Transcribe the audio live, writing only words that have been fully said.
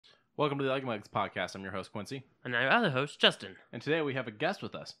Welcome to the UglyMugsPodcast. I'm your host, Quincy. And our other host, Justin. And today we have a guest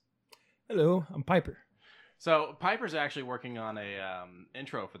with us. Hello, I'm Piper. So Piper's actually working on a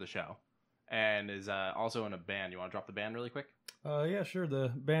intro for the show and is also in a band. You want to drop the band really quick? Yeah, sure.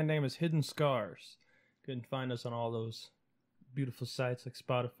 The band name is Hidden Scars. You can find us on all those beautiful sites like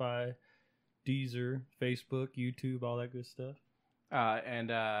Spotify, Deezer, Facebook, YouTube, all that good stuff. And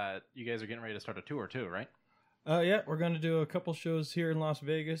you guys are getting ready to start a tour too, right? Yeah, we're going to do a couple shows here in Las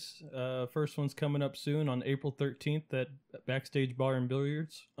Vegas. First one's coming up soon on April 13th at Backstage Bar and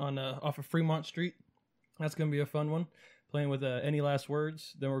Billiards on off of Fremont Street. That's going to be a fun one. Playing with Any Last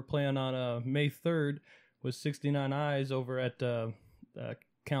Words. Then we're playing on May 3rd with 69 Eyes over at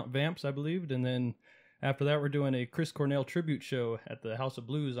Count Vamps, I believe. And then after that, we're doing a Chris Cornell tribute show at the House of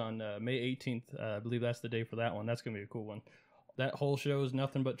Blues on May 18th. I believe that's the day for that one. That's going to be a cool one. That whole show is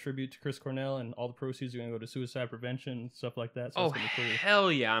nothing but tribute to Chris Cornell, and all the proceeds are going to go to suicide prevention and stuff like that. So Oh, it's gonna be cool.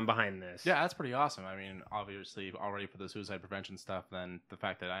 hell yeah, I'm behind this. Yeah, that's pretty awesome. I mean, obviously, already for the suicide prevention stuff, then the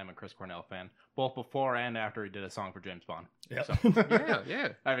fact that I am a Chris Cornell fan, both before and after he did a song for James Bond. Yep. So, Yeah.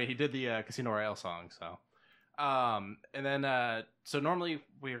 I mean, he did the Casino Royale song, so. And then, so normally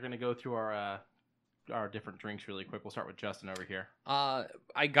we are going to go through our different drinks really quick. We'll start with Justin over here.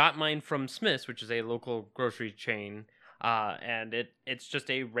 I got mine from Smith's, which is a local grocery chain. And it's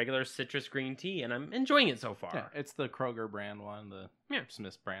just a regular citrus green tea, and I'm enjoying it so far. Yeah, it's the Kroger brand one, the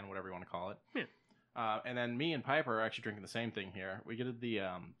Smith's brand, whatever you want to call it. Yeah. And then me and Piper are actually drinking the same thing here. We get the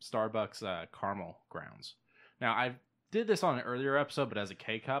Starbucks caramel grounds. Now, I did this on an earlier episode, but as a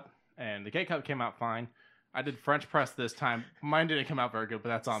K-Cup, and the K-Cup came out fine. I did French press this time. Mine didn't come out very good, but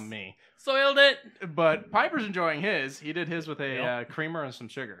that's on me. Soiled it! But Piper's enjoying his. He did his with a creamer and some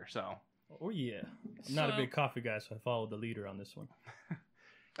sugar, so... Oh, yeah. I'm not a big coffee guy, so I followed the leader on this one.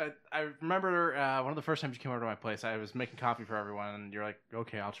 I remember one of the first times you came over to my place, I was making coffee for everyone, and you're like,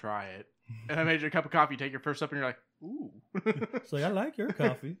 okay, I'll try it. And I made you a cup of coffee, you take your first sip, and you're like, ooh. It's like, I like your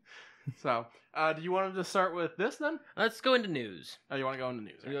coffee. So, do you want to just start with this then? Let's go into news. Oh, you want to go into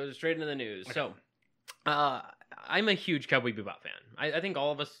news? We go straight into the news. Okay. So, I'm a huge Cowboy Bebop fan. I think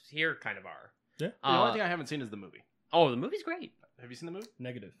all of us here kind of are. Yeah. The only thing I haven't seen is the movie. Oh, the movie's great. Have you seen the movie?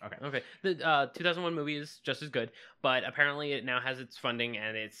 Negative. Okay. The 2001 movie is just as good, but apparently it now has its funding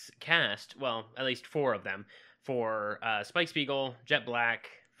and its cast, well, at least 4 of them, for Spike Spiegel, Jet Black,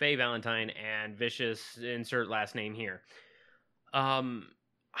 Faye Valentine, and Vicious, insert last name here.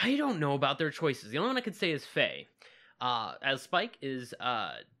 I don't know about their choices. The only one I could say is Faye. As Spike is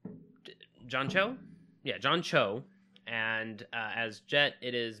John Cho? Yeah, John Cho. And as Jet,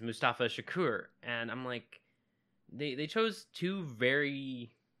 it is Mustafa Shakur. And I'm like... They chose 2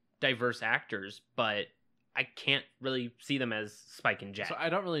 very diverse actors, but I can't really see them as Spike and Jet. So I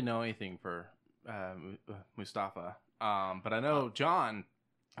don't really know anything for Mustafa, but I know John.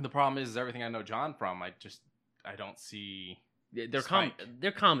 The problem is everything I know John from, I don't see. They're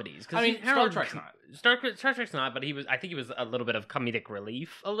comedies. I mean, Star Trek's not. Star Trek's not, but I think he was a little bit of comedic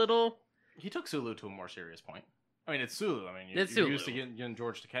relief. A little. He took Sulu to a more serious point. I mean, it's Sulu. I mean, It's you're Sulu. used to getting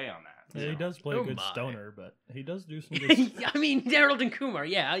George Takei on that. Yeah, so. he does play a good stoner, but he does do some good... I mean, Harold and Kumar.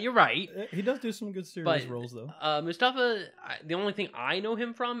 Yeah, you're right. He does do some good serious roles, though. Mustafa, the only thing I know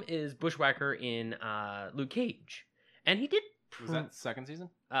him from is Bushwhacker in Luke Cage, and he did. Was that second season?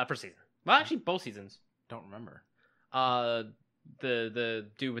 First season. Well, actually, both seasons. Don't remember. The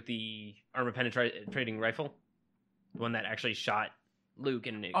dude with the armor penetrating rifle, the one that actually shot Luke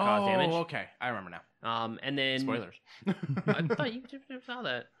and it caused damage. Oh, okay. I remember now. And then Spoilers. I thought you saw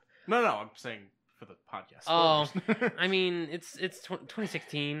that. No, I'm saying for the podcast. Oh, Spoilers. I mean, it's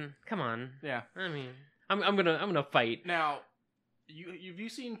 2016. Come on. Yeah. I mean, I'm gonna fight. Now, have you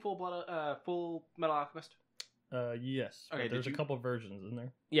seen Full Metal Alchemist? Yes. Okay, There's a couple versions in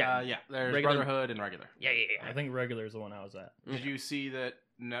there. Yeah. Yeah. There's Regular- Brotherhood and regular. Yeah. I think regular is the one I was at. Did you see that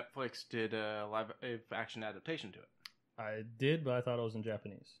Netflix did a live action adaptation to it? I did, but I thought it was in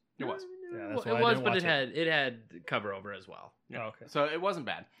Japanese. It was. Yeah, that's It why I was, didn't but watch it had cover over as well. Yeah. Oh, okay. So it wasn't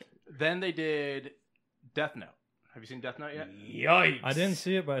bad. Then they did Death Note. Have you seen Death Note yet? Yikes! I didn't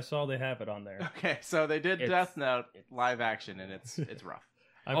see it, but I saw they have it on there. Okay, so they did Death Note live action, and it's rough.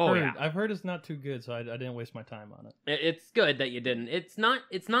 I've heard it's not too good, so I didn't waste my time on it. It's good that you didn't. It's not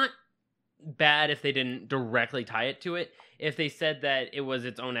bad if they didn't directly tie it to it. If they said that it was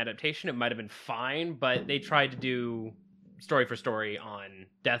its own adaptation, it might have been fine, but they tried to do story for story on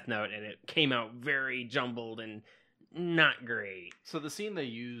Death Note, and it came out very jumbled and not great. So the scene that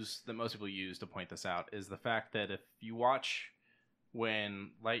most people use to point this out is the fact that if you watch when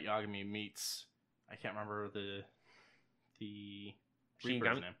Light Yagami meets, I can't remember the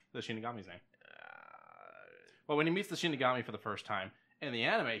Reaper's name, the Shinigami's name. Well, when he meets the Shinigami for the first time, in the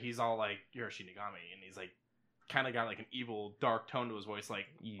anime, he's all like, "You're a Shinigami," and he's like, kind of got like an evil, dark tone to his voice, like,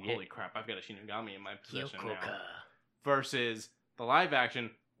 "Holy crap, I've got a Shinigami in my possession now." Versus the live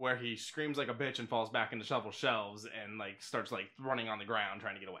action, where he screams like a bitch and falls back into shovel shelves and like starts like running on the ground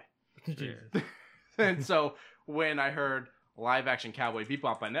trying to get away. And so when I heard live action Cowboy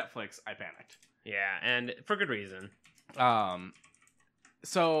Bebop by Netflix, I panicked. Yeah, and for good reason.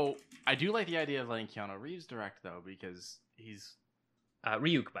 So I do like the idea of letting Keanu Reeves direct though, because he's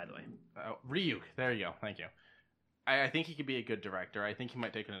Ryuk, by the way. Ryuk. There you go. Thank you. I think he could be a good director. I think he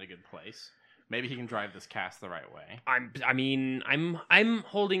might take it in a good place. Maybe he can drive this cast the right way. I'm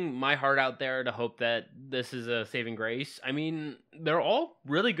holding my heart out there to hope that this is a saving grace. I mean, they're all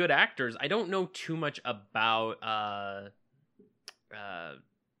really good actors. I don't know too much about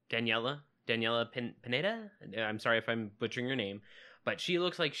Daniela Pineda. I'm sorry if I'm butchering your name, but she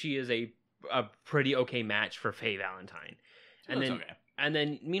looks like she is a pretty okay match for Faye Valentine. And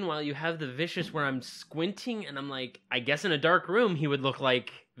then meanwhile you have the Vicious, where I'm squinting and I'm like, I guess in a dark room he would look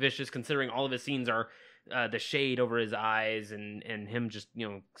like Vicious, considering all of his scenes are the shade over his eyes and him just,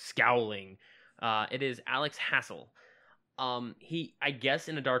 scowling. It is Alex Hassel. He, I guess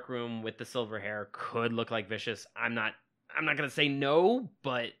in a dark room with the silver hair, could look like Vicious. I'm not gonna say no,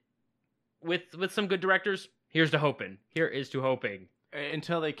 but with some good directors, here is to hoping.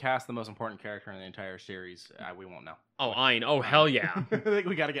 Until they cast the most important character in the entire series, we won't know. Oh, Ein. Oh, hell yeah.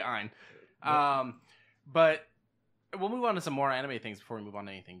 We got to get Ein. But we'll move on to some more anime things before we move on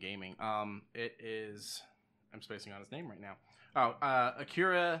to anything gaming. It is... I'm spacing on his name right now.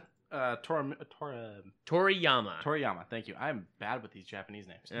 Akira Toriyama. Thank you. I'm bad with these Japanese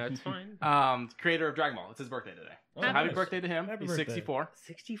names. Yeah, it's fine. Creator of Dragon Ball. It's his birthday today. So happy birthday to him. He's 64.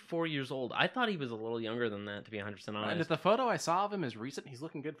 64 years old. I thought he was a little younger than that, to be 100% honest. And if the photo I saw of him is recent, he's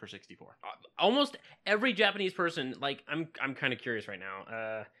looking good for 64. Almost every Japanese person, like, I'm kind of curious right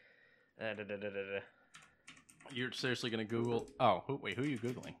now. You're seriously going to Google... Oh, who are you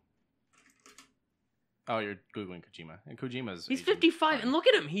Googling? Oh, you're Googling Kojima. And Kojima's... He's 55, and look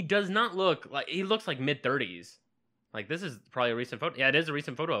at him. He does not look like... He looks like mid-30s. Like, this is probably a recent photo. Yeah, it is a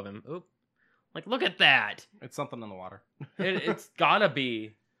recent photo of him. Oop. Like, look at that. It's something in the water. It's gotta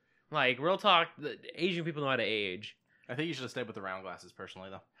be. Like, real talk, the Asian people know how to age. I think you should have stayed with the round glasses, personally,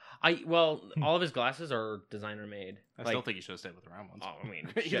 though. All of his glasses are designer made. I still think you should have stayed with the round ones. Oh, I mean,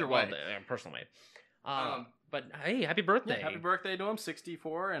 either way. Personal made. But, hey, happy birthday. Yeah, happy birthday to him,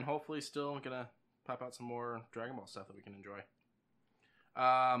 64, and hopefully still gonna pop out some more Dragon Ball stuff that we can enjoy.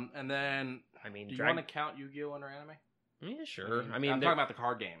 And then, do you want to count Yu-Gi-Oh! Under anime? Yeah, sure. I'm talking about the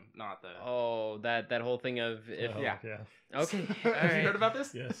card game, not the... Oh, that whole thing of... Yeah. Okay. Have you heard about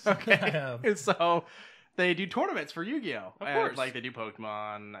this? Yes. Okay. I have. So, they do tournaments for Yu-Gi-Oh! Of course. Like, they do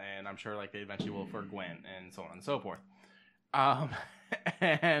Pokemon, and I'm sure like they eventually will for Gwent, and so on and so forth.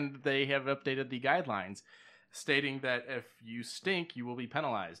 And they have updated the guidelines, stating that if you stink, you will be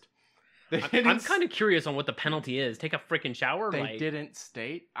penalized. I'm kind of curious on what the penalty is. Take a freaking shower? They didn't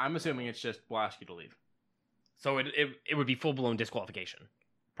state. I'm assuming it's just we'll ask you to leave. So it would be full-blown disqualification.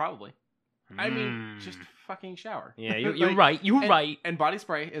 Probably. I mean, just fucking shower. Yeah, you're right. You're right. And body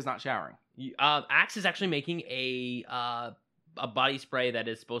spray is not showering. Axe is actually making a body spray that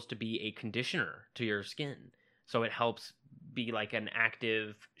is supposed to be a conditioner to your skin. So it helps be like an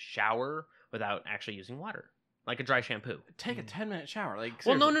active shower without actually using water. Like a dry shampoo. Take a 10-minute shower. Like,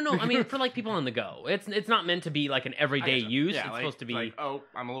 well, no. I mean, for like people on the go. It's not meant to be like an everyday use. Yeah, it's supposed to be like, oh,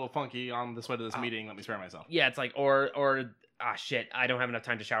 I'm a little funky on this way to this meeting. Let me spray myself. Yeah, it's like or shit, I don't have enough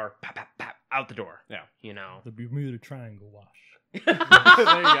time to shower. Pap, pap, pap, out the door. Yeah, the Bermuda Triangle wash. There you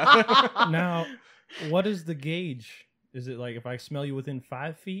go. Now, what is the gauge? Is it like if I smell you within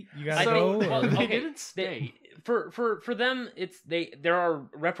 5 feet, you gotta go? They didn't state. For them, there are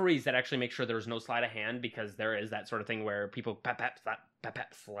referees that actually make sure there's no sleight of hand, because there is that sort of thing where people pap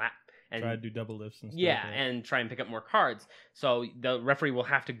slap and try to do double lifts and stuff. Yeah, and try and pick up more cards. So the referee will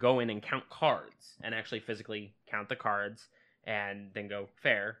have to go in and count cards and actually physically count the cards and then go,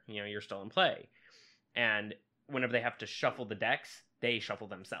 fair, you're still in play. And whenever they have to shuffle the decks, they shuffle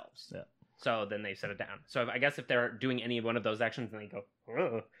themselves. Yeah. So then they set it down. So I guess if they're doing any one of those actions and they go,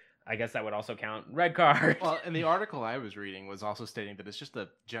 ugh, I guess that would also count red card. Well, and the article I was reading was also stating that it's just a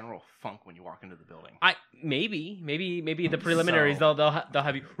general funk when you walk into the building. Maybe the preliminaries they'll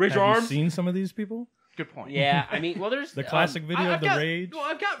have you raise your arms. Have you seen some of these people? Good point. Yeah, I mean, well, there's the classic video of the rage. Well,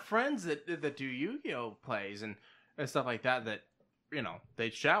 I've got friends that do Yu-Gi-Oh plays and stuff like that. That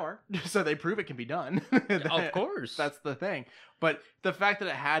they shower, so they prove it can be done. Of course, that's the thing. But the fact that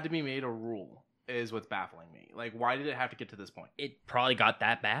it had to be made a rule is what's baffling me. Like, why did it have to get to this point? It probably got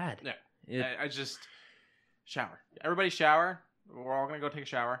that bad. Yeah, I just shower. Everybody shower. We're all gonna go take a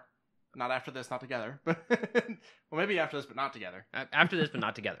shower. Not after this, not together. But well, maybe after this, but not together. After this, but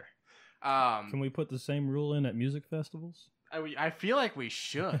not together. Can we put the same rule in at music festivals? I feel like we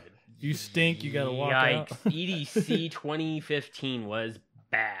should. You stink, you gotta walk Yikes. out. EDC 2015 was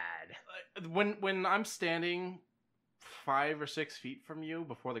bad. When I'm standing 5 or 6 feet from you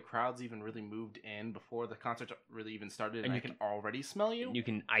before the crowd's even really moved in, before the concert really even started, and I can already smell you. You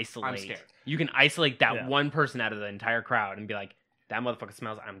can isolate. I'm scared. You can isolate that one person out of the entire crowd and be like, that motherfucker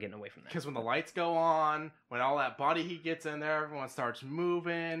smells. I'm getting away from that. Because when the lights go on, when all that body heat gets in there, everyone starts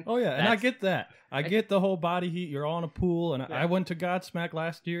moving. Oh yeah, and I get that. I get the whole body heat. You're all in a pool, and I went to Godsmack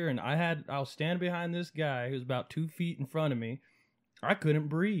last year, and I was standing behind this guy who was about 2 feet in front of me. I couldn't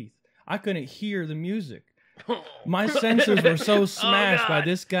breathe. I couldn't hear the music. My senses were so smashed by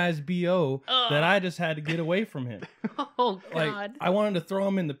this guy's BO that I just had to get away from him. Oh, God. Like, I wanted to throw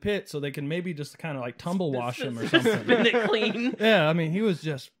him in the pit so they can maybe just kind of like tumble wash him or something. Spin it clean. Yeah, I mean, he was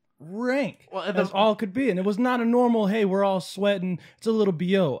just rank. Well, That's all it could be. And it was not a normal, hey, we're all sweating. It's a little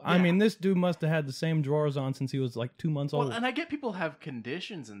BO. I mean, this dude must have had the same drawers on since he was like 2 months old. Well, and I get people have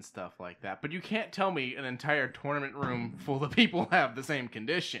conditions and stuff like that, but you can't tell me an entire tournament room full of people have the same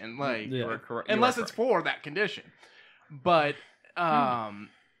condition. Like, unless it's for that condition. But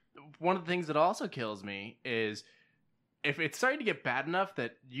one of the things that also kills me is if it's starting to get bad enough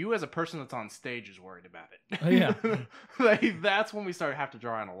that you as a person that's on stage is worried about it. Oh, yeah. Like, that's when we have to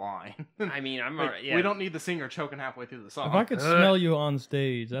draw on a line. I mean, I'm Like, already, we don't need the singer choking halfway through the song. If I could smell you on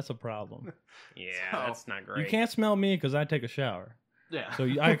stage, that's a problem. Yeah, So, that's not great. You can't smell me because I take a shower. Yeah. So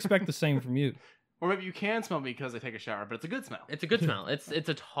I expect the same from you. Or maybe you can smell me because I take a shower, but it's a good smell. It's a good smell. It's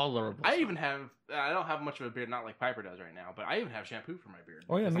a tolerable I smell. even have, I don't have much of a beard, not like Piper does right now, but I even have shampoo for my beard.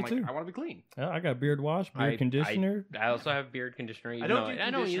 Oh, yeah, because me I'm too. like, I want to be clean. Yeah, I got beard wash, beard conditioner. I also have beard conditioner. I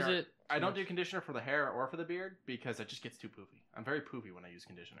don't use it. I don't do conditioner for the hair or for the beard because it just gets too poofy. I'm very poofy when I use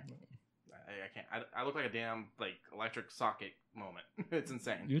conditioner. I can't. I look like a damn like electric socket moment. It's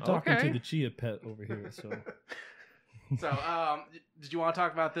insane. You're talking Okay. to the chia pet over here, so... So, did you want to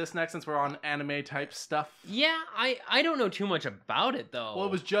talk about this next since we're on anime type stuff? Yeah, I don't know too much about it though. Well,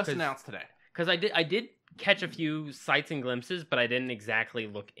 it was just announced today. Because I did catch a few sights and glimpses, but I didn't exactly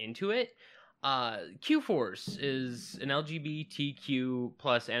look into it. Q-Force is an LGBTQ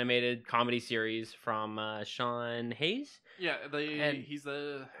plus animated comedy series from Sean Hayes. Yeah, he's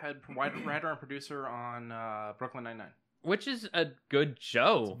the head writer and producer on Brooklyn Nine-Nine. Which is a good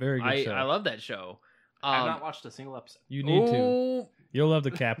show. It's a very good show. I love that show. I've not watched a single episode. You need to. You'll love the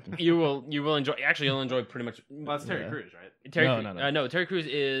captain. You will enjoy. Actually, you'll enjoy pretty much. Well, it's Terry Crews, right? Terry No. no, Terry Crews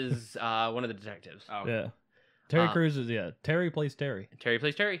is one of the detectives. Oh, Yeah. Terry Crews is, Terry plays Terry. Terry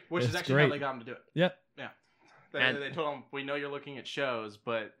plays Terry. which It's is actually great. how they got him to do it. Yep. Yeah. And- They told him, we know you're looking at shows,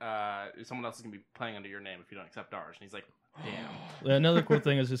 but someone else is going to be playing under your name if you don't accept ours. And he's like, damn. Another cool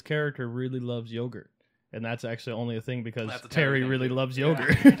thing is his character really loves yogurt. And that's actually only a thing because That's a Terry thing, really too. loves Yeah.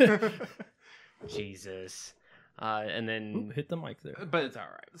 yogurt. Jesus. And then Hit the mic there. But it's all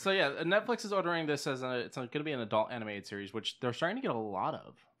right. So yeah, Netflix is ordering this as it's going to be an adult animated series, which they're starting to get a lot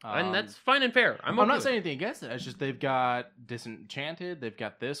of. And that's fine and fair. I'm not okay saying anything against it. It's just they've got Disenchanted, they've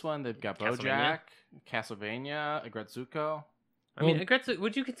got this one, they've got Castlevania. BoJack, Castlevania, Agretsuko. I mean,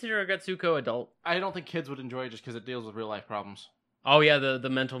 would you consider Agretsuko adult? I don't think kids would enjoy it just because it deals with real life problems. Oh yeah, the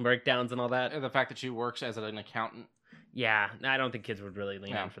mental breakdowns and all that. And the fact that she works as an accountant. Yeah, I don't think kids would really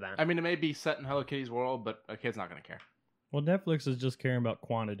lean on for that. I mean, it may be set in Hello Kitty's world, but a kid's not going to care. Well, Netflix is just caring about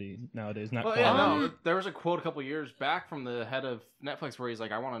quantity nowadays, not Well, quality. yeah, no. There was a quote a couple years back from the head of Netflix where he's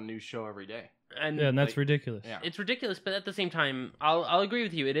like, "I want a new show every day." And Yeah, and that's like, ridiculous. Yeah. it's ridiculous, but at the same time, I'll agree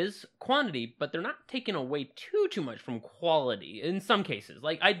with you. It is quantity, but they're not taking away too much from quality in some cases.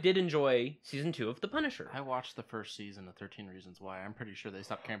 Like, I did enjoy season 2 of The Punisher. I watched the first season of 13 Reasons Why. I'm pretty sure they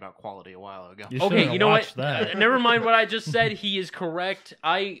stopped caring about quality a while ago. You shouldn't Okay, have you know what? watched that. Never mind what I just said. He is correct.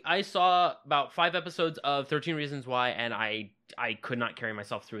 I saw about 5 episodes of 13 Reasons Why, and I could not carry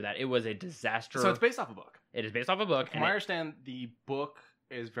myself through that. It was a disaster. So it's based off a book. It is based off a book. From what I understand, the book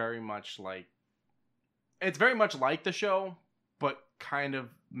is very much like... It's very much like the show, but kind of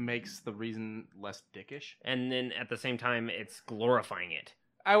makes the reason less dickish. And then at the same time, it's glorifying it.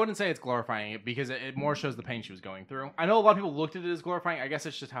 I wouldn't say it's glorifying it because it more shows the pain she was going through. I know a lot of people looked at it as glorifying. I guess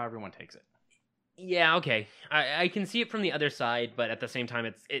it's just how everyone takes it. Yeah, okay. I can see it from the other side, but at the same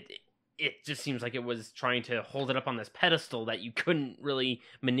time, it just seems like it was trying to hold it up on this pedestal that you couldn't really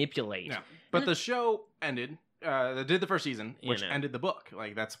manipulate. Yeah. But the show ended. They did the first season, which You know. ended the book.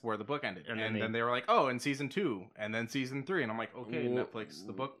 Like, that's where the book ended. And And then then they were like, oh, and season 2, and then season 3. And I'm like, okay, Netflix,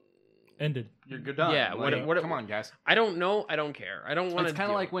 the book, Ended. you're done. Yeah, Like, what come on, guys. I don't know. I don't care. I don't want to. It's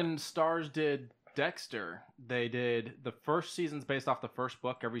kind of like when Stars did Dexter, they did the first season's based off the first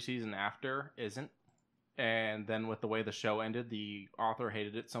book. Every season after isn't. And then with the way the show ended, the author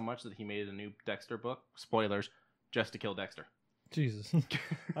hated it so much that he made a new Dexter book. Spoilers, just to kill Dexter. Jesus.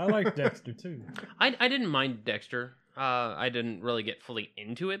 I like Dexter too. I didn't mind Dexter. I didn't really get fully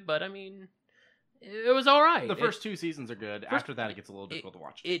into it, but I mean, it was all right. The first 2 seasons are good. After that, it gets a little difficult to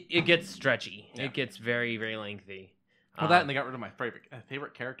watch. It gets stretchy. Yeah. It gets very, very lengthy. Well, that and they got rid of my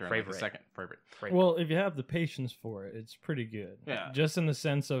favorite character. And like the second favorite. Well, if you have the patience for it, it's pretty good. Yeah. Just in the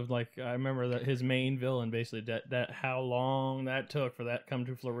sense of like, I remember that his main villain basically that how long that took for that come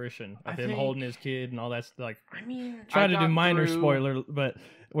to fruition of him holding his kid and all that. Like, I mean, try to do minor spoiler, but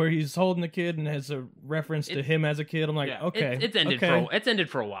where he's holding the kid and has a reference to him as a kid, I'm like, okay, it's ended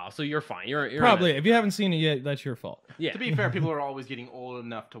for a while, so you're fine. You're probably if you haven't seen it yet, that's your fault. Yeah. To be fair, people are always getting old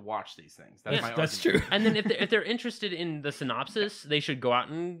enough to watch these things. That's true. And then if they're interested in the synopsis, they should go out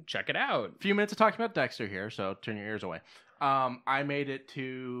and check it out. A few minutes of talking about Dexter here, so turn your ears away. I made it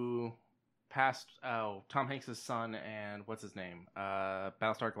to past Tom Hanks' son and what's his name?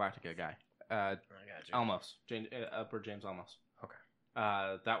 Battlestar Galactica guy. I got you. Almost. James Almost. Okay.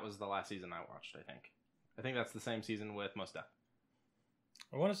 That was the last season I watched, I think. I think that's the same season with Mos Def.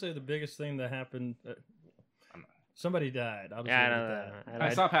 I want to say the biggest thing that happened. Somebody died.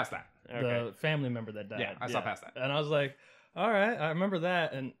 I saw past that. The family member that died. Yeah, I saw past that. And I was like, all right, I remember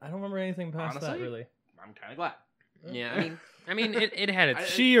that, and I don't remember anything past Honestly, that really. I'm kind of glad. Yeah, I mean, it had its.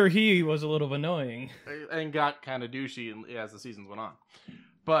 She or he was a little annoying, and got kind of douchey as the seasons went on.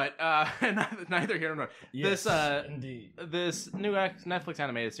 But neither here nor there. Yes, indeed. This new Netflix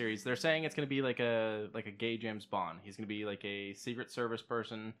animated series, they're saying it's going to be like a gay James Bond. He's going to be like a Secret Service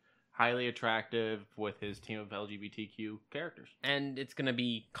person, highly attractive, with his team of LGBTQ characters. And it's gonna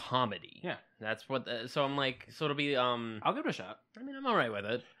be comedy. Yeah, that's what. So I'm like, so it'll be. I'll give it a shot. I mean, I'm all right with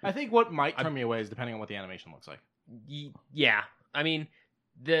it. I think what might turn me away is depending on what the animation looks like. Yeah, I mean,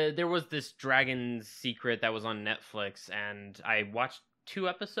 there was this Dragon Secret that was on Netflix, and I watched 2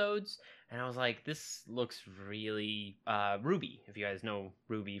 episodes, and I was like, this looks really Ruby. If you guys know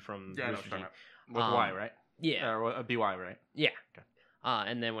Ruby from Rooster Teeth. With Y, right? Yeah, or BY, right? Yeah. Okay.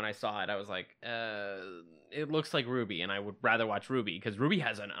 And then when I saw it, I was like, it looks like Ruby, and I would rather watch Ruby, because Ruby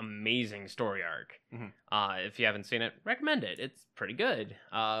has an amazing story arc. Mm-hmm. If you haven't seen it, recommend it. It's pretty good.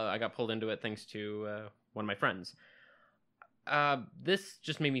 I got pulled into it thanks to one of my friends. This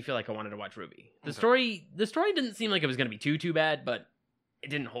just made me feel like I wanted to watch Ruby. The story didn't seem like it was going to be too bad, but it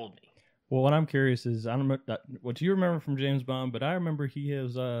didn't hold me. Well, what I'm curious is, I don't know what you remember from James Bond, but I remember he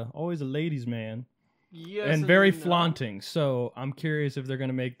was always a ladies' man. Yes, and very flaunting. So I'm curious if they're going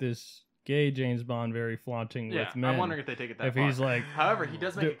to make this gay James Bond very flaunting with men. I'm wondering if they take it that if far. He's like, however, he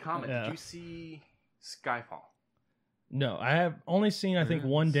does make a comment. Yeah. Did you see Skyfall? No, I have only seen, I think,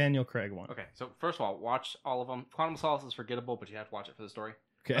 one Daniel Craig one. Okay, so first of all, watch all of them. Quantum of Solace is forgettable, but you have to watch it for the story.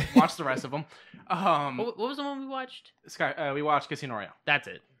 Okay. Watch the rest of them. What was the one we watched? We watched Casino Royale. That's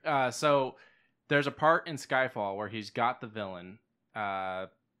it. So there's a part in Skyfall where he's got the villain,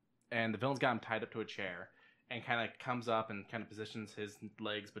 and the villain's got him tied up to a chair, and kind of comes up and kind of positions his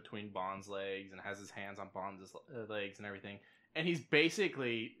legs between Bond's legs and has his hands on Bond's legs and everything. And he's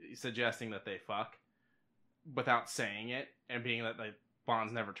basically suggesting that they fuck without saying it, and being that like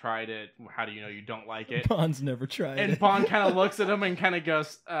Bond's never tried it. How do you know you don't like it? Bond's never tried it. And Bond kind of looks at him and kind of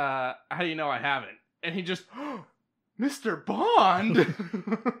goes, how do you know I haven't? And he just, Mr. Bond!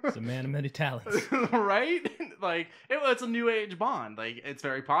 He's a man of many talents. Right? Like, it's a new age Bond. Like, it's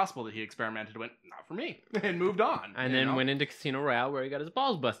very possible that he experimented, went, not for me, and moved on. And then went into Casino Royale where he got his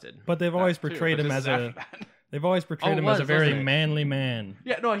balls busted. But they've always portrayed him as a... They've always portrayed him as a very manly man.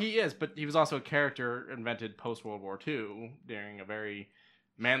 Yeah, no, he is, but he was also a character invented post-World War II during a very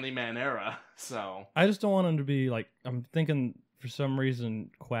manly man era, so... I just don't want him to be, like, I'm thinking, for some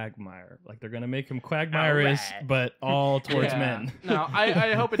reason, Quagmire. Like, they're going to make him Quagmire-ish, but all towards men. No,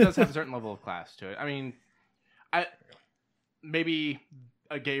 I hope it does have a certain level of class to it. I mean, maybe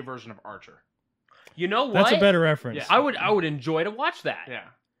a gay version of Archer. You know what? That's a better reference. Yeah. I would enjoy to watch that. Yeah.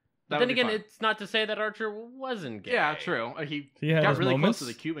 But then again, it's not to say that Archer wasn't gay. Yeah, true. He got really close to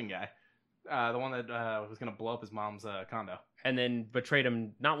the Cuban guy. The one that was going to blow up his mom's condo. And then betrayed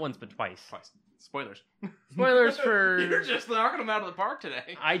him not once, but twice. Spoilers. Spoilers for... You're just knocking him out of the park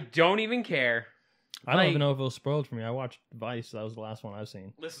today. I don't even care. I don't even know if it was spoiled for me. I watched Vice. That was the last one I've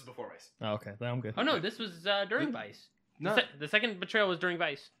seen. This is before Vice. Oh, okay. Then I'm good. Oh, no. This was during Vice. No. The second betrayal was during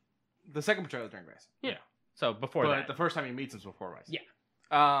Vice. The second betrayal was during Vice. Yeah. So before that. But the first time he meets him is before Vice. Yeah.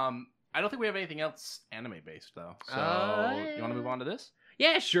 I don't think we have anything else anime-based, though. So, you want to move on to this?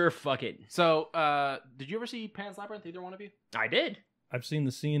 Yeah, sure. Fuck it. So, did you ever see Pan's Labyrinth, either one of you? I did. I've seen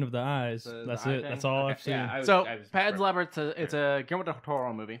the scene of the eyes. That's eye it. thing? That's all Okay. I've seen. Yeah, So, I was Pad's Labyrinth, it's a Guillermo del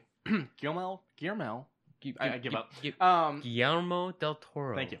Toro movie. Guillermo? I give up. Guillermo del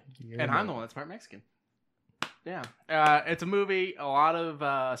Toro. Thank you. And I'm the one that's part Mexican. Yeah. It's a movie, a lot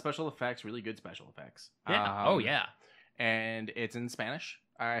of special effects, really good special effects. Yeah. Oh, yeah. And it's in Spanish.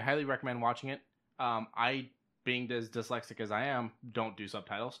 I highly recommend watching it. I, being as dyslexic as I am, don't do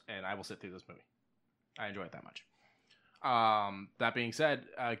subtitles, and I will sit through this movie. I enjoy it that much. That being said,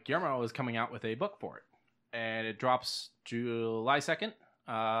 Guillermo is coming out with a book for it, and it drops July 2nd.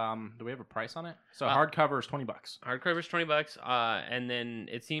 Do we have a price on it? So hardcover is $20. Hardcover is $20. And then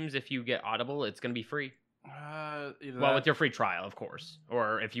it seems if you get Audible, it's going to be free. With your free trial, of course,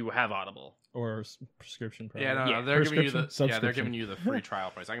 or if you have Audible or prescription. Probably. Yeah, no, they're giving you the free trial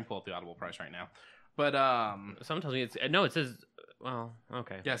price. I can pull up the Audible price right now, but someone tells me it says, well,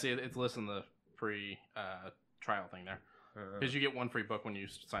 okay, yeah, see, it's listed in the free trial thing there because you get one free book when you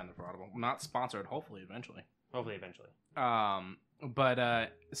sign up for Audible. Not sponsored, hopefully eventually.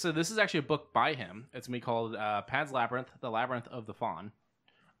 But so this is actually a book by him. It's gonna be called Pad's Labyrinth: The Labyrinth of the Faun.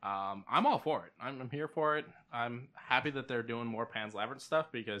 I'm all for it. I'm here for it. I'm happy that they're doing more Pan's Labyrinth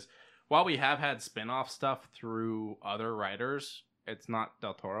stuff because while we have had spin-off stuff through other writers, it's not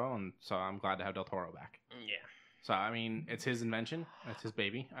Del Toro, and so I'm glad to have Del Toro back. Yeah. So, I mean, it's his invention. It's his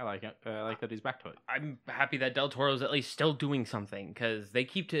baby. I like it. I like that he's back to it. I'm happy that Del Toro's at least still doing something because they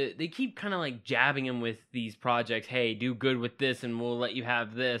keep kind of like jabbing him with these projects. Hey, do good with this, and we'll let you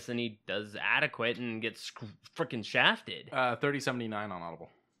have this, and he does adequate and gets freaking shafted. $30.79 on Audible.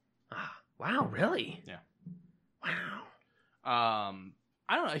 Wow, really? Yeah. Wow.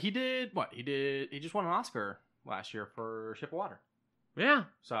 I don't know. He did what? He just won an Oscar last year for Ship of Water. Yeah.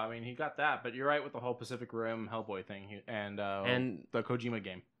 So I mean, he got that. But you're right with the whole Pacific Rim Hellboy thing and the Kojima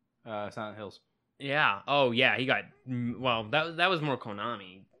game, Silent Hills. Yeah. Oh yeah. He got that was more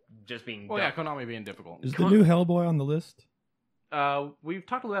Konami just being. Well, yeah, Konami being difficult. Is the new Hellboy on the list? We've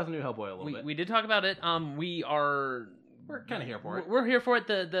talked about the new Hellboy a little bit. We did talk about it. We're kind of here for it. We're here for it.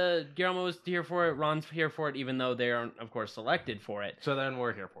 The Guillermo's here for it. Ron's here for it, even though they aren't, of course, selected for it. So then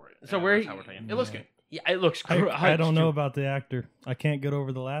we're here for it. So that's how we're taking it. It looks good. Yeah, it looks great. I don't know about the actor. I can't get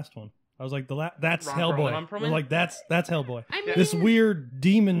over the last one. I was like, that's Ron Hellboy. Perlman? I was like, that's Hellboy. I mean, this weird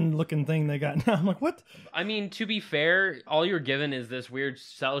demon-looking thing they got now. I'm like, what? I mean, to be fair, all you're given is this weird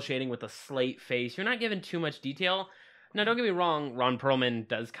cell shading with a slate face. You're not given too much detail. Now, don't get me wrong, Ron Perlman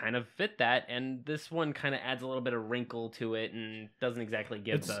does kind of fit that, and this one kind of adds a little bit of wrinkle to it and doesn't exactly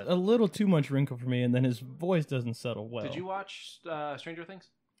give it's a little too much wrinkle for me, and then his voice doesn't settle well. Did you watch Stranger Things?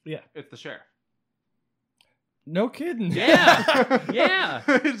 Yeah. It's the sheriff. No kidding. Yeah. Yeah.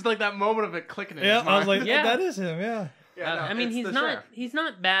 It's like that moment of it clicking in his mind. I was like, yeah, that is him, yeah. Yeah, no, I mean, sheriff. he's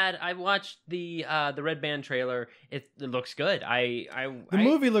not bad. I watched the Red Band trailer. It looks good. The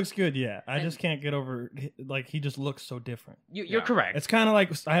movie looks good, yeah. I just can't get over like he just looks so different. You're correct. It's kind of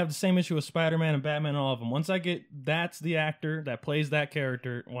like I have the same issue with Spider-Man and Batman, all of them. Once I get that's the actor that plays that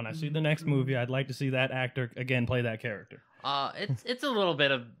character. When I see the next movie, I'd like to see that actor again play that character. It's a little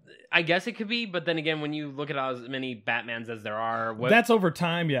bit of, I guess it could be, but then again, when you look at as many Batmans as there are, that's over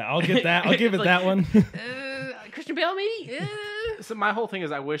time. Yeah, I'll get that. I'll give it like, that one. Christian Bale, maybe. So my whole thing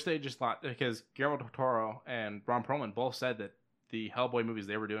is, I wish they just thought, because Guillermo del Toro and Ron Perlman both said that the Hellboy movies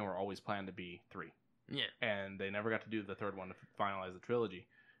they were doing were always planned to be 3. Yeah, and they never got to do the third one to finalize the trilogy.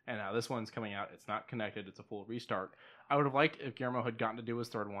 And now this one's coming out. It's not connected. It's a full restart. I would have liked if Guillermo had gotten to do his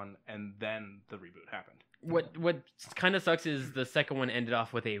third one and then the reboot happened. What kind of sucks is the second one ended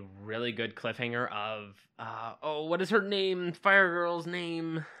off with a really good cliffhanger of what is her name? Fire Girl's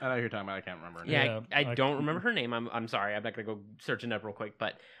name? I know who you're talking about. I can't remember her name. Yeah, I don't remember her name. I'm sorry. I'm not gonna go searching up real quick.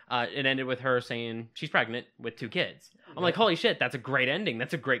 But it ended with her saying she's pregnant with 2 kids. I'm like, holy shit, that's a great ending.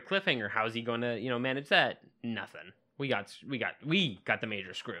 That's a great cliffhanger. How's he going to manage that? Nothing. We got the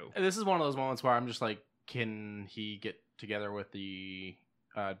major screw. And this is one of those moments where I'm just like, can he get together with the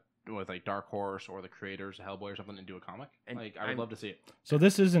with like Dark Horse or the creators of Hellboy or something and do a comic? And like, I would love to see it. So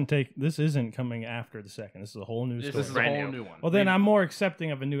this isn't coming after the second. This is a whole new story. This is a whole new one. Well, then I'm more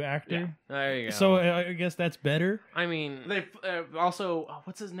accepting of a new actor. Yeah. There you go. So I guess that's better. I mean, they've also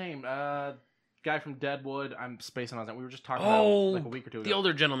what's his name? Guy from Deadwood. I'm spacing on that. We were just talking about like a week or two ago. The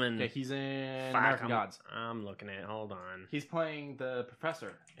older gentleman. Yeah, he's in American Gods. I'm looking at it. Hold on. He's playing the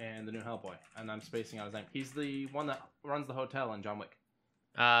professor in the new Hellboy, and I'm spacing out his name. He's the one that runs the hotel in John Wick.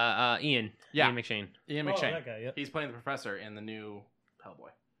 Ian. Yeah. Ian McShane. Ian McShane. That guy, yep. He's playing the professor in the new Hellboy.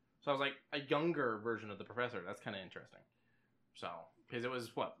 So I was like, a younger version of the professor. That's kind of interesting. So, because it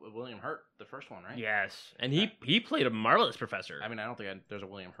was William Hurt, the first one, right? Yes, and he played a marvelous professor. I mean, I don't think there's a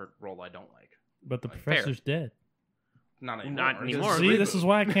William Hurt role I don't like. But the professor's dead. Not anymore. Not anymore. See, this Reboot. is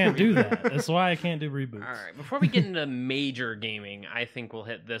why I can't do that. That's why I can't do reboots. All right, before we get into major gaming, I think we'll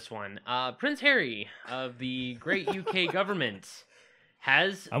hit this one. Prince Harry of the great UK government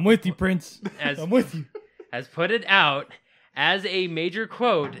has I'm with you, Prince. As- I'm with you. has put it out as a major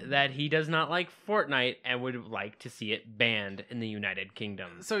quote that he does not like Fortnite and would like to see it banned in the United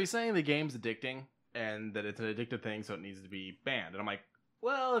Kingdom. So he's saying the game's addicting and that it's an addictive thing, so it needs to be banned. And I'm like,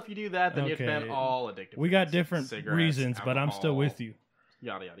 well, if you do that, then you have to ban Okay. all addictive We got things. different Cigarettes, reasons, but I'm still alcohol, with you.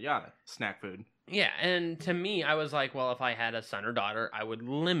 Yada, yada, yada. Snack food. Yeah, and to me, I was like, well, if I had a son or daughter, I would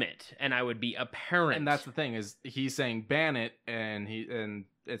limit, and I would be a parent. And that's the thing, is he's saying ban it, and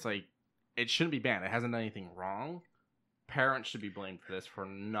it's like, it shouldn't be banned. It hasn't done anything wrong. Parents should be blamed for this, for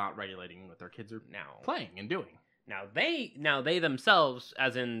not regulating what their kids are now. playing and doing. Now they themselves,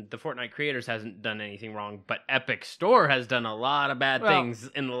 as in the Fortnite creators, hasn't done anything wrong, but Epic Store has done a lot of bad things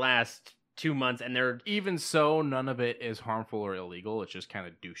in the last 2 months, and they're Even so, none of it is harmful or illegal. It's just kind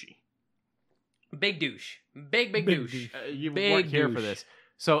of douchey. big douche, big Big douche. douche. You Big weren't here for douche. this.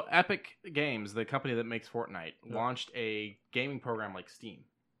 So Epic Games, the company that makes Fortnite, launched a gaming program like Steam.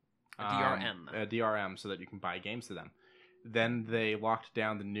 A DRM. A DRM, so that you can buy games to them. Then they locked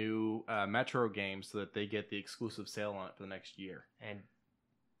down the new Metro games so that they get the exclusive sale on it for the next year. And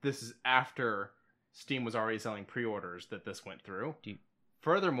This is after Steam was already selling pre-orders that this went through. Do you-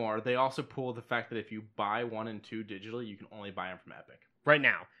 Furthermore, they also pulled the fact that if you buy 1 and 2 digitally, you can only buy them from Epic. right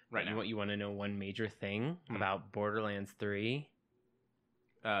now, Right now. you want to know one major thing Hmm. about Borderlands 3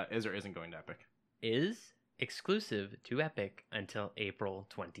 Is or isn't going to Epic. is exclusive to Epic until April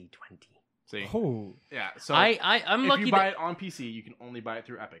 2020. See? Oh, Yeah, so I'm if lucky you buy that, it on PC, you can only buy it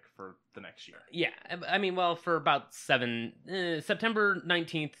through Epic for the next year. yeah, I mean, well, for about September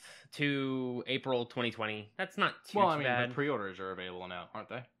 19th to April 2020. That's not too Well, I mean, bad. the pre-orders are available now, aren't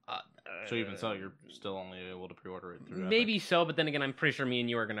they? So even so, you're still only able to pre-order it through maybe so, but then again, I'm pretty sure me and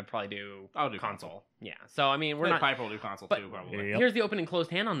you are going to probably do I'll do console. Yeah, so I mean, we're Epic. not. Piper will do console but- too, probably. Yep. Here's the open and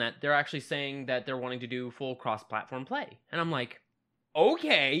closed hand on that. They're actually saying that they're wanting to do full cross-platform play, and I'm like,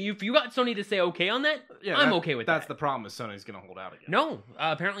 okay, if you got Sony to say okay on that, Yeah, I'm that- okay with That's that. the problem. Is Sony's going to hold out again? No,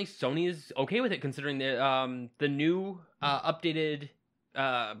 apparently Sony is okay with it, considering the new updated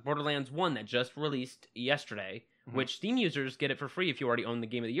Borderlands 1 that just released yesterday, Mhm. which Steam users get it for free if you already own the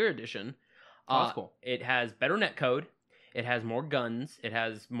Game of the Year edition. Oh, that's cool. It has better netcode, it has more guns, it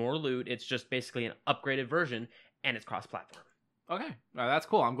has more loot. It's just basically an upgraded version, and it's cross-platform. Okay, that's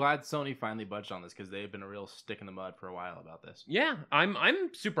cool. I'm glad Sony finally budged on this because they've been a real stick in the mud for a while about this. Yeah, I'm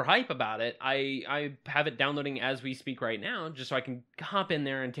super hype about it. I have it downloading as we speak right now, just so I can hop in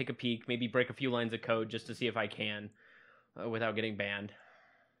there and take a peek, maybe break a few lines of code just to see if I can, without getting banned.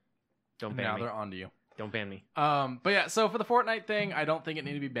 Don't ban Now me. they're on to you. Don't ban me. But yeah, so for the Fortnite thing, I don't think it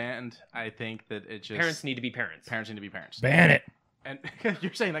needs to be banned. I think that it just Parents need to be parents. parents need to be parents. ban it. And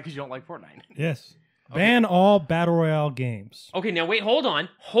you're saying that because you don't like Fortnite. Yes. Okay. Ban all battle royale games. Okay, now wait, hold on.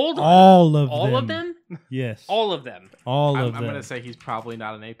 Hold on. All of them. All of them? Yes. All of them. All I'm of them. gonna say he's probably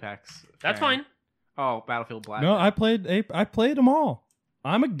not an Apex. That's fan. fine. Oh, Battlefield Black. No, I played them all.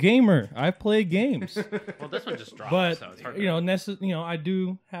 I'm a gamer. I've played games. Well, this one just dropped, But so it's hard to I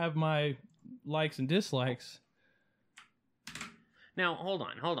do have my likes and dislikes. Now, hold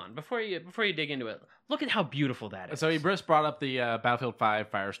on. Before you dig into it, look at how beautiful that is. So he just brought up the Battlefield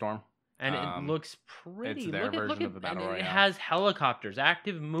 5 Firestorm. And it looks pretty. it's their look at, version look of a at, battle and it royale. has helicopters,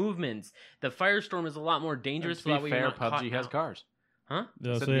 active movements. The Firestorm is a lot more dangerous. To So that be way you're fair, not caught PUBG has out. cars. Huh?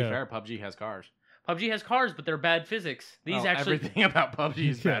 Yeah, So so to be yeah. fair, PUBG has cars. PUBG has cars, but they're bad physics. These Oh, actually. everything about PUBG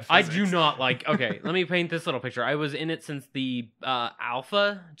is bad. I Physics. do not like. Okay, let me paint this little picture. I was in it since the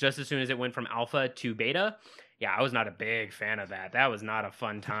alpha, just as soon as it went from alpha to beta. Yeah, I was not a big fan of that. That was not a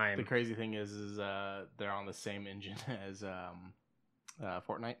fun The time. crazy thing is they're on the same engine as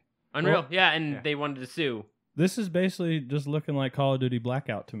Fortnite. Unreal. Well, yeah, and yeah. they wanted to sue. This is basically just looking like Call of Duty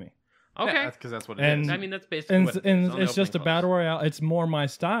Blackout to me. Okay. Yeah, that's what it And- is. I mean, that's basically And, what it and is on the it's just a opening battle close. royale. It's more my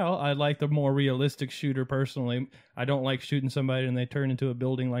style. I like the more realistic shooter personally. I don't like shooting somebody and they turn into a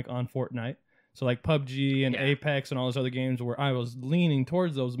building like on Fortnite. So like PUBG and Yeah. Apex and all those other games where I was leaning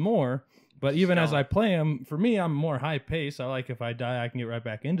towards those more. But even as Don't. I play them, for me, I'm more high pace. I like if I die, I can get right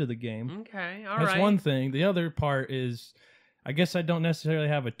back into the game. Okay, all That's right. one thing. The other part is, I guess I don't necessarily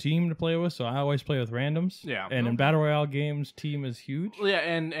have a team to play with, so I always play with randoms. Yeah. And in Okay. battle royale games, team is huge. Well, yeah,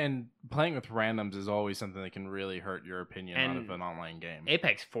 and playing with randoms is always something that can really hurt your opinion And of an online game.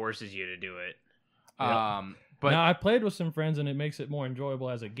 Apex forces you to do it. Yeah. But now I played with some friends and it makes it more enjoyable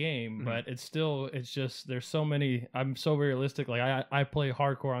as a game, Mhm. but it's just there's so many. I'm so realistic. Like I play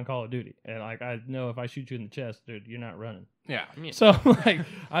hardcore on Call of Duty, and like I know if I shoot you in the chest, dude, you're not running. yeah. Yeah. So like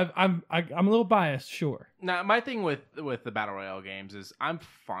I'm a little biased, sure. Now, my thing with the Battle Royale games is I'm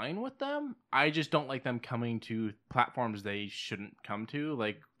fine with them. I just don't like them coming to platforms they shouldn't come to,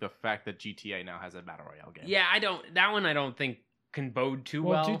 like the fact that GTA now has a Battle Royale game. Yeah, that one I don't think can bode too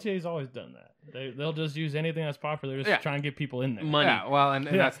well. GTA's always done that. They'll just use anything that's popular. They're just Yeah. trying to get people in there. Money. Yeah, well, and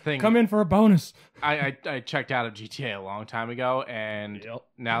that's the thing. Come in for a bonus. I checked out of GTA a long time ago, and Yep.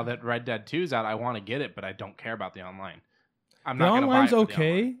 now that Red Dead 2 is out, I want to get it, but I don't care about the online. I'm The not going to buy it online's for the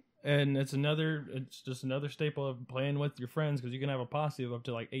okay, online. and it's just another staple of playing with your friends because you can have a posse of up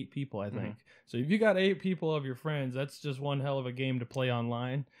to like 8 people, I think. So if you got 8 people of your friends, that's just one hell of a game to play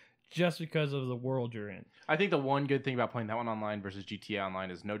online, just because of the world you're in. I think the one good thing about playing that one online versus GTA Online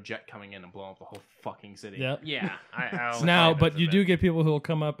is no jet coming in and blowing up the whole fucking city. Yep. Yeah. I always Now, say but that's you a do bit- get people who will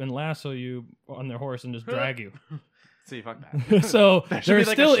come up and lasso you on their horse and just drag you. See, fuck that. So There should there be,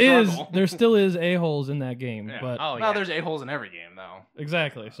 like, a struggle. still is a-holes in that game, Yeah. but Oh, Well, yeah. there's a-holes in every game, though.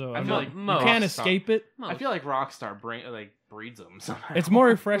 exactly. So I I'm feel not- like Mo- you can't Rockstar- escape it. I feel like Rockstar breeds them somehow. It's more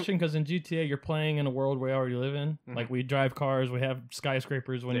refreshing because in GTA you're playing in a world we already live in. Mhm. Like we drive cars, we have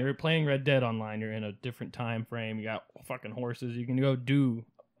skyscrapers. When Yeah. you're playing Red Dead Online, you're in a different time frame. You got fucking horses. You can go do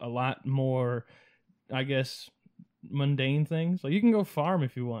a lot more, I guess, mundane things. Like you can go farm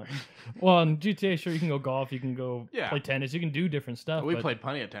if you want. Well, in GTA, sure you can go golf. You can go Yeah. play tennis. You can do different stuff. We but played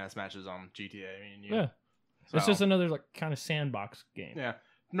plenty of tennis matches on GTA. I mean, Yeah, So, it's just another like kind of sandbox game. yeah.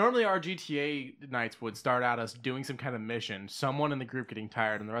 Normally, our GTA nights would start out us doing some kind of mission, someone in the group getting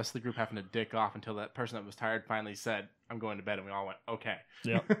tired, and the rest of the group having to dick off until that person that was tired finally said, "I'm going to bed," and we all went, "Okay."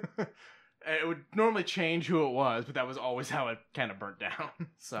 Yep. It would normally change who it was, but that was always how it kind of burnt down.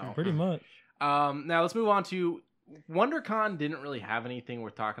 So, Pretty much. now let's move on to WonderCon. Didn't really have anything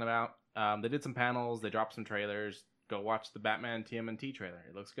worth talking about. They did some panels, they dropped some trailers. Go watch the Batman TMNT trailer.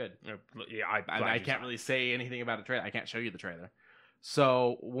 It looks good. Yeah, I can't really say anything about a trailer. I can't show you the trailer.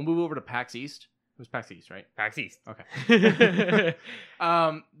 So we'll move over to PAX East. It was PAX East, right? PAXEast. Okay.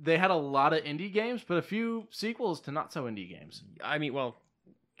 They had a lot of indie games, but a few sequels to not so indie games. I mean,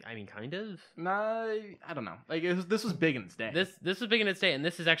 kind of. Nah, I don't know. Like this was big in its day. This was big in its day, and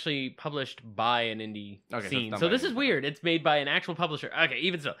this is actually published by an indie Okay, so scene. it's done So by this an is indie. weird. It's made by an actual publisher. Okay,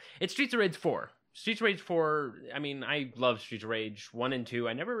 even so, it's Streets of Rage 4. Streets of Rage 4, I mean, I love Streets of Rage 1 and 2.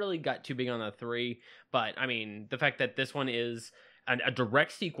 I never really got too big on the 3, but I mean, the fact that this one is a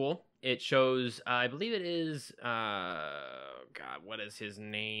direct sequel, it shows, I believe it is, God, what is his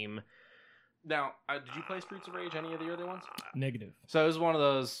name? Now, did you play Streets of Rage? Any of the early ones? Negative. So it was one of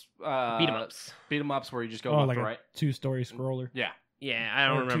those Beat 'em ups. Beat 'em ups where you just go Oh, left like to a right. 2-story scroller. Yeah, Yeah, I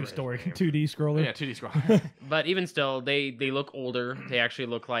don't Or remember. his 2-story, name. 2D scroller. yeah, 2D scroll. But even still, they look older. They actually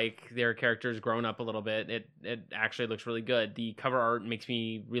look like their characters grown up a little bit. It actually looks really good. The cover art makes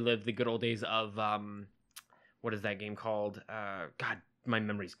me relive the good old days of what is that game called? God, my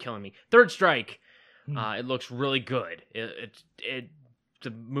memory's killing me. Third Strike. Hmm. It looks really good. The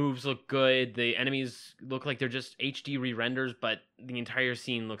moves look good. The enemies look like they're just HD re-renders, but the entire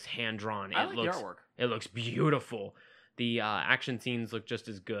scene looks hand drawn. I like the artwork. It looks beautiful. The action scenes look just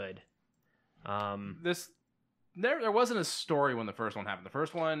as good. There wasn't a story when the first one happened. The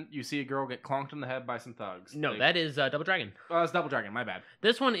first one, you see a girl get clonked in the head by some thugs. No, that is Double Dragon. Oh, it's Double Dragon. My bad.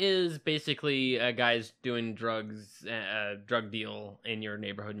 This one is basically guys doing drugs, drug deal in your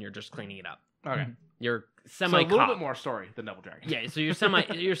neighborhood, and you're just cleaning it up. Okay, You're so a semi little cop. bit more story than Double Dragon. Yeah, so you're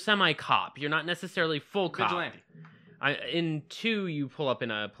semi cop. You're not necessarily full cop. Vigilante. In 2, you pull up in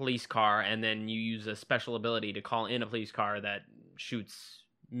a police car, and then you use a special ability to call in a police car that shoots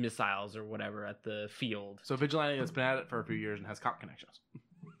missiles or whatever at the field. So Vigilante that's been at it for a few years and has cop connections.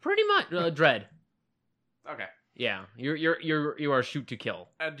 Pretty much, Dread. Okay. Yeah, you are shoot to kill.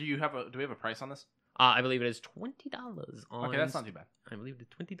 Do we have a price on this? I believe it is $20 on. Okay, that's not too bad. I believe it is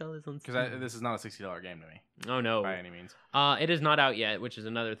 $20 on. Because Steam. this is not a $60 game to me Oh no. by any means. It is not out yet, which is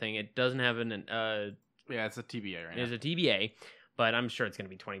another thing. It doesn't have Yeah, it's a TBA right It is now. a TBA, but I'm sure it's going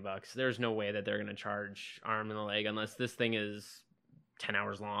to be $20. There's no way that they're going to charge arm and a leg unless this thing is 10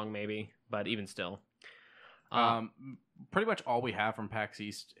 hours long, maybe. But even still, Pretty much all we have from PAX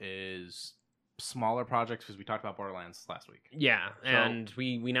East is smaller projects because we talked about Borderlands last week. yeah, and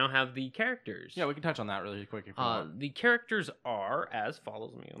we now have the characters. Yeah, we can touch on that really quick if you want. The characters are as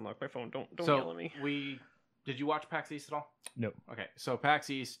follows. Let me unlock my phone. Don't yell at me. Did you watch PAX East at all? No. Okay, so PAX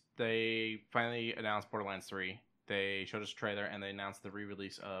East, they finally announced Borderlands 3. They showed us a trailer and they announced the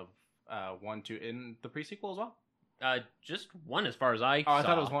re-release of 1, 2, in the pre-sequel as well. Just one as far as I saw. I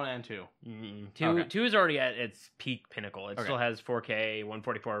thought it was 1 and 2. Two, Okay. 2 is already at its peak pinnacle. It Okay. still has 4K,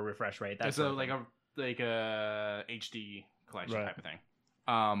 144 refresh rate. That's So like a HD collection Right. type of thing.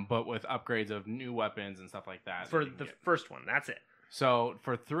 But with upgrades of new weapons and stuff like that. for that you can the get. first one. That's it. So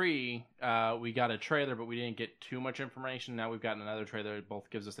for 3, we got a trailer, but we didn't get too much information. Now we've gotten another trailer that both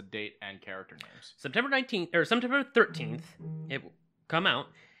gives us a date and character names. September 19th or September 13th, it will come out,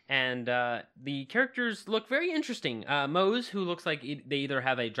 and the characters look very interesting. Mose, who looks like they either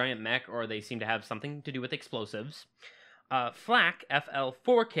have a giant mech or they seem to have something to do with explosives. Flak,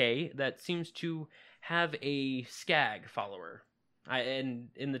 FL4K, that seems to have a Skag follower. And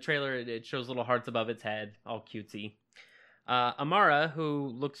in the trailer, it shows little hearts above its head, all cutesy. Amara, who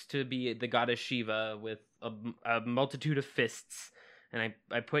looks to be the goddess Shiva with a multitude of fists. And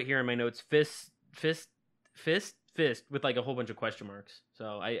I put here in my notes, fist, with like a whole bunch of question marks.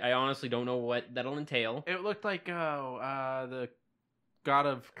 So I honestly don't know what that'll entail. It looked like the god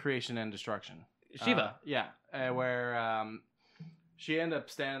of creation and destruction. Shiva. Where she ended up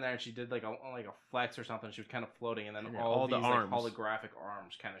standing there and she did like a flex or something. She was kind of floating, and then all the these arms. Like, holographic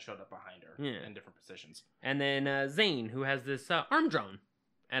arms kind of showed up behind her in different positions. And then Zane, who has this arm drone.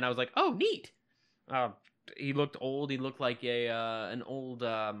 And I was like, oh, neat. He looked old. He looked like an old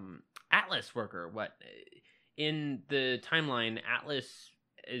Atlas worker. What in the timeline, Atlas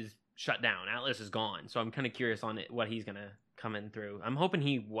is shut down. Atlas is gone. So I'm kind of curious on what he's gonna come in through. I'm hoping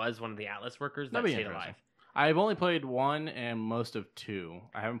he was one of the Atlas workers that stayed alive. I've only played 1 and most of 2.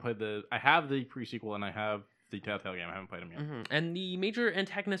 I haven't played I have the pre-sequel and I have the Telltale game. I haven't played them yet. Mm-hmm. And the major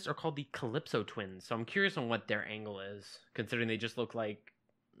antagonists are called the Calypso Twins. So I'm curious on what their angle is, considering they just look like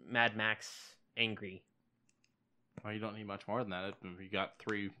Mad Max angry. Well, you don't need much more than that. You got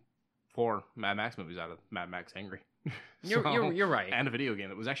 4 Mad Max movies out of Mad Max Angry. You're right. And a video game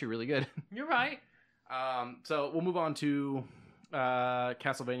that was actually really good. You're right. So we'll move on to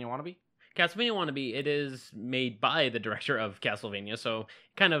Castlevania Wannabe. Castlevania Wannabe, it is made by the director of Castlevania, so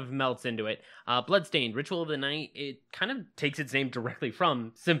kind of melts into it. Bloodstained, Ritual of the Night, it kind of takes its name directly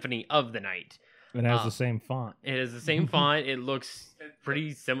from Symphony of the Night. It has the same font. It is the same font. It looks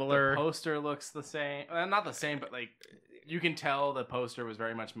pretty similar. The poster looks the same. Not the same, but like you can tell the poster was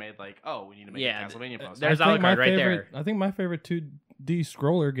very much made like, oh, we need to make a Castlevania poster. There's Alucard right there. I think my favorite 2D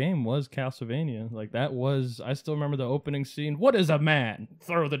scroller game was Castlevania. Like that was, I still remember the opening scene. What is a man?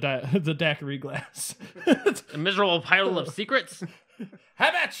 Throw the daiquiri glass. A miserable pile of secrets. How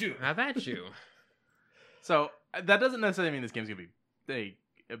about you? How about you? So that doesn't necessarily mean this game's gonna be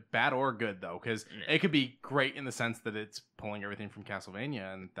bad or good though, because it could be great in the sense that it's pulling everything from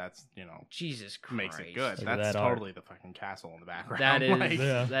Castlevania, and that's Jesus Christ makes it good. Look at That's that totally the fucking castle in the background. That is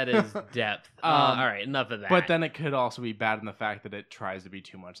like, that is depth. All right, enough of that. But then it could also be bad in the fact that it tries to be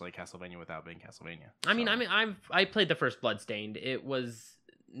too much like Castlevania without being Castlevania. I played the first Bloodstained. It was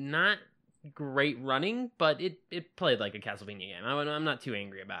not great running, but it played like a Castlevania game. I'm not too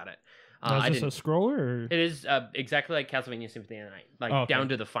angry about it. Is this a scroller? Or? It is exactly like Castlevania Symphony of the Night, like down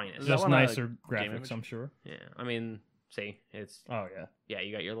to the finest. Just one nicer game graphics, image? I'm sure. Yeah, I mean, see, it's Oh yeah.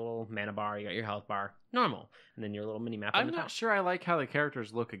 you got your little mana bar, you got your health bar, normal, and then your little mini map. I'm on the not top. sure I like how the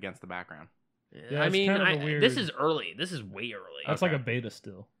characters look against the background. Yeah, I it's mean, kind of a weird- this is early. This is way early. That's like a beta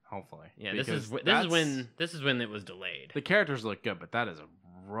still. Hopefully, Yeah, Because this is when it was delayed. the characters look good, but that is a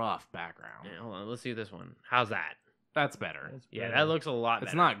rough background. Yeah, hold on, let's see this one. How's that? That's better. Yeah, that looks a lot better.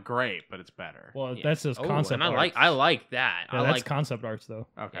 It's not great, but it's better. Well, Yeah. that's just concept and art. I like that. Yeah, I that's like concept arts though.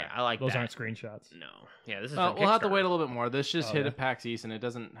 Okay. Yeah, I like Those that. aren't screenshots. No. Yeah, this is We'll from have to wait a Kickstarter. little bit more. This just hit yeah. at PAXEast, and it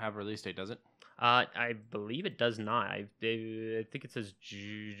doesn't have a release date, does it? I believe it does not. I think it says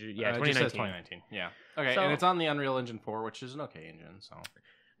It 2019. just says 2019. Yeah. Okay, So- and it's on the Unreal Engine 4, which is an okay engine. So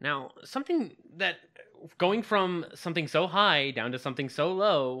Now, something that going from something so high down to something so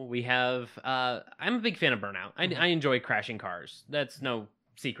low, we have. I'm a big fan of Burnout. I enjoy crashing cars. That's no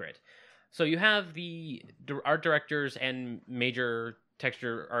secret. So you have the art directors and major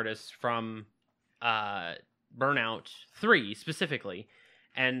texture artists from Burnout 3 specifically,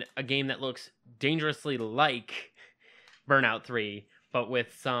 and a game that looks dangerously like Burnout 3, but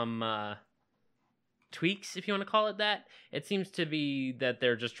with some tweaks, if you want to call it that. It seems to be that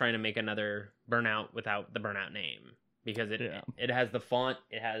they're just trying to make another Burnout without the Burnout name, because it has the font,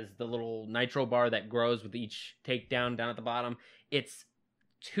 it has the little nitro bar that grows with each takedown down at the bottom. It's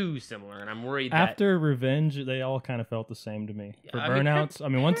too similar, and I'm worried that After Revenge, they all kind of felt the same to me. For I mean, Burnouts, I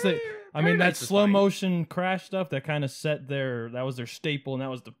mean, once they, I mean, that Paradise is slow fine. motion crash stuff that kind of that was their staple, and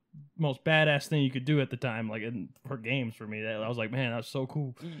that was the most badass thing you could do at the time, like for games for me. I was like, man, that's so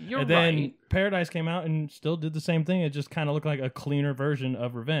cool. You're And then right. Paradise came out and still did the same thing. It just kind of looked like a cleaner version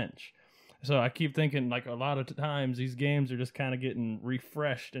of Revenge. So I keep thinking, like, a lot of times these games are just kind of getting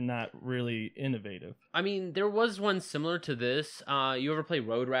refreshed and not really innovative. I mean, there was one similar to this. You ever play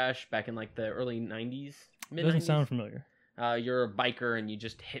Road Rash back in like the early 90s? Mid-90s? Doesn't sound familiar. You're a biker and you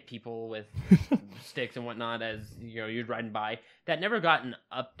just hit people with sticks and whatnot as you're riding by. That never got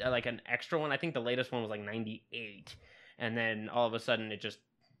an extra one. I think the latest one was like 98, and then all of a sudden it just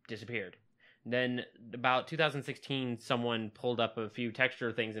disappeared. Then about 2016, someone pulled up a few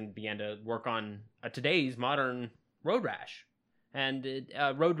texture things and began to work on today's modern Road Rash, and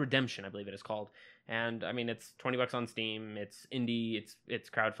Road Redemption, I believe it is called. And I mean, it's $20 on Steam. It's indie. It's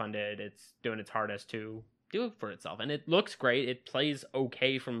crowdfunded. It's doing its hardest to do it for itself, and it looks great. It plays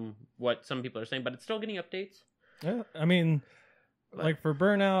okay from what some people are saying, but it's still getting updates. Yeah, I mean, like for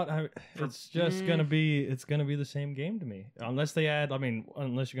Burnout, it's just gonna be the same game to me, unless they add. I mean,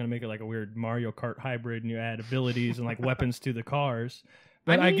 unless you're gonna make it like a weird Mario Kart hybrid and you add abilities and like weapons to the cars.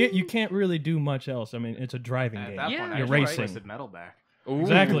 But I get you can't really do much else. I mean, it's a driving game. That point, you're I racing. Twisted Metal back. Ooh.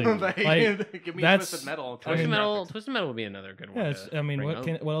 Exactly. Give me that's Twisted Metal. Twisted Metal would be another good one. Yeah, I mean,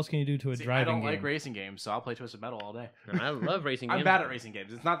 what else can you do to a driving game? I don't like racing games, so I'll play Twisted Metal all day. I love racing games. I'm bad at racing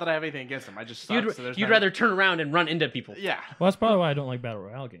games. It's not that I have anything against them. I just suck. You'd rather turn around and run into people. Yeah. Well, that's probably why I don't like battle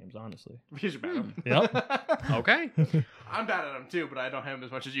royale games, honestly. Because you're bad at them. Yep. Okay. I'm bad at them too, but I don't have them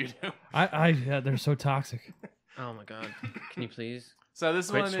as much as you do. They're so toxic. Oh my god! Can you please So this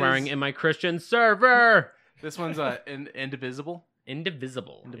quit one swearing is, in my Christian server? This one's Indivisible.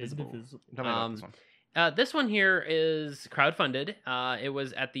 Indivisible. Tell me about this one. This one here is crowdfunded. It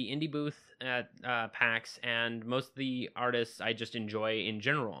was at the indie booth at PAX, and most of the artists I just enjoy in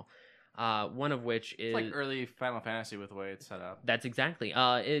general. One of which is It's like early Final Fantasy with the way it's set up. That's exactly.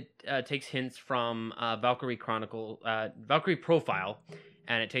 It takes hints from Valkyrie Profile,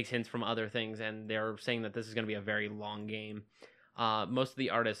 and it takes hints from other things. And they're saying that this is going to be a very long game. Most of the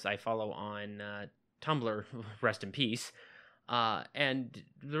artists I follow on Tumblr, rest in peace. And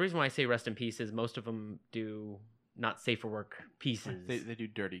the reason why I say rest in peace is most of them do not safe for work pieces. They do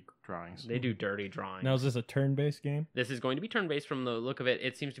dirty drawings. They do dirty drawings. Now, is this a turn-based game? This is going to be turn-based from the look of it.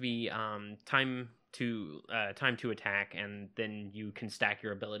 It seems to be time to attack, and then you can stack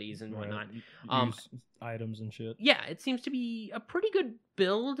your abilities and whatnot. Use items and shit. Yeah, it seems to be a pretty good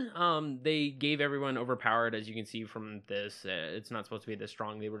build. They gave everyone overpowered, as you can see from this. It's not supposed to be this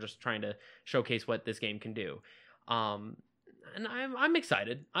strong. They were just trying to showcase what this game can do. And I'm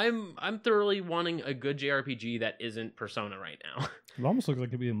excited. I'm thoroughly wanting a good JRPG that isn't Persona right now. It almost looks like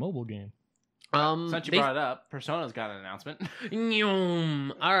it could be a mobile game. Since you brought it up, Persona's got an announcement.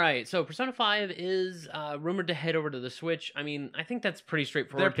 All right, so Persona 5 is rumored to head over to the Switch. I mean, I think that's pretty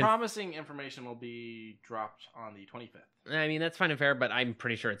straightforward. They're promising information will be dropped on the 25th. I mean, that's fine and fair, but I'm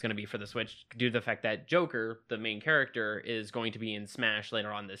pretty sure it's going to be for the Switch due to the fact that Joker, the main character, is going to be in Smash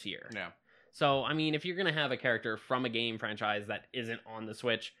later on this year. Yeah. So, I mean, if you're going to have a character from a game franchise that isn't on the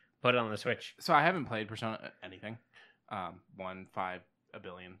Switch, put it on the Switch. So I haven't played Persona anything. 1, 5, a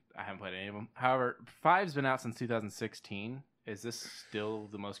billion. I haven't played any of them. However, 5's been out since 2016. Is this still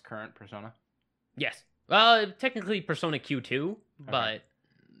the most current Persona? Yes. Technically Persona Q2, but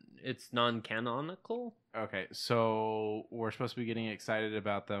it's non-canonical. Okay, so we're supposed to be getting excited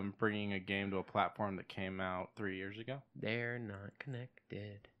about them bringing a game to a platform that came out 3 years ago? They're not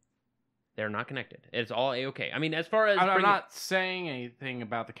connected. They're not connected. It's all A-okay. I mean, as far as... I'm not saying anything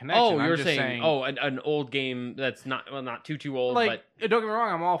about the connection. Oh, you're just saying an old game that's not too old, like, but... Don't get me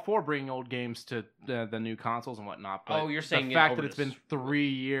wrong, I'm all for bringing old games to the new consoles and whatnot, but you're saying the fact that it's been 3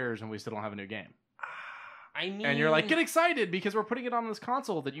 years and we still don't have a new game. I mean... And you're like, get excited because we're putting it on this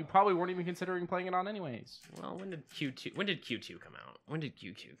console that you probably weren't even considering playing it on anyways. Well, when did Q2 come out?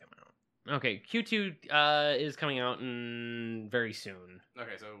 Okay, Q2 is coming out very soon.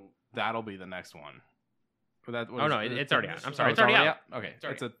 Okay, so that'll be the next one. It's already out. I'm sorry, it's already out. Okay,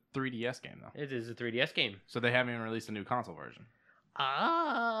 it's a 3DS game though. It is a 3DS game. So they haven't even released a new console version.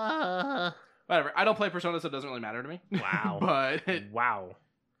 Whatever. I don't play Persona, so it doesn't really matter to me. Wow. But wow.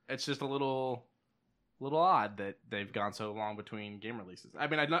 It's just a little odd that they've gone so long between game releases. I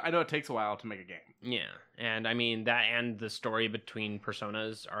mean, I know it takes a while to make a game. Yeah, and I mean that, and the story between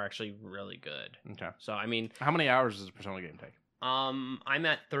Personas are actually really good. Okay. So I mean, how many hours does a Persona game take? I'm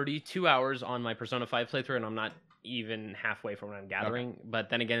at 32 hours on my Persona 5 playthrough, and I'm not even halfway from what I'm gathering. Okay.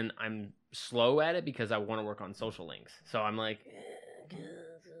 But then again, I'm slow at it because I want to work on social links. So I'm like,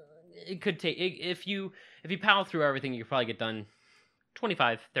 it could take if you power through everything, you could probably get done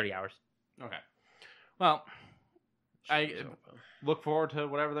 25, 30 hours. Okay. Well, I look forward to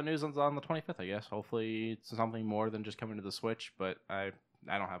whatever the news is on the 25th, I guess. Hopefully it's something more than just coming to the Switch, but I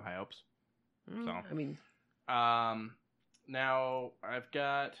don't have high hopes. So I mean, Now, I've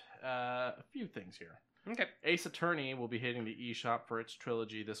got a few things here. Okay. Ace Attorney will be hitting the eShop for its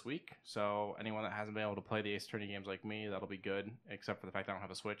trilogy this week. So anyone that hasn't been able to play the Ace Attorney games like me, that'll be good. Except for the fact I don't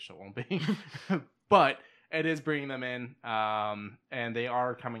have a Switch, so it won't be. But it is bringing them in. And they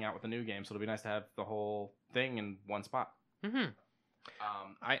are coming out with a new game, so it'll be nice to have the whole thing in one spot. Mm-hmm.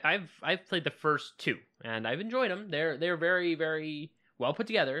 I've played the first two, and I've enjoyed them. They're very, very well put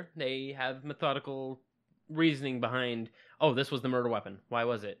together. They have methodical reasoning behind, oh, this was the murder weapon. Why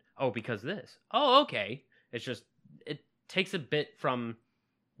was it? Oh, because this. Oh, okay. It's just, it takes a bit from,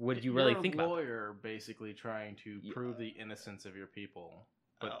 would you really think about You're a lawyer basically trying to prove the innocence of your people,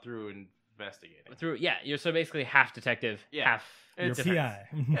 but through investigating. You're so basically half detective, half your PI.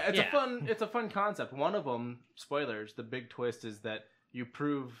 It's a fun concept. One of them, spoilers, the big twist is that you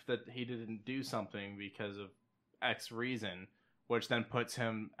prove that he didn't do something because of X reason, which then puts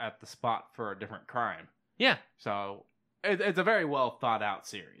him at the spot for a different crime. Yeah. So it's a very well thought out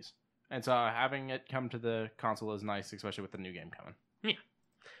series. And so having it come to the console is nice, especially with the new game coming. Yeah.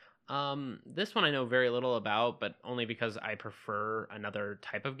 This one I know very little about, but only because I prefer another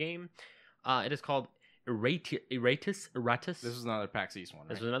type of game. It is called Eratus. This is another PAXEast one, right?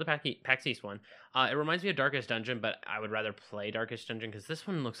 This was another PAXEast one. It reminds me of Darkest Dungeon, but I would rather play Darkest Dungeon because this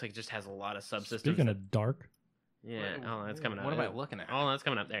one looks like it just has a lot of subsystems. Speaking of dark. Yeah. Oh, that's coming up. What am I looking at? Oh, that's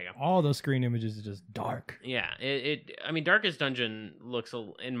coming up. There you go. All those screen images are just dark. Yeah. I mean, Darkest Dungeon looks,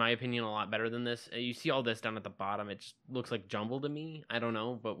 in my opinion, a lot better than this. You see all this down at the bottom. It just looks like jumble to me. I don't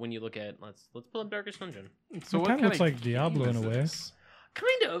know, but when you look at, let's pull up Darkest Dungeon. So it kind of looks like Diablo in a way.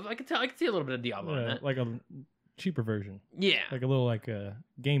 Kind of. I can see a little bit of Diablo in it. Like a cheaper version. Yeah. Like a little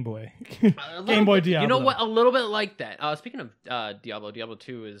Game Boy. Game Boy Diablo. You know what? A little bit like that. Speaking of Diablo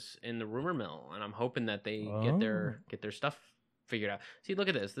 2 is in the rumor mill, and I'm hoping that they get their stuff figured out. See, look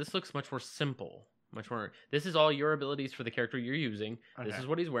at this. This looks much more simple. Much more. This is all your abilities for the character you're using. Okay. This is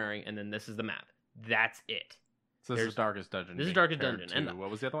what he's wearing, and then this is the map. That's it. So this is Darkest Dungeon. This is Darkest Dungeon. And what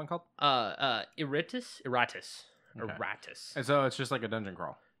was the other one called? Eratus. Okay. Eratus. And so it's just like a dungeon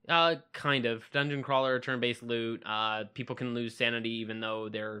crawl. Kind of. Dungeon crawler, turn-based loot. People can lose sanity even though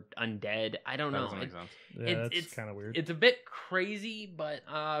they're undead. I don't know. That doesn't make sense. Yeah, it's kind of weird. It's a bit crazy, but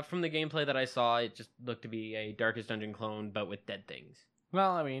from the gameplay that I saw, it just looked to be a Darkest Dungeon clone, but with dead things.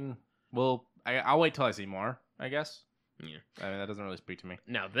 Well, I mean, I'll wait till I see more, I guess. Yeah. I mean, that doesn't really speak to me.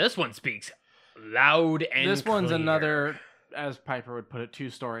 Now, this one speaks loud and This one's clear. Another, as Piper would put it,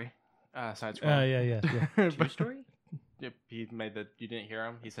 two-story side scroll. Yeah. Two-story? Yep, he made you didn't hear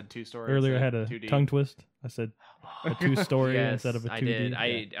him. He said two-story. Earlier I had a 2D. tongue twist. I said a two-story Yes, instead of a 2D. I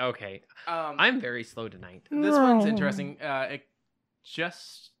did. Okay. I'm very slow tonight. This one's interesting. It's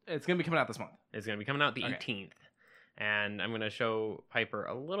going to be coming out this month. It's going to be coming out the 18th. And I'm going to show Piper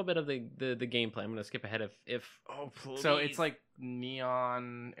a little bit of the gameplay. I'm going to skip ahead if please. So it's like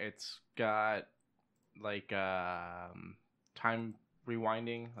neon. It's got like time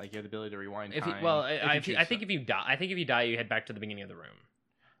rewinding. Like you have the ability to rewind time. I think if you die, you head back to the beginning of the room.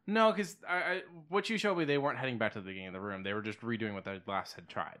 No, because what you showed me, they weren't heading back to the beginning of the room. They were just redoing what they last had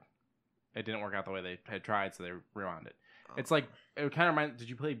tried. It didn't work out the way they had tried, so they rewound it. It's like it kind of reminds. Did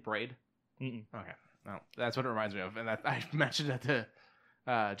you play Braid? Mm-mm. Okay. No, that's what it reminds me of, and I mentioned that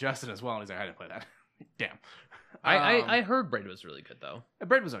to Justin as well, and he's like, I didn't play that. Damn. I heard Braid was really good though.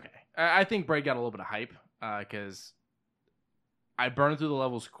 Braid was okay. I think Braid got a little bit of hype because I burn through the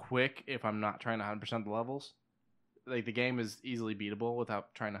levels quick if I'm not trying to 100% the levels. Like the game is easily beatable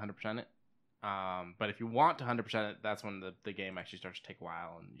without trying to 100% it. But if you want to 100% it, that's when the game actually starts to take a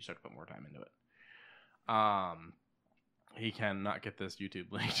while and you start to put more time into it. He cannot get this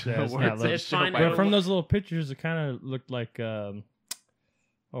YouTube link. It's fine. But from those little pictures, it kind of looked like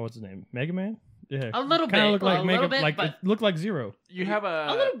what's his name? Mega Man? Yeah, a little bit. Kind of looked like Mega Man. It looked like Zero. You have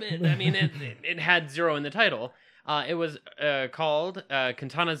a little bit. I mean, it had Zero in the title. It was called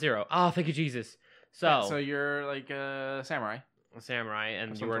Katana Zero. Oh, thank you, Jesus. So you're like a samurai.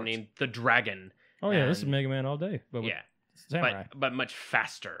 And you were named the Dragon. Oh yeah, this is Mega Man all day. But samurai. But much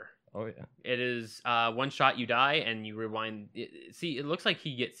faster. Oh yeah. It is one shot you die and you rewind. See, it looks like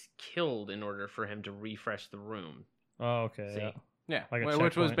he gets killed in order for him to refresh the room. Oh okay. Yeah. Like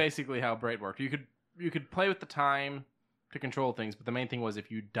which was basically how Braid worked. You could play with the time to control things, but the main thing was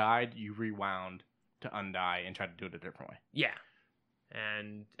if you died, you rewound to undie and try to do it a different way. Yeah.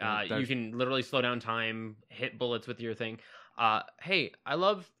 And you can literally slow down time, hit bullets with your thing. Hey, I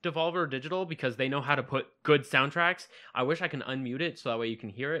love Devolver Digital because they know how to put good soundtracks. I wish I can unmute it so that way you can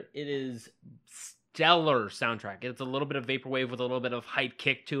hear it. It is stellar soundtrack. It's a little bit of vaporwave with a little bit of hype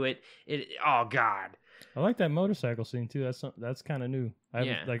kick to it. Oh God. I like that motorcycle scene too. That's kind of new.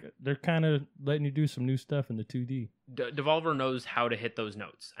 They're kind of letting you do some new stuff in the 2D. Devolver knows how to hit those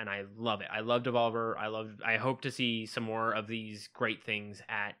notes, and I love it. I love Devolver. I hope to see some more of these great things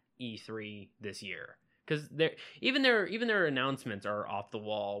at E3 this year, because even their announcements are off the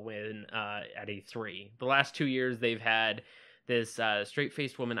wall when at E3. The last 2 years they've had this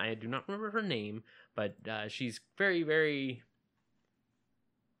straight-faced woman. I do not remember her name, but she's very, very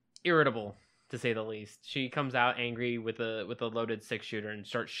irritable, to say the least. She comes out angry with a loaded 6-shooter and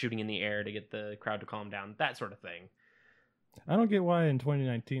starts shooting in the air to get the crowd to calm down. That sort of thing. I don't get why in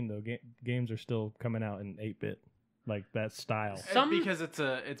 2019 though games are still coming out in 8-bit, like that style. Because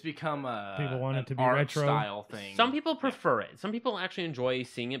it's become a people want it to be art retro style thing. Some people prefer it. Some people actually enjoy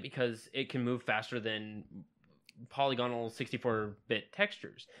seeing it because it can move faster than polygonal 64-bit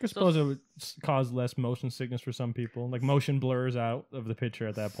textures. I suppose it would cause less motion sickness for some people. Like motion blurs out of the picture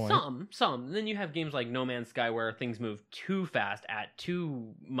at that point. Some. And then you have games like No Man's Sky where things move too fast at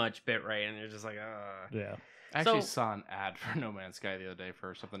too much bitrate, and you're just like, Yeah. I actually saw an ad for No Man's Sky the other day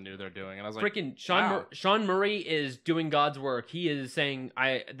for something new they're doing, and I was like, freaking wow. Sean Murray is doing God's work. He is saying,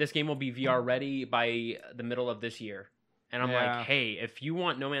 this game will be VR ready by the middle of this year. And I'm like, hey, if you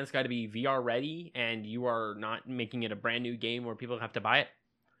want No Man's Sky to be VR ready and you are not making it a brand new game where people have to buy it,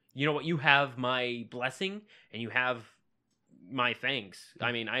 you know what? You have my blessing and you have my thanks.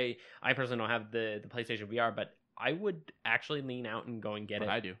 I mean, I personally don't have the PlayStation VR, but I would actually lean out and go and get it.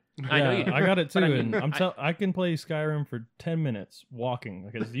 I do. I know you do. I got it too, But I mean, and I can play Skyrim for 10 minutes walking,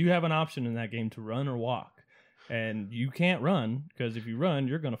 because you have an option in that game to run or walk, and you can't run because if you run,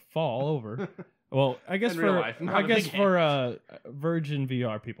 you're gonna fall over. Well, I guess for virgin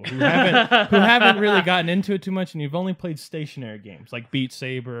VR people who haven't really gotten into it too much, and you've only played stationary games like Beat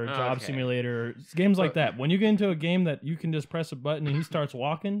Saber, Job Simulator, games like that. When you get into a game that you can just press a button and he starts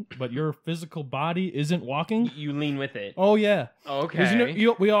walking, but your physical body isn't walking, you lean with it. Oh yeah.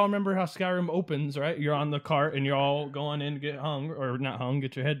 Okay. We all remember how Skyrim opens, right? You're on the cart and you're all going in to get hung, or not hung,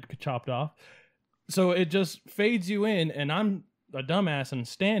 get your head chopped off. So it just fades you in, and I'm a dumbass and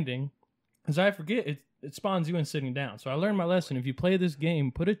standing. Because I forget, it spawns you in sitting down. So I learned my lesson. If you play this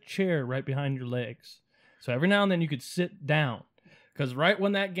game, put a chair right behind your legs. So every now and then you could sit down. Because right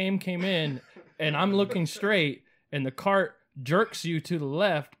when that game came in, and I'm looking straight, and the cart jerks you to the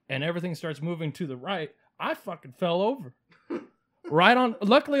left, and everything starts moving to the right, I fucking fell over.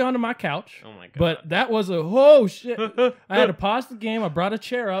 Luckily onto my couch. Oh my God. But that was oh shit. I had to pause the game. I brought a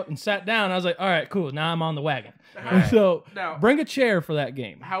chair up and sat down. I was like, all right, cool. Now I'm on the wagon. Right. So now, bring a chair for that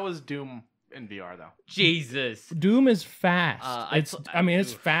game. How is Doom in VR though? Jesus. Doom is fast. It's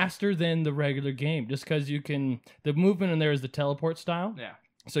oof. faster than the regular game, just because the movement in there is the teleport style. Yeah.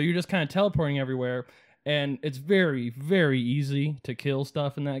 So you're just kind of teleporting everywhere, and it's very, very easy to kill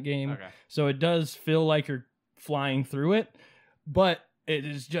stuff in that game. Okay. So it does feel like you're flying through it, but it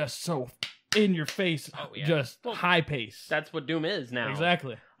is just so in your face, just high pace. That's what Doom is now.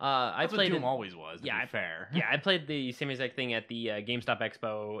 Exactly. I played what Doom always was. Fair. Yeah, I played the same exact thing at the GameStop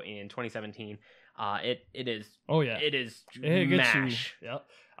Expo in 2017. It is. Oh yeah. It is. It gets mash. you. Yeah.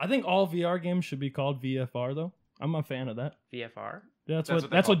 I think all VR games should be called VFR though. I'm a fan of that. VFR.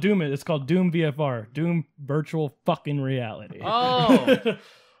 That's what Doom is. It's called Doom VFR. Doom Virtual Fucking Reality. Oh.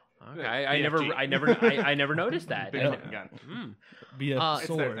 Okay, I never noticed that. Big fucking gun. Be a It's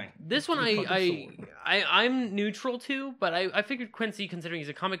sword. their thing. This one I'm neutral to, but I figured Quincey, considering he's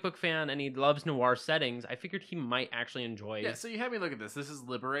a comic book fan and he loves noir settings, I figured he might actually enjoy. Yeah, so you had me look at this. This is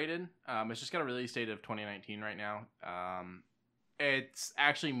Liberated. It's just got a release date of 2019 right now. It's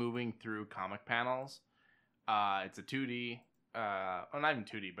actually moving through comic panels. It's a 2D. Well, not even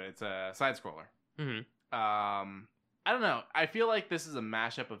 2D, but it's a side scroller. Mm-hmm. I don't know. I feel like this is a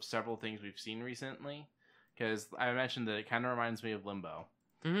mashup of several things we've seen recently. Because I mentioned that it kind of reminds me of Limbo.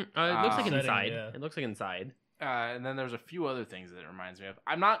 Mm-hmm. It looks like Setting, Inside. yeah. It looks like Inside. And then there's a few other things that it reminds me of.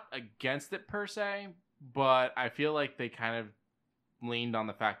 I'm not against it per se, but I feel like they kind of leaned on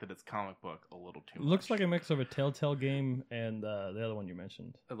the fact that it's comic book a little too much. Looks like a mix of a Telltale game and the other one you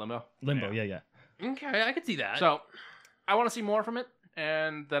mentioned. Limbo? Limbo, yeah. Okay, I could see that. So, I want to see more from it.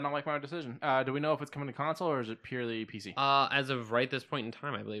 And then I'll make my decision. Do we know if it's coming to console or is it purely PC? As of right this point in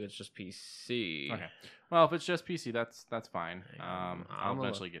time, I believe it's just PC. Okay. Well, if it's just PC, that's fine. I'll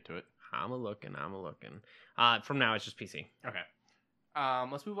eventually get to it. I'm a looking. From now, it's just PC. Okay.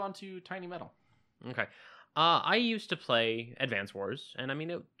 Let's move on to Tiny Metal. Okay. I used to play Advance Wars, and I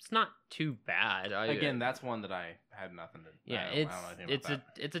mean it's not too bad. Again, that's one that I had nothing to. Yeah, I don't know anything about that.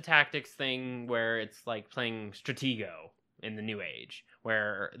 it's a tactics thing where it's like playing Stratego. in the new age,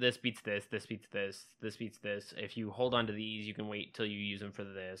 where this beats this, this beats this, this beats this. If you hold on to these, you can wait till you use them for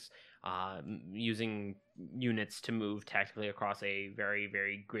this. Using units to move tactically across a very,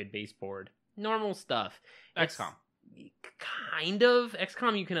 very grid-based board. Normal stuff. XCOM. Kind of.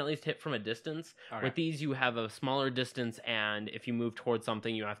 XCOM you can at least hit from a distance. Okay. With these, you have a smaller distance, and if you move towards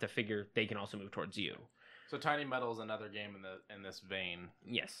something, you have to figure they can also move towards you. So Tiny Metal is another game in this vein.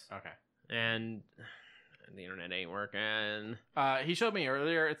 Yes. Okay. And the internet ain't working. He showed me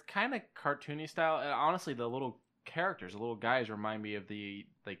earlier. It's kind of cartoony style. And honestly, the little characters, the little guys, remind me of the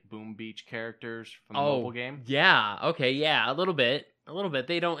like Boom Beach characters from the mobile game. Yeah. Okay. Yeah. A little bit.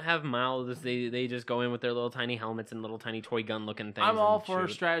 They don't have mouths. They just go in with their little tiny helmets and little tiny toy gun looking things. I'm all for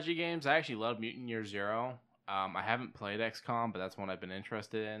strategy games. I actually love Mutant Year Zero. I haven't played XCOM, but that's one I've been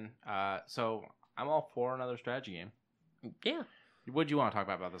interested in. So I'm all for another strategy game. Yeah. What do you want to talk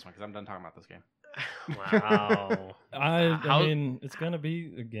about this one? Because I'm done talking about this game. Wow. I mean, it's gonna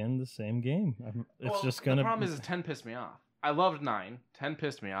be again the same game. Just gonna. The problem is 10 pissed me off. I loved 9. 10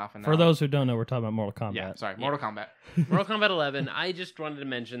 pissed me off. And for those who don't know, we're talking about Mortal Kombat. Yeah, sorry, Mortal Kombat. Mortal Kombat 11. I just wanted to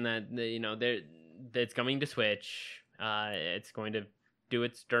mention that it's coming to Switch. It's going to do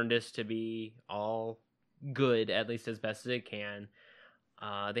its darndest to be all good, at least as best as it can.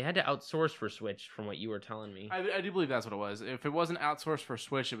 They had to outsource for Switch, from what you were telling me. I do believe that's what it was. If it wasn't outsourced for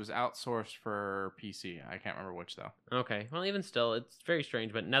Switch, it was outsourced for PC. I can't remember which, though. Okay. Well, even still, it's very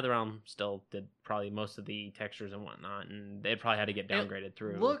strange, but NetherRealm still did probably most of the textures and whatnot, and they probably had to get downgraded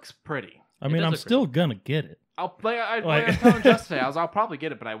through. Looks pretty. I mean, I'm still gonna get it. I'll play. I was telling Just today, I'll probably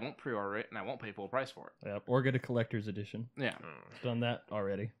get it, but I won't pre-order it, and I won't pay full price for it. Yep, or get a collector's edition. Yeah. Done that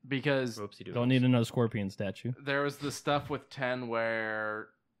already. Because don't need another Scorpion statue. There was the stuff with 10 where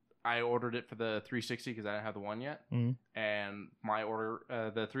I ordered it for the 360 because I didn't have the one yet, and my order,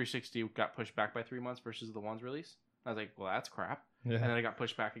 the 360 got pushed back by 3 months versus the one's release. I was like, well, that's crap. Yeah. And then it got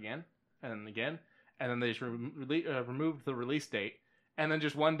pushed back again, and then they just removed the release date. And then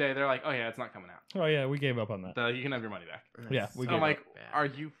just one day they're like, oh yeah, it's not coming out. Oh yeah, we gave up on that. You can have your money back. Yeah, we gave up. I'm like, are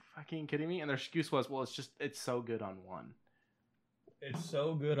you fucking kidding me? And their excuse was, well, it's so good on one. It's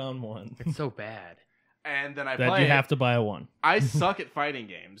so good on one. It's so bad. And then I that you have to buy a one. I suck at fighting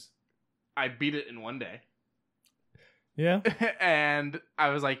games. I beat it in one day. Yeah. And I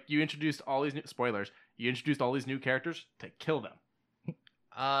was like, you introduced all these new spoilers. You introduced all these new characters to kill them.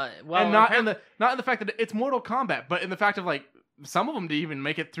 Well, and not in the fact that it's Mortal Kombat, but in the fact of like some of them didn't even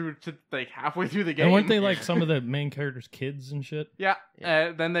make it through to like halfway through the game. And weren't they like some of the main characters' kids and shit? Yeah.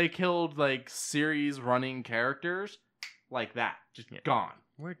 Then they killed like series running characters like that, just gone.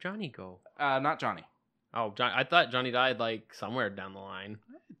 Where'd Johnny go? Not Johnny. Oh, I thought Johnny died like somewhere down the line.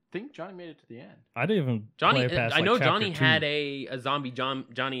 I think Johnny made it to the end. I didn't even Johnny. play past, I know Johnny 2. Had a zombie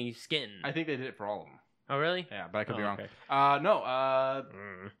Johnny skin. I think they did it for all of them. Oh really? Yeah, but I could be wrong. Okay. No.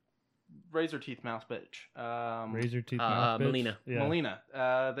 Razor Teeth Mouse bitch. Razor Teeth Mouse bitch. Melina. Yeah.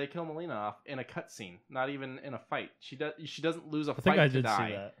 Melina. They kill Melina off in a cutscene, not even in a fight. She doesn't lose a fight think I to did die.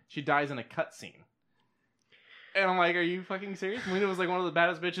 see that. She dies in a cutscene. And I'm like, are you fucking serious? Melina was like one of the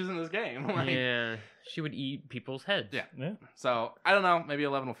baddest bitches in this game. Like, yeah, she would eat people's heads. Yeah. So I don't know. Maybe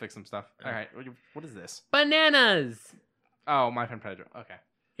 11 will fix some stuff. All right. What is this? Bananas. Oh, My Friend Pedro. Okay.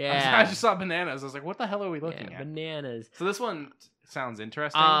 Yeah. I just saw bananas. I was like, what the hell are we looking at? Bananas. So this one sounds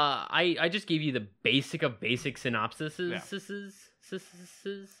interesting. I just gave you the basic of basic synopsises.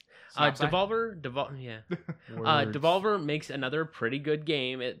 Devolver makes another pretty good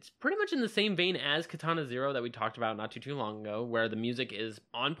game. It's pretty much in the same vein as Katana Zero that we talked about not too long ago, where the music is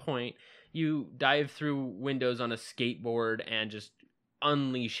on point. You dive through windows on a skateboard and just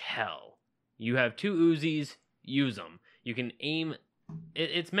unleash hell. You have 2 Uzis, use them. You can aim.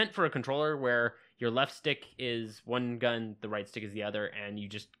 It's meant for a controller where your left stick is one gun, the right stick is the other, and you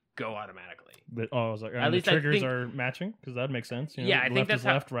just go automatically. But I was like, at least the triggers are matching because that'd make sense. You know, yeah, I think that's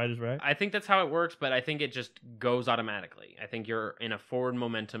left, right is right. I think that's how it works, but I think it just goes automatically. I think you're in a forward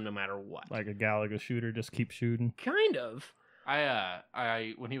momentum no matter what. Like a Galaga shooter, just keep shooting. Kind of.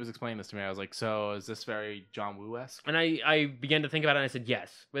 I when he was explaining this to me, I was like, so is this very John Woo-esque? And I began to think about it, and I said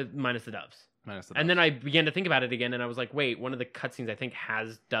yes, with minus the doves. And then I began to think about it again, and I was like, wait, one of the cutscenes I think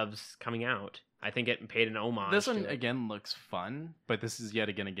has doves coming out. I think it paid an homage. This one again looks fun, but this is yet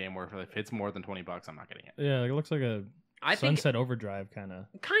again a game where if it's more than $20, I'm not getting it. Yeah, it looks like a Sunset Overdrive kind of.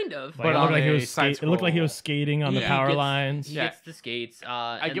 Kind of. Like, it looked like he was skating on the power lines. He gets the skates.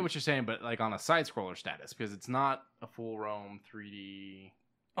 I get what you're saying, but like on a side scroller status because it's not a full roam 3D.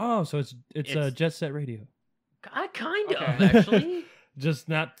 Oh, so it's a Jet Set Radio. Kind of actually. Just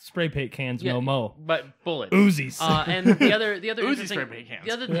not spray paint cans, no mo. But bullets. Uzis. And the other Uzi spray paint cans.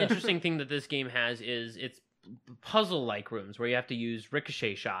 The other interesting thing that this game has is it's puzzle-like rooms where you have to use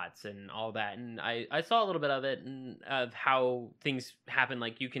ricochet shots and all that. And I saw a little bit of it and of how things happen.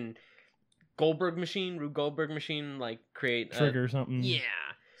 Like you can Rube Goldberg machine, like create Trigger something. Yeah.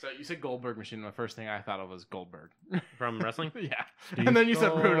 So you said Goldberg machine, and the first thing I thought of was Goldberg. From wrestling? Yeah. Steve And then you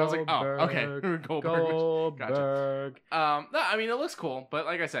said Rude, I was like, oh, okay. Goldberg. Goldberg. Gotcha. Goldberg. No, I mean, it looks cool, but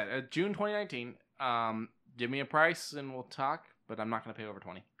like I said, June 2019, give me a price and we'll talk, but I'm not going to pay over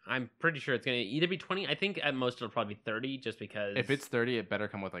 20. I'm pretty sure it's going to either be 20. I think at most it'll probably be 30 just because. If it's 30, it better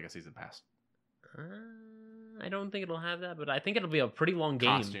come with like a season pass. I don't think it'll have that, but I think it'll be a pretty long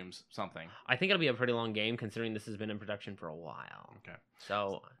game. Costumes, something. I think it'll be a pretty long game considering this has been in production for a while. Okay.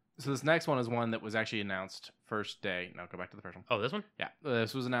 So this next one is one that was actually announced first day. No, go back to the first one. Oh, this one? Yeah,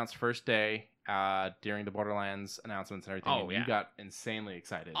 this was announced first day during the Borderlands announcements and everything. Oh, and yeah. You got insanely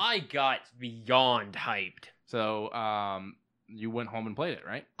excited. I got beyond hyped. So you went home and played it,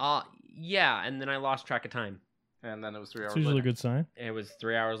 right? Yeah, and then I lost track of time. And then it was 3 hours It's usually later. a good sign. It was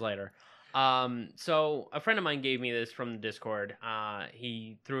 3 hours later. So a friend of mine gave me this from the Discord.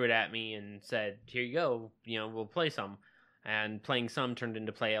 He threw it at me and said, "Here you go. We'll play some." And playing some turned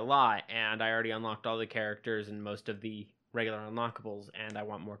into play a lot. And I already unlocked all the characters and most of the regular unlockables. And I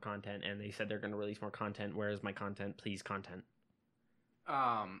want more content. And they said they're going to release more content. Where is my content? Please, content.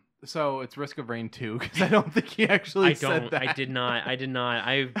 So it's Risk of Rain 2 because I don't think he actually said that. I did not.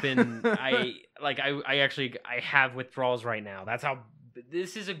 I've been. I have withdrawals right now. That's how.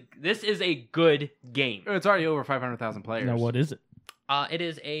 This is a good game. It's already over 500,000 players. Now, what is it? It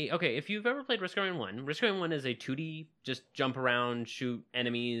is okay. If you've ever played Risk of Rain 1, Risk of Rain 1 is a 2D, just jump around, shoot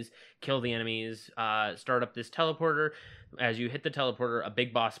enemies, kill the enemies, start up this teleporter. As you hit the teleporter, a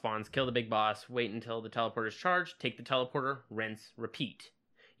big boss spawns. Kill the big boss. Wait until the teleporter's charged. Take the teleporter. Rinse. Repeat.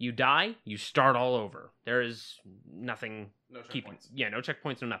 You die. You start all over. There is nothing. No checkpoints. No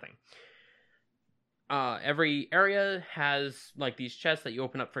checkpoints. No nothing. Every area has like these chests that you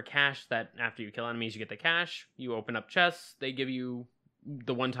open up for cash. That after you kill enemies, you get the cash. You open up chests. They give you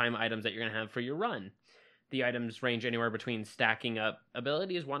the one-time items that you're gonna have for your run. The items range anywhere between stacking up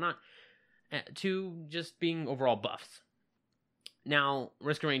abilities, whatnot, to just being overall buffs. Now,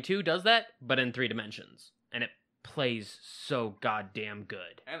 Risk of Rain 2 does that, but in 3 dimensions, and it plays so goddamn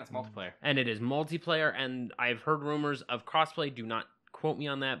good. And it's multiplayer. And it is multiplayer, and I've heard rumors of crossplay. Do not quote me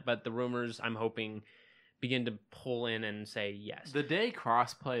on that, but the rumors, I'm hoping, begin to pull in and say yes. The day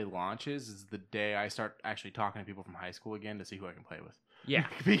crossplay launches is the day I start actually talking to people from high school again to see who I can play with. Yeah,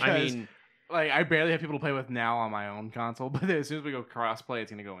 Because I mean, I barely have people to play with now on my own console, but as soon as we go crossplay, it's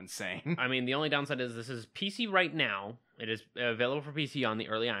going to go insane. the only downside is this is PC right now. It is available for PC on the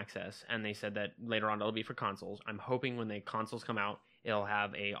early access, and they said that later on it'll be for consoles. I'm hoping when the consoles come out, it'll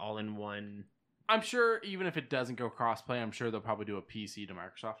have a all-in-one. I'm sure even if it doesn't go crossplay, I'm sure they'll probably do a PC to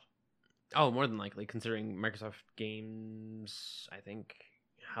Microsoft. Oh, more than likely, considering Microsoft Games, I think,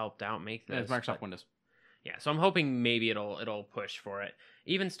 helped out make this. Yeah, it's Microsoft Windows. Yeah, so I'm hoping maybe it'll push for it.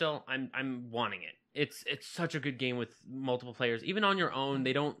 Even still, I'm wanting it. It's such a good game with multiple players. Even on your own,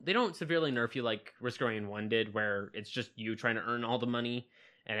 they don't severely nerf you like Risk of Rain 1 did, where it's just you trying to earn all the money,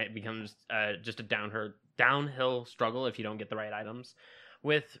 and it becomes just a downhill struggle if you don't get the right items.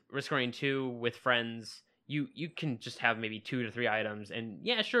 With Risk of Rain 2, with friends, you can just have maybe 2 to 3 items, and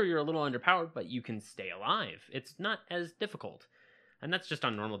yeah, sure, you're a little underpowered, but you can stay alive. It's not as difficult. And that's just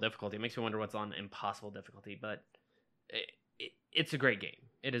on normal difficulty. It makes me wonder what's on impossible difficulty, but it's a great game.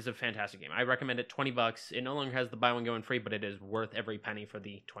 It is a fantastic game. I recommend it. $20. It no longer has the buy one, get one free, but it is worth every penny for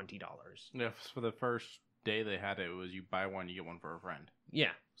the $20. Yeah, for the first day they had it, it was you buy one, you get one for a friend.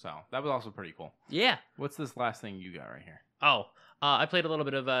 Yeah. So that was also pretty cool. Yeah. What's this last thing you got right here? Oh, I played a little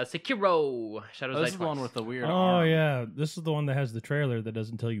bit of Sekiro Shadows Die This is the Twice. one with the weird Oh, arm. yeah. This is the one that has the trailer that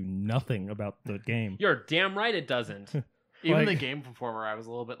doesn't tell you nothing about the game. You're damn right it doesn't. Even Like- the game performer, I was a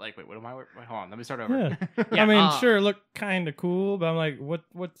little bit like, wait, what am I? Wait, hold on, let me start over. Yeah. Yeah, I mean, sure, it looked kind of cool, but I'm like,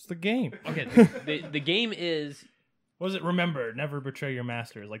 what's the game? Okay, the game is... What was it? Remember, never betray your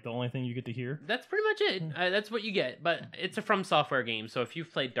master. Is like the only thing you get to hear. That's pretty much it. That's what you get. But it's a From Software game, so if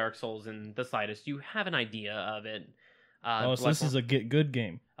you've played Dark Souls in the slightest, you have an idea of it. So this is a get good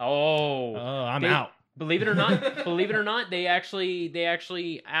game. Oh, I'm They- out. Believe it or not, they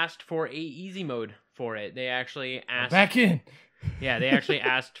actually asked for a easy mode for it. They actually I'm asked. back in. Yeah, they actually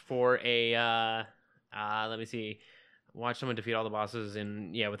asked for a. Let me see. Watch someone defeat all the bosses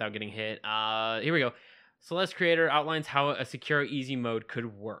without getting hit. Here we go. Celeste Creator outlines how a secure easy mode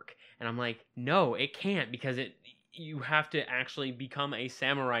could work, and I'm like, no, it can't, because you have to actually become a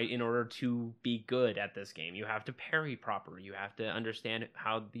samurai in order to be good at this game. You have to parry proper. You have to understand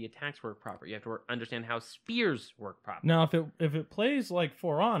how the attacks work proper. You have to understand how spears work proper. Now, if it plays like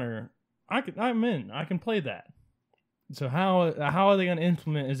For Honor, I'm in. I can play that. So how are they going to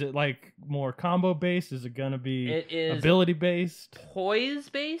implement? Is it like more combo based? Is it going to be ability based? Poise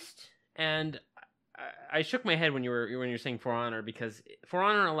based, and I shook my head when you were saying For Honor, because For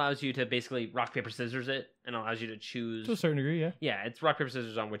Honor allows you to basically rock paper scissors it, and allows you to choose To a certain degree, yeah. Yeah, it's rock paper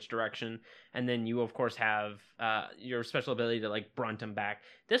scissors on which direction, and then you of course have your special ability to like brunt them back.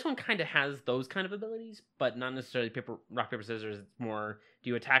 This one kind of has those kind of abilities, but not necessarily rock paper scissors. It's more, do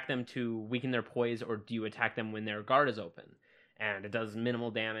you attack them to weaken their poise, or do you attack them when their guard is open? And it does minimal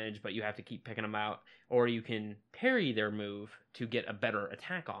damage, but you have to keep picking them out. Or you can parry their move to get a better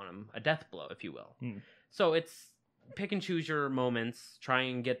attack on them, a death blow, if you will. So it's pick and choose your moments, try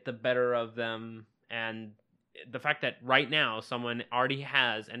and get the better of them. And the fact that right now someone already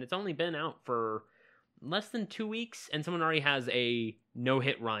has, and it's only been out for less than 2 weeks, and someone already has a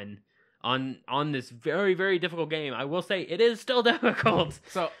no-hit run on this very, very difficult game. I will say it is still difficult.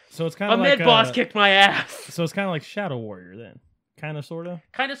 So it's kind of like... A mid-boss kicked my ass. So it's kind of like Shadow Warrior then. Kind of, sort of?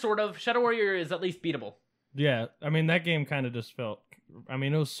 Kind of, sort of. Shadow Warrior is at least beatable. Yeah. I mean, that game kind of just felt... I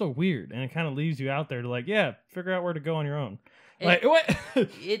mean, it was so weird. And it kind of leaves you out there to like, yeah, figure out where to go on your own. Like, what?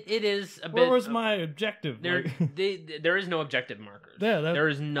 It is a bit... Where was my objective? There is no objective markers. Yeah, there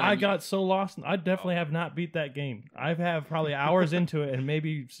is none. I got so lost. I definitely have not beat that game. I have probably hours into it and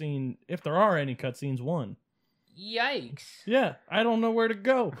maybe seen, if there are any cutscenes, one. Yikes. Yeah, I don't know where to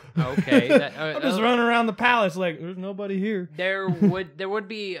go. Okay. I'm just running around the palace like, there's nobody here. There would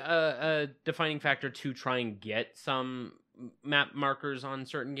be a defining factor to try and get some map markers on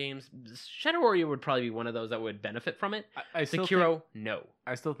certain games. Shadow Warrior would probably be one of those that would benefit from it. Sekiro, no.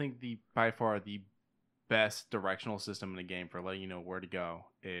 I still think by far the best directional system in a game for letting you know where to go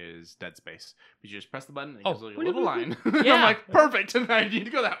is Dead Space. You just press the button and it gives you a little line. Yeah. I'm like, perfect. I need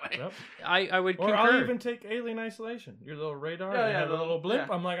to go that way. Yep. I would concur. Or I'll even take Alien Isolation. Your little radar. Yeah, the little blimp.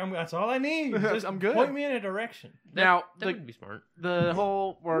 Yeah. I'm like, that's all I need. Just I'm good. Point me in a direction. That would be smart. The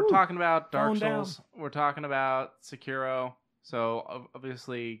whole, we're talking about Dark Souls. We're talking about Sekiro. So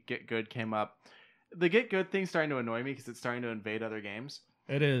obviously Get Good came up. The Get Good thing's starting to annoy me because it's starting to invade other games.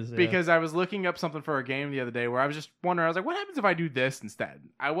 It is. Yeah. Because I was looking up something for a game the other day where I was just wondering, I was like, what happens if I do this instead?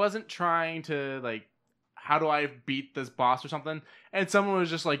 I wasn't trying to, like, how do I beat this boss or something? And someone was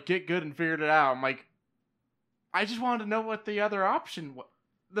just like, Get Good and figured it out. I'm like, I just wanted to know what the other option was.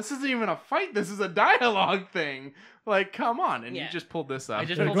 This isn't even a fight. This is a dialogue thing. Like, come on. And you just pulled this up. I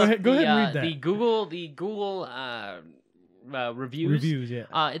just go ahead and read that. The Google reviews.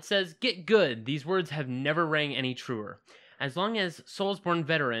 Yeah. It says, Get Good. These words have never rang any truer. As long as Soulsborne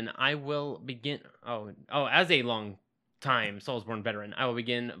veteran, I will begin... as a long-time Soulsborne veteran, I will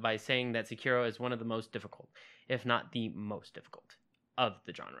begin by saying that Sekiro is one of the most difficult, if not the most difficult, of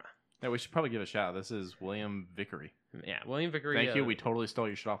the genre. Yeah, we should probably give a shout out. This is William Vickery. Yeah, William Vickery. Thank you. We totally stole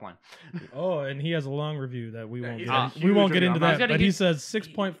your shit offline. Oh, and he has a long review that we won't get into that. But he says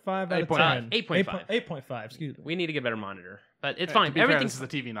 6.5 out of 10. 8.5. 8.5, excuse me. We need to get a better monitor. But it's fine. Everything's the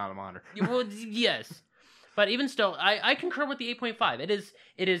TV, not a monitor. Well, yes. But even still, I concur with the 8.5.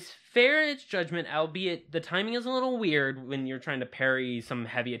 It is fair in its judgment, albeit the timing is a little weird when you're trying to parry some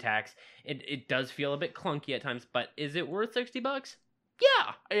heavy attacks. It does feel a bit clunky at times, but is it worth $60?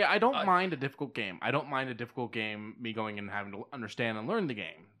 Yeah. I don't mind a difficult game. I don't mind a difficult game, me going and having to understand and learn the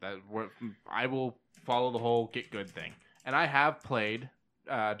game. I will follow the whole Get Good thing. And I have played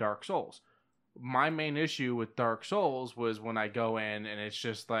Dark Souls. My main issue with Dark Souls was when I go in and it's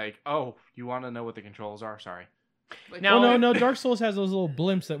just like, oh, you want to know what the controls are? Sorry. Like, no. Dark Souls has those little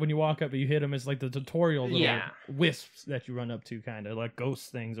blimps that when you walk up and you hit them, it's like the tutorial little wisps that you run up to, kind of like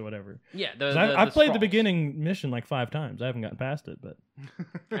ghost things or whatever. Yeah, I played the beginning mission like 5 times. I haven't gotten past it, but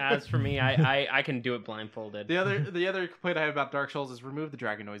as for me, I can do it blindfolded. The other complaint I have about Dark Souls is remove the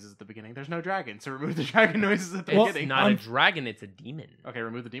dragon noises at the beginning. There's no dragon, so remove the dragon noises at the beginning. It's not a dragon, it's a demon. Okay,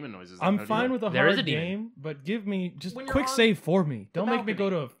 remove the demon noises. I'm fine with a hard game, but give me just a quick save for me. Don't make me go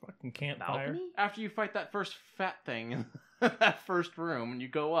to a fucking campfire. After you fight that first fat thing in that first room, and you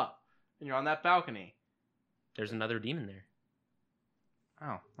go up, and you're on that balcony. There's another demon there.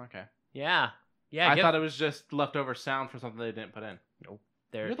 Oh, okay. Yeah. I thought it was just leftover sound for something they didn't put in. Nope.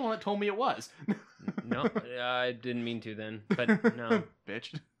 You're the one that told me it was. No, I didn't mean to then, but no.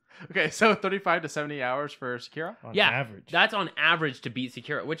 Bitch. Okay, so 35 to 70 hours for Sekiro? On average. That's on average to beat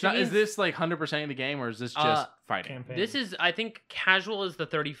Sekiro. Which now, is this like 100% of the game, or is this just fighting? Campaign. This is, I think, casual is the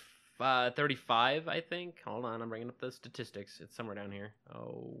 35, I think. Hold on, I'm bringing up the statistics. It's somewhere down here.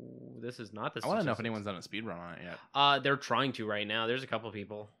 Oh, this is not the statistics. I want to know if anyone's done a speedrun on it yet. They're trying to right now. There's a couple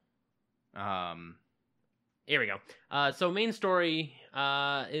people. Here we go. So main story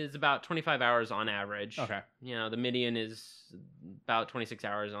is about 25 hours on average. Okay. You know, the median is about 26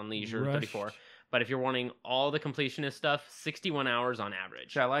 hours on leisure, Rushed. 34. But if you're wanting all the completionist stuff, 61 hours on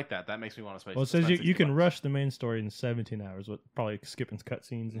average. Yeah, I like that. That makes me want to spend. Well, it says you $60. can rush the main story in 17 hours, with probably skipping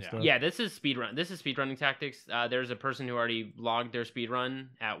cutscenes and Yeah. stuff. Yeah, this is speedrun. This is speedrunning tactics. There's a person who already logged their speedrun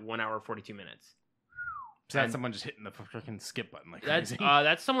at 1 hour 42 minutes. So that's And someone just hitting the freaking skip button like That's crazy.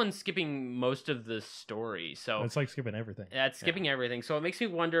 that's someone skipping most of the story. So It's like skipping everything. that's skipping everything. So it makes me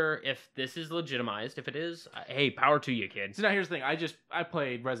wonder if this is legitimized. If it is, hey, power to you, kids. So now here's the thing. I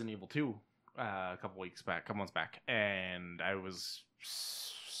played Resident Evil 2 a couple months back, and I was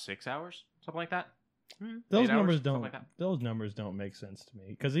 6 hours, something like that. Those 8 hours, numbers something don't. like that. Those numbers don't make sense to me,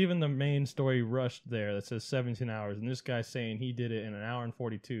 because even the main story rushed there that says 17 hours, and this guy's saying he did it in an hour and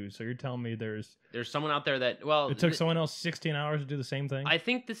 42. So you're telling me there's someone out there that it took someone else 16 hours to do the same thing? I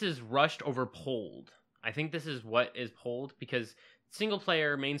think this is rushed over polled. I think this is what is polled because single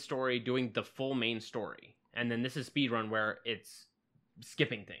player main story doing the full main story, and then this is speedrun where it's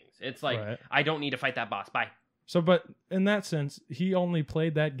skipping things. It's like Right. I don't need to fight that boss. Bye. So, but in that sense, he only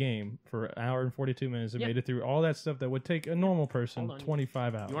played that game for an hour and 42 minutes and Yeah. made it through all that stuff that would take a normal person Hold on.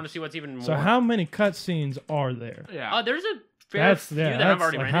 25 hours. You want to see what's even more? So how many cutscenes are there? Yeah. There's a fair few that I've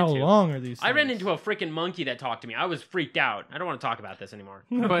already like, ran how into. long are these I ran things? into a freaking monkey that talked to me. I was freaked out. I don't want to talk about this anymore.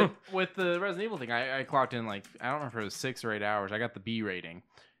 But with the Resident Evil thing, I clocked in like, I don't remember if it was 6 or 8 hours. I got the B rating.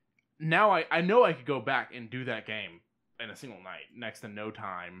 Now I know I could go back and do that game in a single night, next to no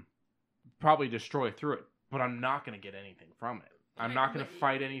time, probably destroy through it. But I'm not going to get anything from it. I'm not going to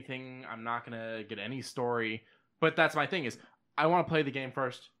fight anything. I'm not going to get any story. But that's my thing is, I want to play the game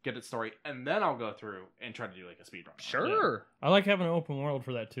first, get its story, and then I'll go through and try to do like a speedrun. Sure. I like having an open world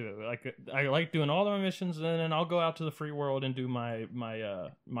for that too. Like I like doing all the missions, and then I'll go out to the free world and do my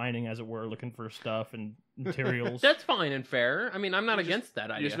mining, as it were, looking for stuff and materials. That's fine and fair. I mean, I'm not You just- against that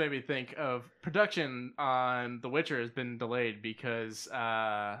You idea. just made me think of production on The Witcher has been delayed because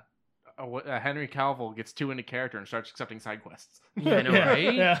Henry Cavill gets too into character and starts accepting side quests. Yeah, I know,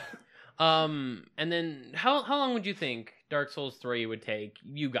 right? Yeah. And then how long would you think Dark Souls 3 would take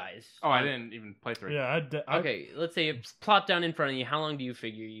you guys? Oh, I didn't even play through it. Yeah. Okay, let's say it's plot down in front of you. How long do you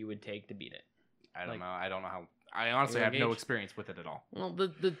figure you would take to beat it? I don't Like- know. I don't know how. I honestly Are you have no engaged? experience with it at all. Well,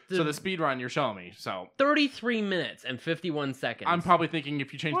 the So the speed run you're showing me. So 33 minutes and 51 seconds. I'm probably thinking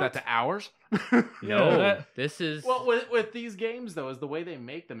if you change that What? to hours. no. Yeah, This is Well, with these games though, is the way they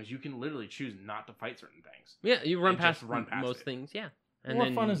make them is you can literally choose not to fight certain things. yeah. You run and past, just run past most it. things. Yeah. And What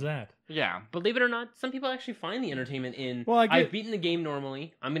then, fun is that? Yeah. Believe it or not, some people actually find the entertainment in. Well, I get- I've beaten the game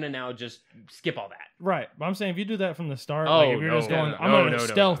normally. I'm gonna now just skip all that. Right, but I'm saying if you do that from the start, Oh, like if you're no, just going, no, I'm no, gonna no, no,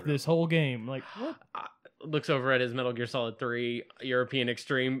 stealth no. this whole game, like what? Looks over at his Metal Gear Solid 3 European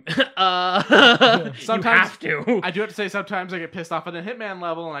Extreme. you Sometimes- have to. I do have to say sometimes I get pissed off at the Hitman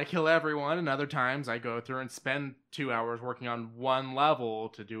level and I kill everyone, and other times I go through and spend 2 hours working on one level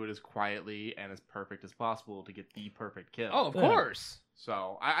to do it as quietly and as perfect as possible to get the perfect kill. Oh, of Yeah. course.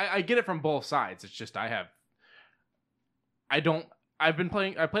 So I get it from both sides. It's just I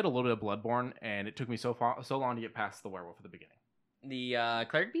played a little bit of Bloodborne, and it took me so long to get past the werewolf at the beginning. The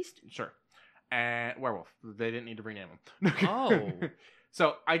Cleric Beast? Sure. And werewolf. They didn't need to rename him. Oh.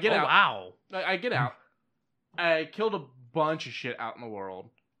 So I get out. Wow. I get out. I killed a bunch of shit out in the world,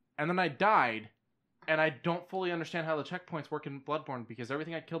 and then I died, and I don't fully understand how the checkpoints work in Bloodborne because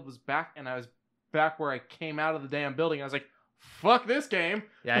everything I killed was back, and I was back where I came out of the damn building. I was like, "Fuck this game!"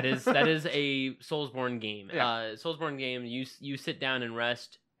 That is a Soulsborne game. Yeah. Soulsborne game. You sit down and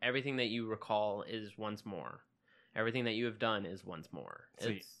rest. Everything that you recall is once more. Everything that you have done is once more.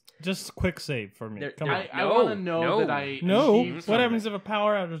 See, It's Just quick save for me. There- Come there- on. I No, want to know no. that I No, achieved what something. happens if a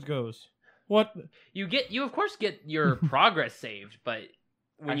power outage goes? What? you of course get your progress saved, but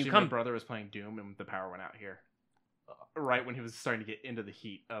when Actually, you my come brother was playing Doom and the power went out here, right when he was starting to get into the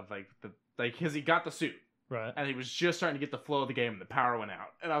heat of because he got the suit. Right. And he was just starting to get the flow of the game, and the power went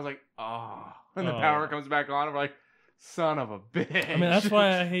out. And I was like, oh. And the Oh. power comes back on, and we're like, son of a bitch. I mean, that's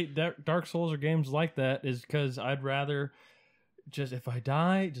why I hate Dark Souls or games like that, is because I'd rather just, if I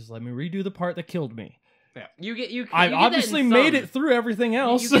die, just let me redo the part that killed me. you get I get that obviously in made some. it through everything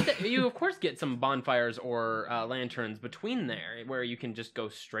else. You of course get some bonfires or lanterns between there where you can just go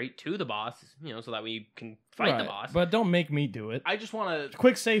straight to the boss, so that way you can fight the Right, boss. But don't make me do it. I just want to...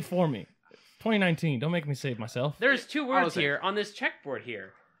 Quick save for me. 2019. Don't make me save myself. There's two words Honestly. here on this checkboard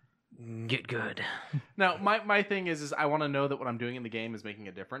here. Get good. Now, my thing is I want to know that what I'm doing in the game is making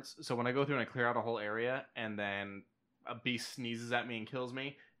a difference. So when I go through and I clear out a whole area, and then a beast sneezes at me and kills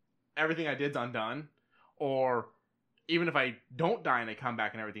me, everything I did's undone. Or even if I don't die and I come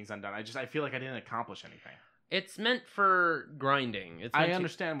back and everything's undone, I feel like I didn't accomplish anything. It's meant for grinding. I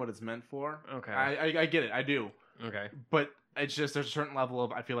understand what it's meant for. Okay. I get it. I do. Okay. But it's just there's a certain level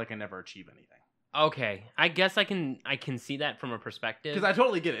of I feel like I never achieve anything. Okay. I guess I can see that from a perspective. Because I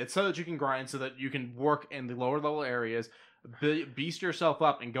totally get it. It's so that you can grind, so that you can work in the lower level areas, beast yourself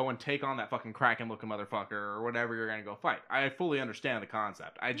up, and go and take on that fucking Kraken looking motherfucker or whatever you're gonna go fight. I fully understand the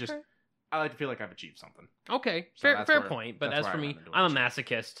concept. I like to feel like I've achieved something. Okay, So fair point. But as for me, I'm a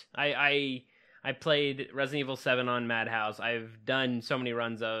masochist. I played Resident Evil 7 on Madhouse. I've done so many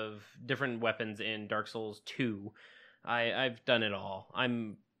runs of different weapons in Dark Souls 2. I've done it all.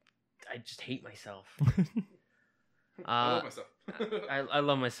 I just hate myself. I love myself. I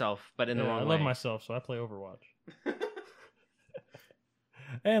love myself, but in the wrong way. I love myself, so I play Overwatch.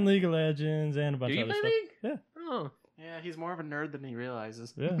 And League of Legends and a bunch of other stuff. League? Yeah. Oh. Yeah, he's more of a nerd than he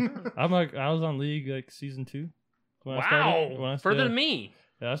realizes. Yeah. I was on League like season 2. Wow. Further than me.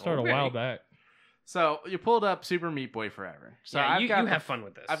 Yeah, I started a while back. So you pulled up Super Meat Boy Forever. So yeah, you have fun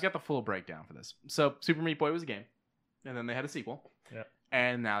with this. I've got the full breakdown for this. So Super Meat Boy was a game, and then they had a sequel. Yeah.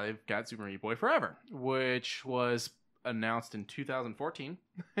 And now they've got Super Meat Boy Forever, which was announced in 2014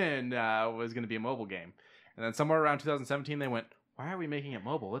 and was going to be a mobile game. And then somewhere around 2017, they went, "Why are we making it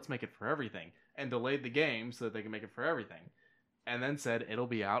mobile? Let's make it for everything." And delayed the game so that they can make it for everything. And then said it'll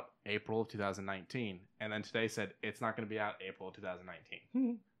be out April of 2019. And then today said it's not going to be out April of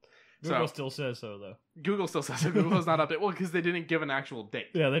 2019. Google still says so, though. Google still says so. Google's not updated. Well, because they didn't give an actual date.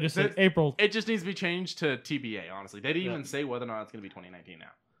 Yeah, they just said April. It just needs to be changed to TBA, honestly. They didn't even say whether or not it's going to be 2019 now.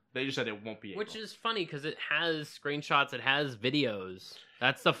 They just said it won't be April. Which is funny, because it has screenshots, it has videos.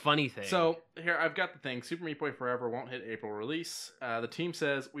 That's the funny thing. So, here, I've got the thing. Super Meat Boy Forever won't hit April release. The team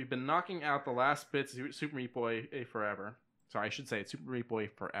says, we've been knocking out the last bits of Super Meat Boy Forever. Sorry, I should say it's Super Meat Boy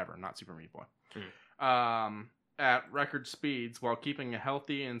Forever, not Super Meat Boy. At record speeds while keeping a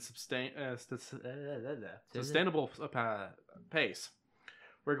healthy and sustainable pace.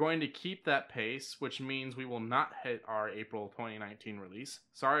 We're going to keep that pace, which means we will not hit our April 2019 release.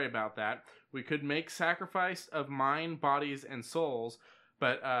 Sorry about that. We could make sacrifice of mind, bodies, and souls,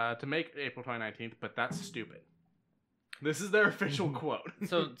 but to make April 2019, but that's stupid. This is their official quote.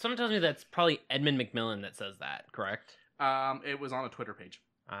 So someone tells me that's probably Edmund McMillan that says that, correct? It was on a Twitter page.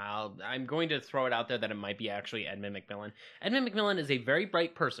 I'm going to throw it out there that it might be actually Edmund McMillan. Edmund McMillan is a very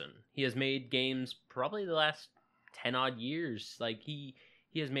bright person. He has made games probably the last 10 odd years. Like he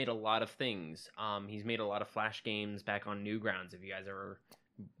has made a lot of things. He's made a lot of Flash games back on Newgrounds. If you guys ever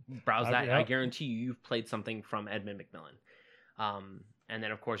browse that, I guarantee you've played something from Edmund McMillan. And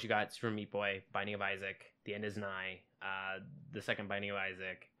then of course you got Super Meat Boy, Binding of Isaac, The End Is Nigh, the second Binding of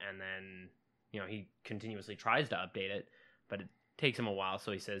Isaac, and then he continuously tries to update it, but it takes him a while.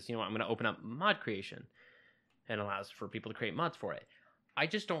 So he says, I'm going to open up mod creation, and allows for people to create mods for it. I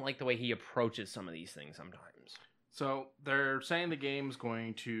just don't like the way he approaches some of these things sometimes. So they're saying the game's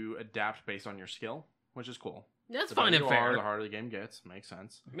going to adapt based on your skill, which is cool. That's fine and fair. The harder the game gets, makes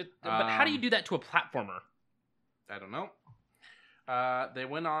sense. But how do you do that to a platformer? I don't know. They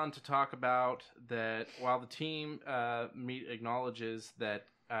went on to talk about that while the team acknowledges that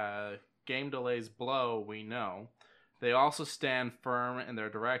game delays blow, we know. They also stand firm in their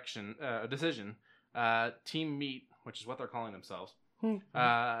decision. Team Meat, which is what they're calling themselves,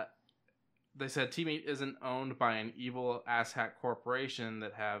 they said Team Meat isn't owned by an evil asshat corporation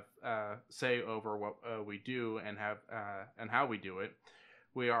that have say over what we do and have and how we do it.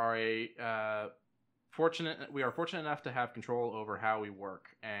 We are fortunate enough to have control over how we work,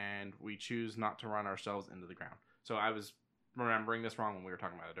 and we choose not to run ourselves into the ground. So I was remembering this wrong when we were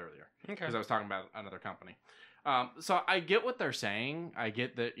talking about it earlier, because I was talking about another company. So I get what they're saying. I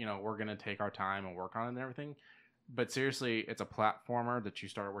get that, we're going to take our time and work on it and everything. But seriously, it's a platformer that you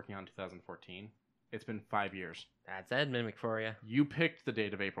started working on in 2014. It's been 5 years. That's Edmund for you. You picked the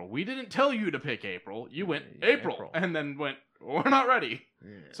date of April. We didn't tell you to pick April. You went April. And then went, we're not ready.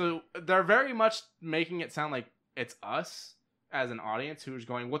 Yeah. So they're very much making it sound like it's us as an audience who's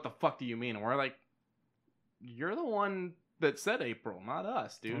going, what the fuck do you mean? And we're like, you're the one that said April, not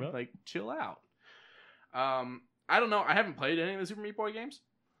us, dude. Really? Like, chill out. I don't know. I haven't played any of the Super Meat Boy games.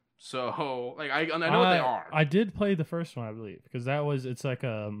 So, like, I know what they are. I did play the first one, I believe, because it's like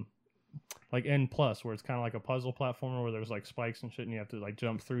N+, where it's kind of like a puzzle platformer where there's like spikes and shit, and you have to like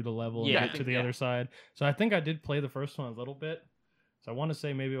jump through the level and get to the other side. So I think I did play the first one a little bit. So I want to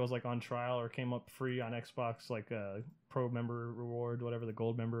say maybe it was like on trial or came up free on Xbox, like a pro member reward, whatever, the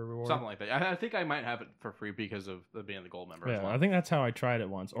gold member reward. Something like that. I think I might have it for free because of being the gold member. Yeah, as well. I think that's how I tried it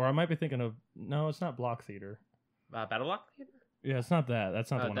once. Or I might be thinking of, no, it's not Block Theater. Battle Block Theater? Yeah, it's not that. That's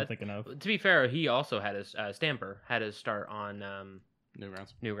not the one I'm thinking of. To be fair, he also had his Stamper had his start on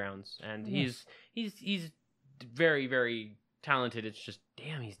Newgrounds. Newgrounds, and he's very, very talented. It's just,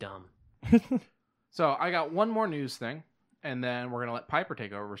 damn, he's dumb. So I got one more news thing, and then we're going to let Piper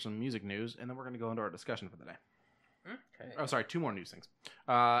take over some music news, and then we're going to go into our discussion for the day. Okay. Oh, sorry, two more news things.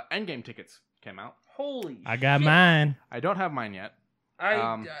 Endgame tickets came out. Holy I got shit. mine. I don't have mine yet.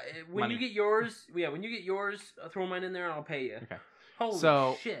 When money. you get yours, I'll throw mine in there and I'll pay you. Okay.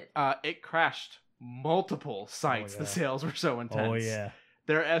 Holy shit. It crashed multiple sites. Oh, yeah. The sales were so intense. Oh yeah.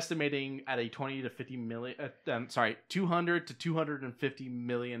 They're estimating at a 200 to 250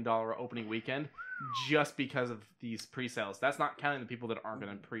 million dollar opening weekend just because of these pre-sales. That's not counting the people that aren't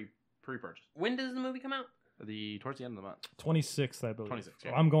going to pre-purchase. When does the movie come out? Towards the end of the month. 26th, I believe. 26th,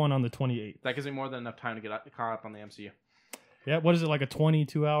 yeah. I'm going on the 28th. That gives me more than enough time to get caught up on the MCU. Yeah, what is it, like a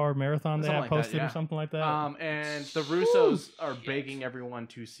 22-hour marathon they Something have like that, posted yeah. or something like that? And the Russos are begging everyone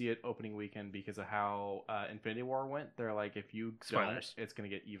to see it opening weekend because of how Infinity War went. They're like, if you Spoilers. don't, it's gonna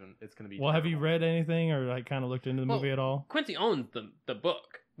get even. It's gonna be. Well, have you terrible. read anything or like kind of looked into the movie at all? Quincy owns the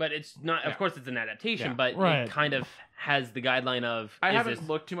book, but it's not. Yeah. Of course, it's an adaptation, Yeah. but Right. it kind of has the guideline of. I is haven't this-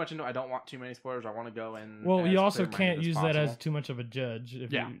 looked too much into it. I don't want too many spoilers. I want to go in. Well, as you also clear-minded can't as use that as possible. too much of a judge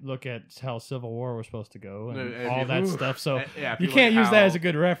if Yeah. you look at how Civil War was supposed to go and If all you- that stuff. So Yeah, if you look can't at use that how- as a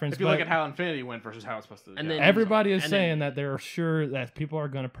good reference. If you but look at how Infinity went versus how it's supposed to. And go. then- everybody is and saying then- that they're sure that people are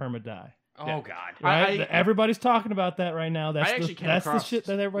going to perma die. Oh Yeah. God. Right? I- Everybody's talking about that right now. That's I actually the, came that's across. the shit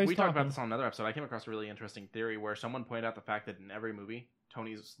that everybody's we talking talked about this on another episode. I came across a really interesting theory where someone pointed out the fact that in every movie,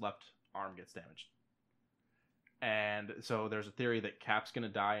 Tony's left arm gets damaged. And so there's a theory that Cap's going to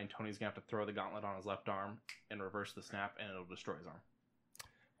die and Tony's going to have to throw the gauntlet on his left arm and reverse the snap and it'll destroy his arm.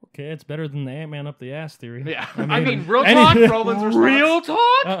 Okay, it's better than the Ant-Man up the ass theory. Yeah. I mean, real any- talk. Brolin's response. Real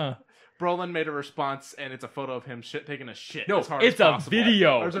talk. Uh-uh. Brolin made a response and it's a photo of him taking a shit. No, as hard it's as a possible.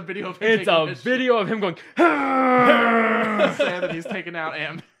 video. There's a video of him It's taking a a shit. video of him going. Saying that he's taking out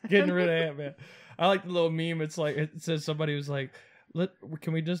Ant. Getting rid of Ant-Man. I like the little meme. It's like, it says somebody was like,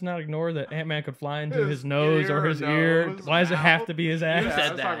 can we just not ignore that Ant-Man could fly into his nose or his ear? nose, Why does it have mouth? to be his Yeah, ass? said let's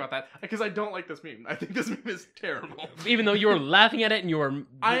that. talk about that because I don't like this meme. I think this meme is terrible. Even though you were laughing at it and you were.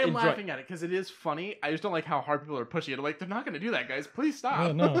 I am laughing at it because it is funny. I just don't like how hard people are pushing it. I'm like, they're not going to do that, guys. Please stop.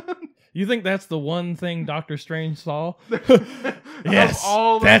 Oh, no. You think that's the one thing Doctor Strange saw? Of Yes,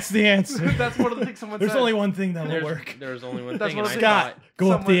 all the- that's the answer. That's one of the things someone There's said. only one thing that will There's, work. there's only one That's thing. what And it I is. thought,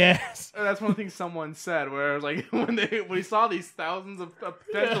 Go up the Someone- ass. That's one of the things someone said, where it was like when we saw these thousands of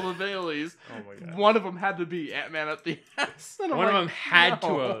potential availies, Oh my god. one of them had to be Ant-Man up the ass. And I'm one of like, them had no,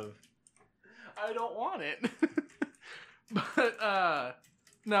 to have. I don't want it. But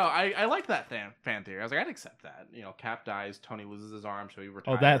no, I liked that fan theory. I was like, I'd accept that. You know, Cap dies, Tony loses his arm, so he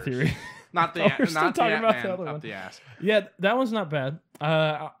retires. Oh, that theory. Not the Oh, we're still not the talking about Ant-Man the other up one. the ass. Yeah, that one's not bad.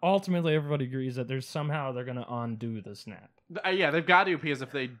 Ultimately, everybody agrees that there's somehow they're gonna undo the snap. Yeah, they've got to, because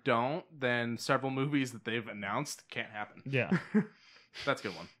if they don't, then several movies that they've announced can't happen. Yeah. That's a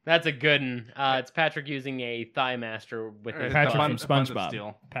good one. That's a good one. It's Patrick using a thigh master with his Patrick thigh. from A bunch of SpongeBob.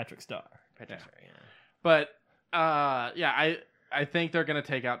 steel. Patrick Star. Patrick, Yeah. sorry, yeah. But yeah, I think they're gonna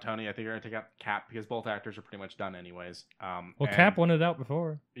take out Tony. I think they're gonna take out Cap because both actors are pretty much done anyways. Well, and- Cap wanted out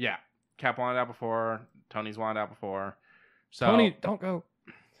before. Yeah, Cap wanted out before. Tony's wanted out before. So Tony, don't go.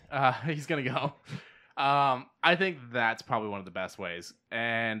 he's gonna go. I think that's probably one of the best ways.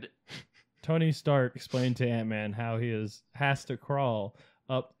 And Tony Stark explained to Ant-Man how he has to crawl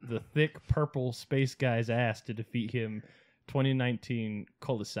up the thick purple space guy's ass to defeat him. 2019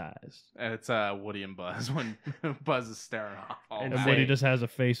 cul-de-size. it's Woody and Buzz when Buzz is staring off. All And And that. Woody just has a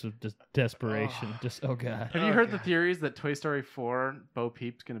face of just desperation. Just, oh god. Have you Oh, heard the God. theories that Toy Story 4 Bo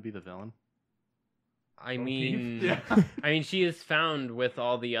Peep's gonna be the villain? I mean, Yeah. I mean, she is found with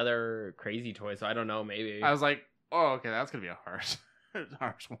all the other crazy toys, so I don't know. Maybe I was like, oh, okay, that's gonna be a harsh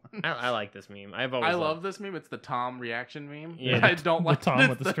one. I like this meme. I've always I loved- love this meme. It's the Tom reaction meme. Yeah, I don't like Tom it's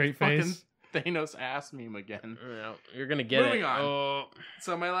with the straight fucking face. Thanos ass meme again. No, you're gonna get Moving it. on. Oh,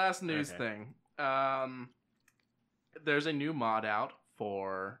 So my last news Okay. thing. There's a new mod out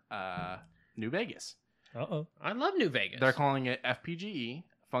for New Vegas. Uh-oh. I love New Vegas. They're calling it FPGE,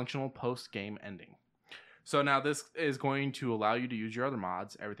 Functional Post Game Ending. So now this is going to allow you to use your other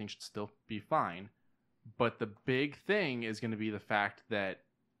mods. Everything should still be fine. But the big thing is going to be the fact that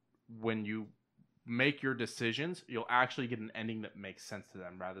when you make your decisions, you'll actually get an ending that makes sense to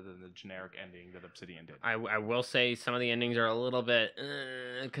them rather than the generic ending that Obsidian did. I will say some of the endings are a little bit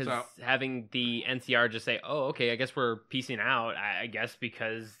because So- having the NCR just say, "Oh, okay, I guess we're piecing out." I guess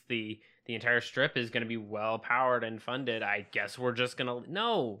because the entire strip is going to be well powered and funded. I guess we're just gonna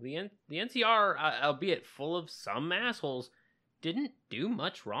the NCR, albeit full of some assholes, didn't do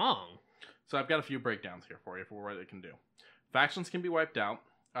much wrong. So I've got a few breakdowns here for you for what it can do. Factions can be wiped out.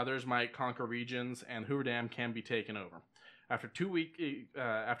 Others might conquer regions, and Hoover Dam can be taken over. After 2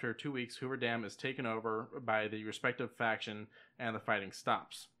 weeks, Hoover Dam is taken over by the respective faction, and the fighting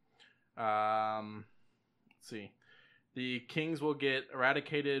stops. Let's see. The kings will get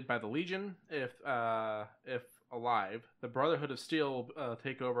eradicated by the Legion if alive. The Brotherhood of Steel will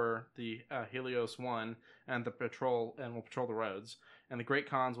take over the Helios One and will patrol the roads, and the Great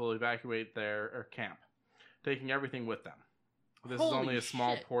Khans will evacuate their camp, taking everything with them. This is only a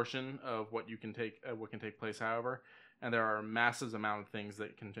small portion of what can take place, however, and there are a massive amount of things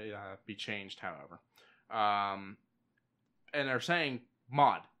that can be changed, however. And they're saying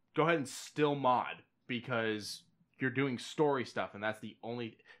mod. Go ahead and still mod, because you're doing story stuff, and that's the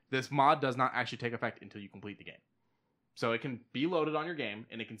only... This mod does not actually take effect until you complete the game. So it can be loaded on your game,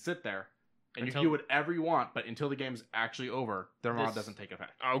 and it can sit there, and you can do whatever you want, but until the game's actually over, their mod doesn't take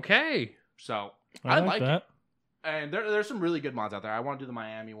effect. Okay. So, I like that. It. And there's some really good mods out there. I want to do the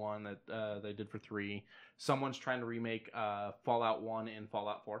Miami one that they did for 3. Someone's trying to remake Fallout 1 and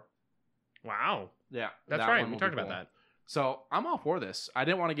Fallout 4. Wow. Yeah. That's right. We talked about that. So, I'm all for this. I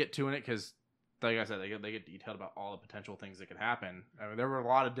didn't want to get too in it because, like I said, they get detailed about all the potential things that could happen. I mean, there were a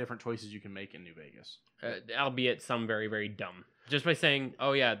lot of different choices you can make in New Vegas. Albeit some very, very dumb. Just by saying,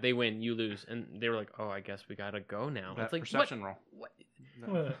 oh yeah, they win, you lose. And they were like, oh, I guess we gotta go now. That it's like, perception roll. What?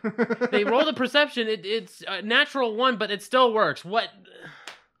 No. They roll the perception. It's a natural 1, but it still works. What?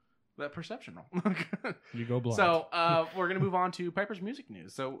 That perception roll. You go blind. So we're gonna move on to Piper's music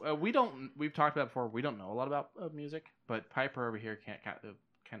news. So we've talked about before. We don't know a lot about music, but Piper over here can't kind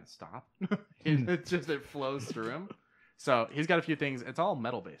of stop. It's just it flows through him. So he's got a few things. It's all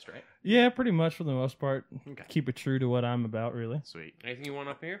metal based, right? Yeah, pretty much for the most part. Okay. Keep it true to what I'm about, really. Sweet. Anything you want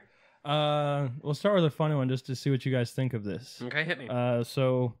up here? We'll start with a funny one just to see what you guys think of this. Okay, hit me.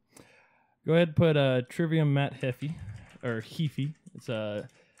 So go ahead and put Trivium Matt Heffy, or Heafy. It's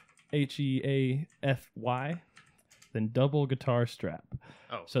Heafy, then double guitar strap.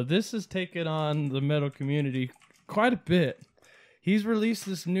 Oh. So this has taken on the metal community quite a bit. He's released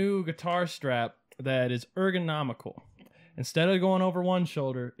this new guitar strap that is ergonomical. Instead of going over one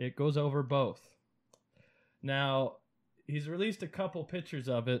shoulder, it goes over both. Now, he's released a couple pictures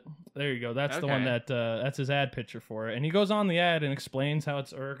of it. There you go. That's the one that's his ad picture for it. And he goes on the ad and explains how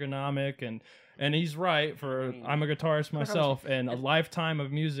it's ergonomic, and he's right. I'm a guitarist myself, and a lifetime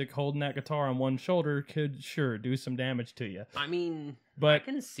of music holding that guitar on one shoulder could sure do some damage to you. I mean, but I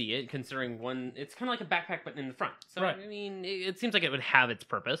can see it considering it's kind of like a backpack but in the front. So right. I mean, it seems like it would have its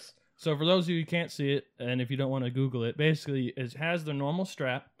purpose. So for those of you who can't see it, and if you don't want to Google it, basically it has the normal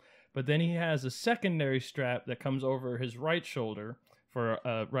strap, but then he has a secondary strap that comes over his right shoulder for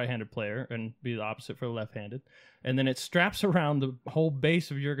a right-handed player, and be the opposite for the left-handed. And then it straps around the whole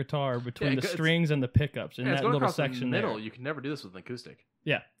base of your guitar between the strings and the pickups in that little section there. there. You can never do this with an acoustic.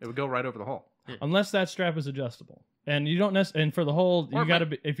 Yeah. It would go right over the hole. Unless that strap is adjustable. And you don't and for the whole, you got to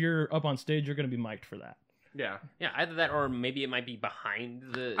be, if you're up on stage, you're going to be mic'd for that. Yeah. Yeah, either that or maybe it might be behind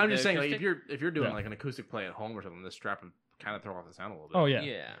the I'm just saying, acoustic. like, if you're doing like an acoustic play at home or something, this strap would kind of throw off the sound a little bit. Oh, yeah.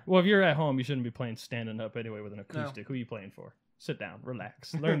 Yeah. Well, if you're at home, you shouldn't be playing standing up anyway with an acoustic. No. Who are you playing for? Sit down,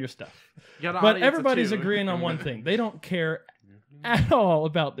 relax, learn your stuff. But everybody's agreeing on one thing. They don't care at all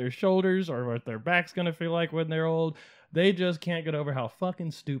about their shoulders or what their back's going to feel like when they're old. They just can't get over how fucking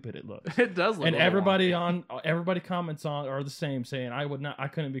stupid it looks. It does look. And everybody comments on are the same, saying I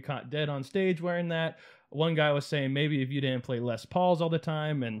couldn't be caught dead on stage wearing that. One guy was saying maybe if you didn't play Les Pauls all the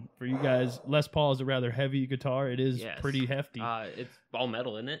time, and for you guys, Les Paul is a rather heavy guitar. It is pretty hefty. It's all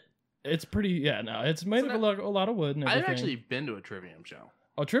metal, isn't it? It's pretty, it's made of a lot of wood and everything. I've actually been to a Trivium show.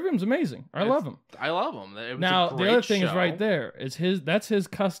 Oh, Trivium's amazing. I love him. I love him. It was now, a the other thing show. is right there. That's his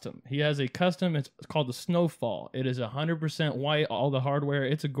custom. He has a custom. It's called the Snowfall. It is 100% white, all the hardware.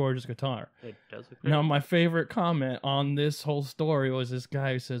 It's a gorgeous guitar. It does look great. Now, my favorite comment on this whole story was this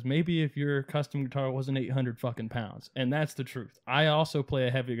guy who says, maybe if your custom guitar wasn't 800 fucking pounds. And that's the truth. I also play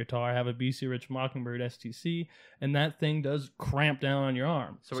a heavy guitar. I have a BC Rich Mockingbird STC, and that thing does cramp down on your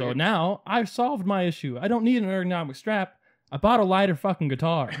arm. So now I've solved my issue. I don't need an ergonomic strap. I bought a lighter fucking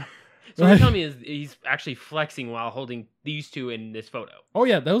guitar. So what you're telling me is he's actually flexing while holding these two in this photo. Oh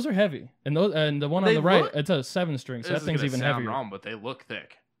yeah, those are heavy, and the one on the right, it's a 7-string, so that thing's even heavier. Wrong, but they look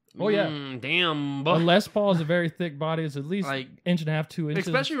thick. Oh yeah, damn. A Les Paul is a very thick body. It's at least like 1.5 to 2 inches.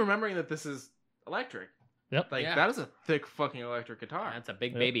 Especially remembering that this is electric. Yep. That is a thick fucking electric guitar. That's a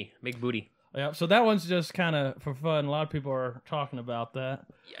big baby, big booty. Yeah, so that one's just kind of for fun. A lot of people are talking about that.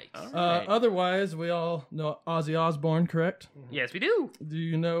 Yikes. Right. Otherwise, we all know Ozzy Osbourne, correct? Yes, we do. Do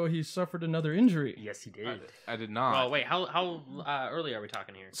you know he suffered another injury? Yes, he did. I did not. Well, wait, how early are we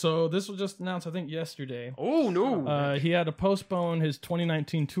talking here? So this was just announced, I think, yesterday. Oh, no. He had to postpone his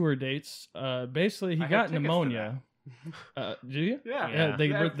 2019 tour dates. Basically, he I had got tickets to pneumonia. Do you? Yeah, Yeah. They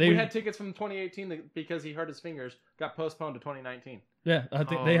we had tickets from 2018 because he hurt his fingers. Got postponed to 2019. Yeah, I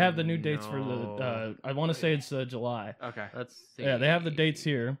think they have the new dates for no. the. I want to say it's July. Okay. Let's see. Yeah, they have the dates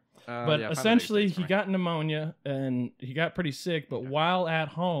here. But yeah, essentially, dates he for me. got pneumonia and he got pretty sick. But while at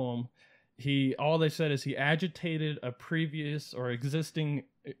home, all they said is he agitated a previous or existing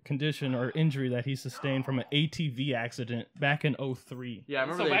condition or injury that he sustained from an ATV accident back in 2003. Yeah, I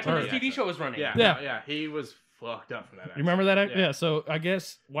remember So the back when the ATV TV show was running. Yeah, Yeah. yeah, he was fucked up from that. You remember that? accident. Yeah. So I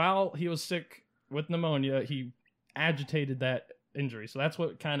guess while he was sick with pneumonia, he agitated that injury. So that's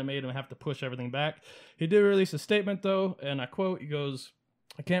what kind of made him have to push everything back. He did release a statement though, and I quote, he goes,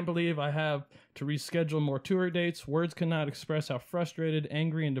 "I can't believe I have to reschedule more tour dates. Words cannot express how frustrated,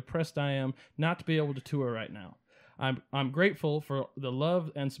 angry, and depressed I am not to be able to tour right now. I'm grateful for the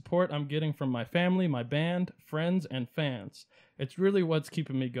love and support I'm getting from my family, my band, friends, and fans. It's really what's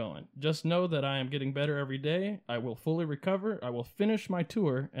keeping me going. Just know that I am getting better every day. I will fully recover. I will finish my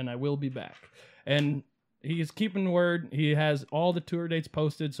tour, and I will be back." And he is keeping word. He has all the tour dates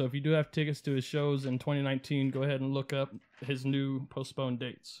posted, so if you do have tickets to his shows in 2019, go ahead and look up his new postponed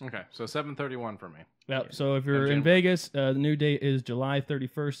dates. Okay, so 7:31 for me. Yep. So if you're MGM. in Vegas, the new date is July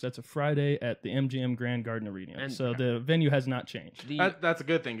 31st. That's a Friday at the MGM Grand Garden Arena. And- So the venue has not changed. That's a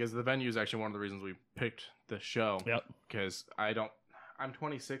good thing because the venue is actually one of the reasons we picked the show. Yep. Because I'm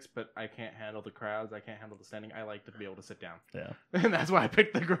 26, but I can't handle the crowds. I can't handle the standing. I like to be able to sit down. Yeah. And that's why I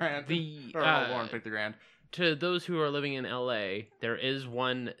picked the Grand. Or Lauren picked the Grand. To those who are living in LA, there is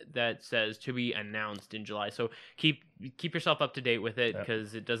one that says to be announced in July. So keep yourself up to date with it Yep.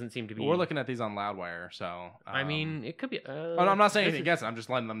 because it doesn't seem to be. We're looking at these on Loudwire, so. I mean, it could be. Oh, no, I'm not saying this anything against it. I'm just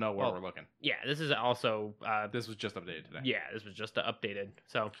letting them know where Well, we're looking. Yeah, this is also. This was just updated today. Yeah, this was just updated.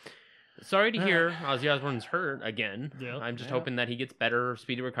 So sorry to hear Ozzy Osbourne's hurt again. Yeah. I'm just Yeah. hoping that he gets better,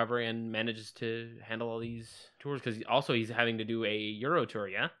 speedy recovery, and manages to handle all these tours because also he's having to do a Euro tour.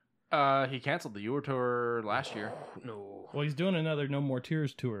 Yeah. He canceled the Euro tour last year. No. Well, he's doing another No More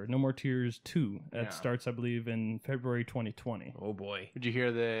Tears tour, No More Tears 2. That Yeah. starts, I believe, in February 2020. Oh boy. Did you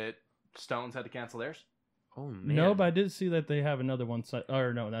hear that Stones had to cancel theirs? Oh man. No, but I did see that they have another one.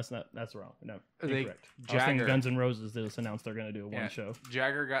 Or no, that's wrong. No, They- incorrect. I was thinking Jagger- Guns N' Roses just announced they're going to do one Yeah. show.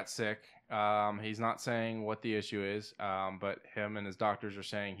 Jagger got sick. He's not saying what the issue is, but him and his doctors are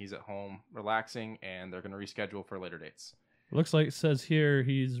saying he's at home relaxing, and they're going to reschedule for later dates. Looks like it says here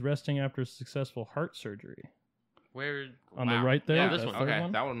he's resting after successful heart surgery. Where? On Wow. the right there, Yeah, that this one. third Okay,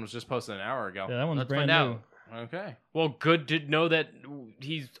 one. that one was just posted an hour ago. Yeah, that one's Let's brand find new. out. Okay. Well, good to know that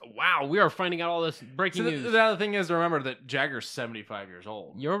he's. Wow, we are finding out all this breaking So news. the other thing is to remember that Jagger's 75 years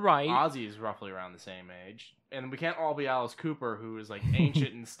old. You're right. Ozzy is roughly around the same age. And we can't all be Alice Cooper, who is like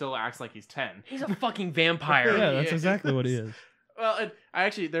ancient and still acts like he's 10. He's a fucking vampire. Yeah, that's He exactly what he is. is. Well, I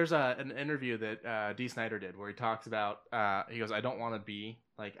actually, there's an interview that Dee Snider did where he talks about, he goes, I don't want to be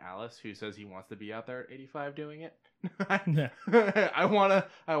like Alice, who says he wants to be out there at 85 doing it. Yeah. I want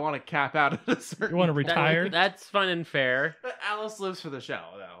to cap out at a certain You want to point. retire? That's fun and fair. But Alice lives for the show,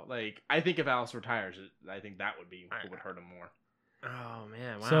 though. Like, I think if Alice retires, I think that would be what would hurt him more. Oh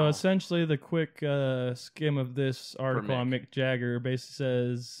man! Wow. So essentially, the quick skim of this article on Mick. Mick Jagger basically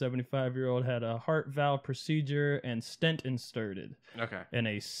says 75-year-old had a heart valve procedure and stent inserted Okay. in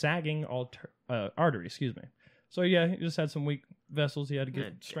a sagging artery. Excuse me. So yeah, he just had some weak vessels. He had to get Yeah.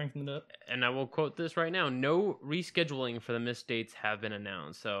 strengthened up. and I will quote this right now: no rescheduling for the missed dates have been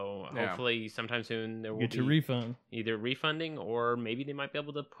announced. So Yeah. hopefully, sometime soon there will Get be your refund, either refunding or maybe they might be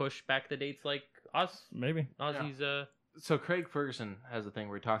able to push back the dates like maybe. Ozzy's. So Craig Ferguson has a thing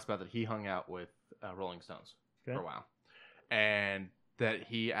where he talks about that he hung out with Rolling Stones Okay. for a while, and that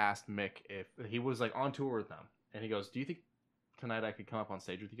he asked Mick if he was like on tour with them, and he goes, "Do you think tonight I could come up on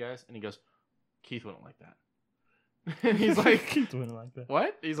stage with you guys?" And he goes, "Keith wouldn't like that." And he's like, Keith wouldn't like that.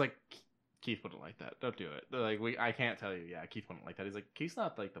 "What?" He's like, "Keith wouldn't like that. Don't do it." They're like, I can't tell you. Yeah, Keith wouldn't like that. He's like, Keith's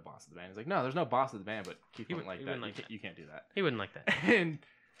not like the boss of the band. He's like, no, there's no boss of the band, but Keith He wouldn't like he that. wouldn't like that. You can't do that. He wouldn't like that. And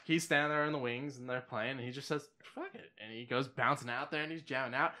he's standing there in the wings, and they're playing, and he just says, "Fuck it," and he goes bouncing out there, and he's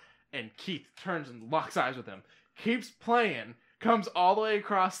jamming out, and Keith turns and locks eyes with him, keeps playing, comes all the way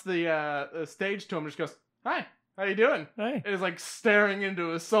across the stage to him, and just goes, "Hi, how you doing?" Hey, And is like staring into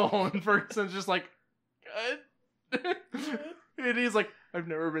his soul, and Ferguson's just like, "Good." And he's like, "I've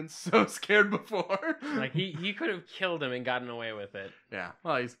never been so scared before." Like he could have killed him and gotten away with it. yeah,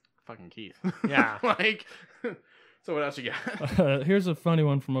 well, he's fucking Keith. Yeah. Like, so what else you got? Here's a funny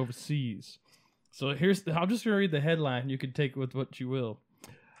one from overseas. So I'm just gonna read the headline. You can take with what you will.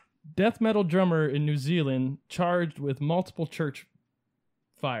 Death metal drummer in New Zealand charged with multiple church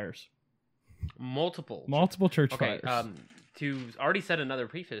fires. Multiple Church Okay. fires. To already said another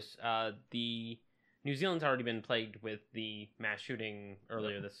preface. The New Zealand's already been plagued with the mass shooting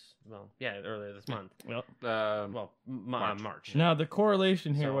earlier this month. Well, March. now the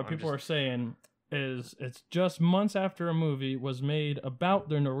correlation here, So what I'm people just- are saying is it's just months after a movie was made about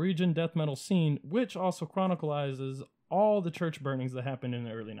the Norwegian death metal scene, which also chronicles all the church burnings that happened in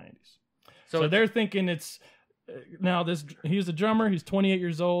the early 90s. So they're thinking it's now he's a drummer. He's 28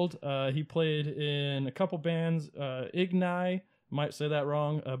 years old. He played in a couple bands, Igni, might say that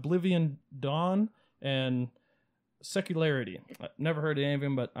wrong, Oblivion Dawn, and Secularity. Never heard of any of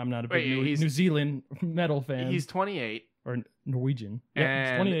him, but I'm not a big New Zealand metal fan. He's 28. Or Norwegian.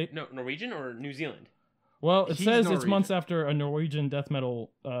 Yeah, he's 28. No, Norwegian or New Zealand? Well, it He's says it's Norwegian. months after a Norwegian death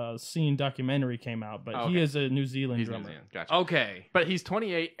metal scene documentary came out, but he is a New Zealand He's New drummer. Zealand. Gotcha. Okay. But he's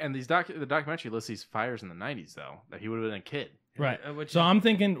 28, and the documentary lists these fires in the 90s, though, that he would have been a kid. Right. Which So is- I'm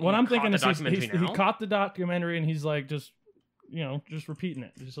thinking, what he I'm caught thinking the is documentary he now? caught the documentary and he's like just repeating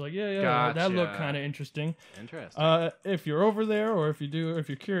it. Just like, that Gotcha. looked kind of interesting. Interesting. If you're over there or if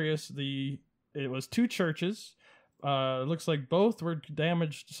you're curious, it was 2 churches. It looks like both were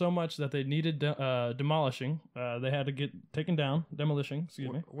damaged so much that they needed demolishing. They had to get taken down. Demolition,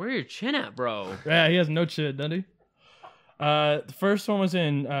 excuse me. Where your chin at, bro? Yeah, he has no chin, doesn't he? The first one was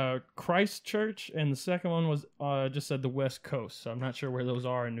in Christchurch, and the second one was just said the West Coast. So I'm not sure where those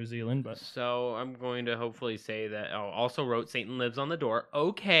are in New Zealand, but So I'm going to hopefully say that. Oh, also wrote Satan Lives on the Door.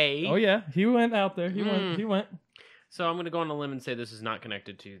 Okay. oh yeah, he went out there. He went. So I'm going to go on a limb and say this is not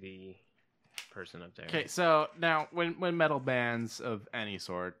connected to the person up there. Okay, so now when metal bands of any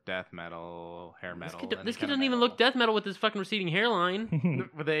sort, death metal, hair metal, This any kid kind doesn't of even metal, look death metal with his fucking receding hairline.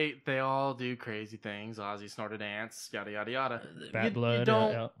 They all do crazy things. Ozzy snorted ants, yada yada yada. Bad blood. You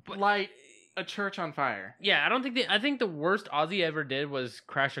don't yeah. light a church on fire. Yeah, I think the worst Ozzy ever did was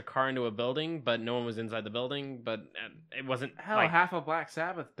crash a car into a building, but no one was inside the building. But it wasn't Hell, like half of Black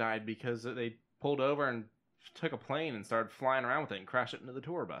Sabbath died because they pulled over and took a plane and started flying around with it and crashed it into the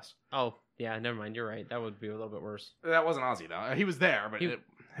tour bus. Oh yeah, never mind. You're right. That would be a little bit worse. That wasn't Ozzy though. He was there, but him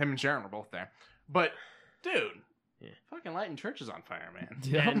and Sharon were both there. But dude, fucking lighting churches on fire, man.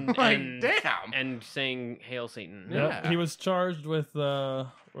 Yeah. Damn. And saying "Hail Satan." Yeah, he was charged with what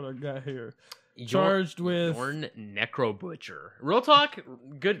I got here. Charged with Yorn Necro Butcher. Real talk.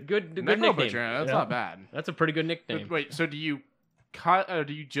 Good Necro nickname. Butcher, that's Yeah. not bad. That's a pretty good nickname. Wait, so do you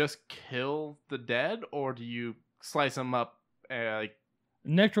just kill the dead, or do you slice them up like?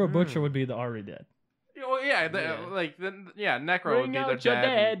 Necro Butcher would be the already dead. Well, yeah, Necro would Bring be the out your dead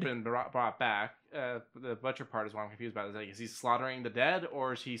dead. and been brought back. The butcher part is what I'm confused about. Is like, is he slaughtering the dead,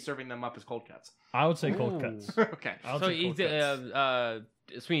 or is he serving them up as cold cuts? I would say cold Ooh. cuts. Okay, I would So say he's cold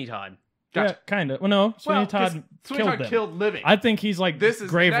cuts. Sweeney Todd. Gotcha. Yeah, kind of. Well, no, Sweeney Todd killed them. killed living. I think he's like This is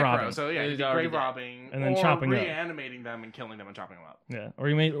grave Necro, robbing. So yeah, He's he's already grave dead. robbing And then or chopping them up. reanimating them and killing them and chopping them up. Yeah, or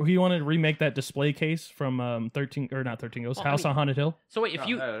he wanted to remake that display case from not 13 Ghosts, Oh, House on Haunted Hill. So wait, if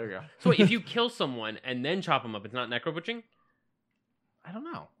you there you go. if you kill someone and then chop them up, it's not necro butchering. I don't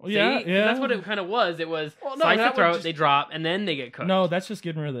know. Well, yeah, See? 'Cause yeah. That's what it kind of was. It was Well, no, slice that the throat, would just- they drop, and then they get cooked. No, that's just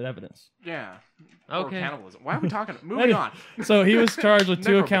getting rid of the evidence. Yeah. Okay. Or cannibalism. Why are we talking? Moving on. So he was charged with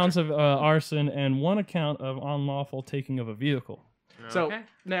 2 Necro accounts of arson and 1 account of unlawful taking of a vehicle. So Okay.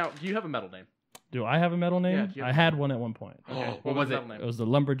 now, do you have a metal name? Do I have a metal Yeah, name? do you have I a had one at one point. Okay. What was the it? metal It name? was the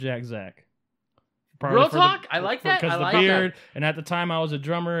Lumberjack Zach. Real talk? I like that. Because I the like beard, and at the time I was a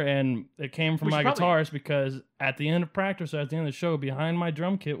drummer, and it came from We my should probably- guitarist because at the end of practice, or at the end of the show, behind my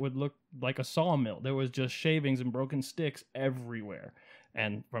drum kit would look like a sawmill. There was just shavings and broken sticks everywhere.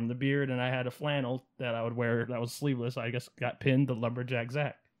 And from the beard, and I had a flannel that I would wear that was sleeveless. I guess got pinned the Lumberjack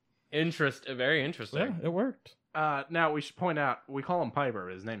Zach. Very interesting. Yeah, it worked. Now, we should point out, we call him Piper.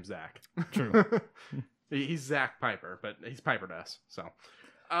 His name's Zach. True. He's Zach Piper, but he's Piper to us. So,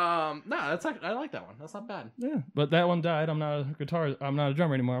 no, I like that one. That's not bad. Yeah, but that one died. I'm not a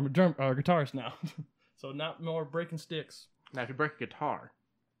drummer anymore. I'm a guitarist now. So not more breaking sticks. Now, if you break a guitar,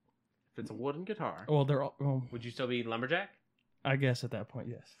 if it's a wooden guitar, Well, they're all. Well, Would you still be lumberjack? I guess at that point,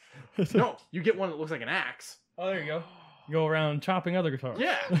 yes. no, you get one that looks like an axe. Oh, there you go. Go around chopping other guitars.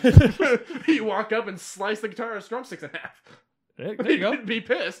 Yeah. You walk up and slice the guitarist's drumsticks in half. There you go. You'd be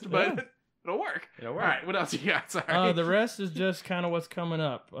pissed, but Yeah. it'll work. It'll work. All right, what else you got? Sorry. The rest is just kind of what's coming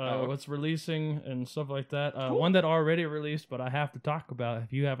up, Oh. what's releasing and stuff like that. Cool. One that already released, but I have to talk about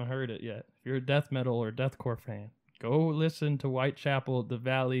if you haven't heard it yet. If you're a death metal or deathcore fan, go listen to Whitechapel, The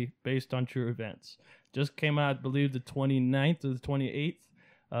Valley, based on true events. Just came out, I believe, the 29th or the 28th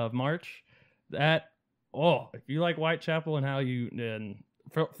of March. If you like Whitechapel and how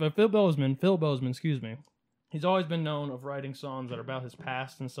for Phil Bozeman, excuse me, he's always been known of writing songs that are about his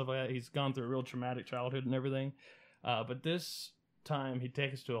past and stuff like that. He's gone through a real traumatic childhood and everything. But this time, he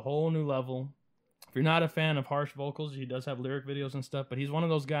takes us to a whole new level. If you're not a fan of harsh vocals, he does have lyric videos and stuff, but he's one of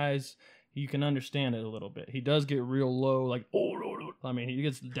those guys, you can understand it a little bit. He does get real low, like, I mean, he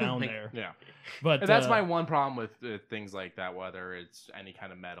gets down there. Yeah. But And that's my one problem with things like that, whether it's any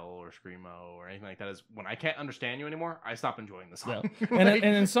kind of metal or screamo or anything like that, is when I can't understand you anymore, I stop enjoying the song. Yeah. And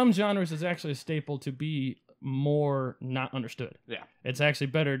in some genres, it's actually a staple to be more not understood. Yeah. It's actually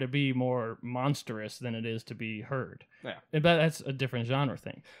better to be more monstrous than it is to be heard. Yeah. But that's a different genre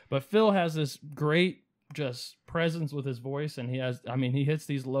thing. But Phil has this great just presence with his voice, and he hits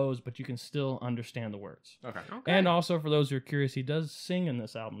these lows, but you can still understand the words. Okay. And also, for those who are curious, he does sing in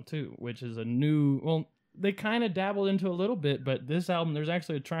this album too, which is they kind of dabbled into a little bit, but this album, there's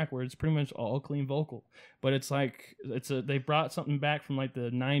actually a track where it's pretty much all clean vocal, but it's like they brought something back from like the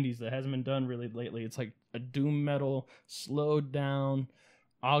 90s that hasn't been done really lately. It's like a doom metal, slowed down,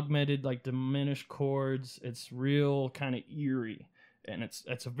 augmented, like diminished chords. It's real kind of eerie, and it's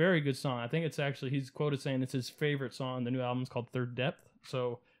a very good song. I think it's actually, he's quoted saying it's his favorite song. The new album's called Third Depth,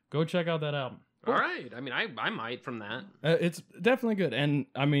 so go check out that album. All right. I mean, I might from that. It's definitely good. And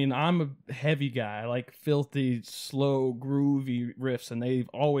I mean, I'm a heavy guy. I like filthy, slow, groovy riffs, and they've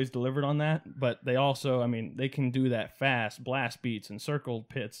always delivered on that. But they also, I mean, they can do that fast blast beats and circle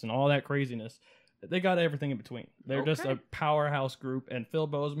pits and all that craziness. They got everything in between. They're just a powerhouse group. And Phil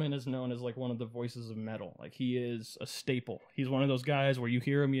Bozeman is known as like one of the voices of metal. Like, he is a staple. He's one of those guys where you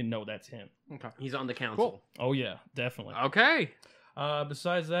hear him, you know that's him. Okay. He's on the council. Cool. Oh yeah, definitely. Okay.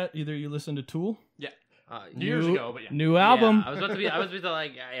 Besides that, either you listen to Tool. Yeah. New- Years ago, but yeah. New album. Yeah, I was about to be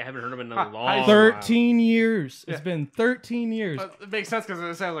like, I haven't heard of it in a long while. 13 years. Yeah. It's been 13 years. But it makes sense because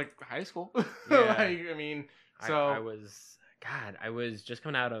it sounds like high school. Yeah. Like, I mean, so I was just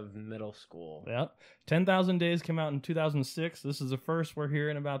coming out of middle school. Yep. 10,000 Days came out in 2006. This is the first we're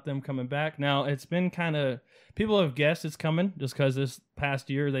hearing about them coming back. Now, it's been kind of, people have guessed it's coming just because this past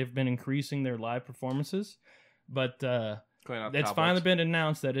year they've been increasing their live performances. But it's finally been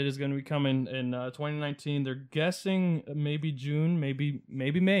announced that it is going to be coming in 2019. They're guessing maybe June, maybe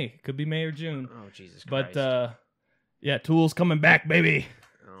May. Could be May or June. Oh, Jesus Christ. But yeah, Tool's coming back, baby.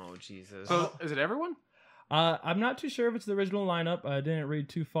 Oh, Jesus. So is it everyone? I'm not too sure if it's the original lineup. I didn't read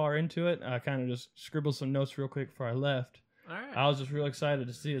too far into it. I kind of just scribbled some notes real quick before I left. All right. I was just real excited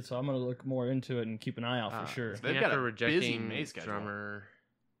to see it, so I'm going to look more into it and keep an eye out for sure. They've got a busy rejecting May schedule. drummer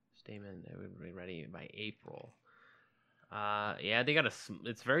statement that would be ready by April. Yeah, they got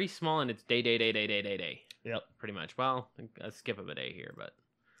it's very small, and it's day. Yep. Pretty much. Well, I skip of a day here, but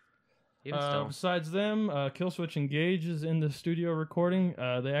even still. Besides them, Killswitch Engage is in the studio recording.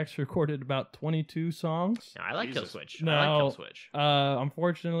 They actually recorded about 22 songs. Yeah, I like Jesus. Killswitch. No. I like Killswitch.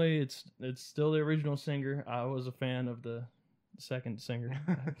 Unfortunately, it's still the original singer. I was a fan of the second singer.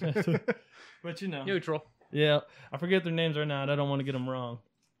 But you know. Neutral. Yeah, I forget their names right now, and I don't want to get them wrong.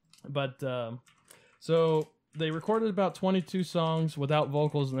 But, so they recorded about 22 songs without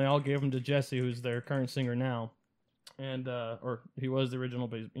vocals, and they all gave them to Jesse, who's their current singer now. And, or he was the original,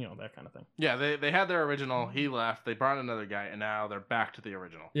 but you know, that kind of thing. Yeah, they had their original. He left. They brought another guy, and now they're back to the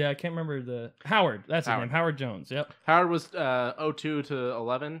original. Yeah, I can't remember Howard. That's his name. Howard Jones. Yep. Howard was 02 to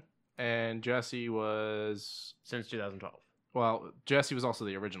 11, and Jesse was Since 2012. Well, Jesse was also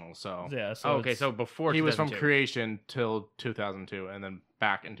the original, so Yeah. So okay, so before he was from 2002. creation till 2002, and then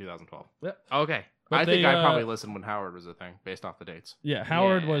back in 2012. Okay. But I think they, I probably listened when Howard was a thing, based off the dates. Yeah,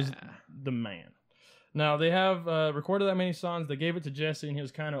 Howard was Yeah. the man. Now, they have recorded that many songs. They gave it to Jesse, and he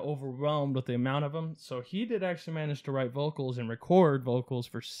was kind of overwhelmed with the amount of them. So he did actually manage to write vocals and record vocals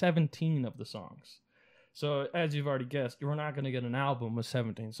for 17 of the songs. So, as you've already guessed, you're not going to get an album with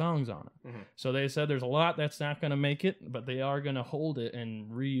 17 songs on it. Mhm. So they said there's a lot that's not going to make it, but they are going to hold it and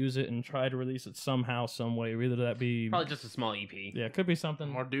reuse it and try to release it somehow, some way. Either that be... Probably just a small EP. Yeah, it could be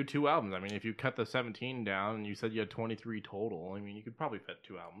something... Or do 2 albums. I mean, if you cut the 17 down, and you said you had 23 total, I mean, you could probably fit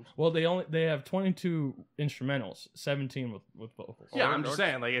 2 albums. Well, they have 22 instrumentals, 17 with vocals. Yeah, Or- I'm just or-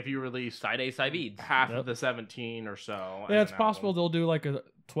 saying, like, if you release Side A, side B. half Yep. of the 17 or so. Yeah, as it's an possible album. they'll do like a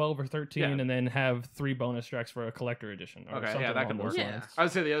 12 or 13 Yeah. and then have 3 bonus tracks for a collector edition. Or Okay, yeah, something that could along those work. Yeah. lines. I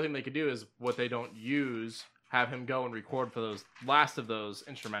would say the other thing they could do is what they don't use, have him go and record for those last of those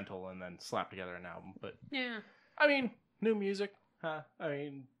instrumental and then slap together an album. But Yeah. I mean, new music. I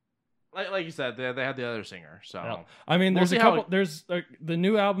mean, like you said, they had the other singer, so Yeah. I mean, We'll there's see a how couple. There's the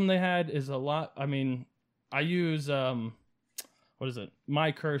new album they had is a lot. I mean, I use what is it?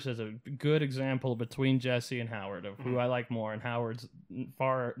 My Curse as a good example between Jesse and Howard of who I like more, and Howard's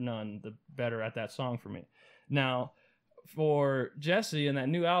far none the better at that song for me. Now, for Jesse and that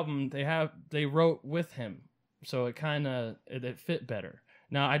new album, they wrote with him, so it kind of it fit better.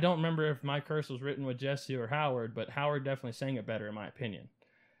 Now, I don't remember if My Curse was written with Jesse or Howard, but Howard definitely sang it better in my opinion.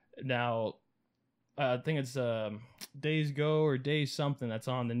 Now, I think it's Days Go or Days something that's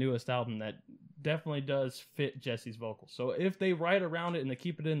on the newest album that definitely does fit Jesse's vocals. So if they write around it and they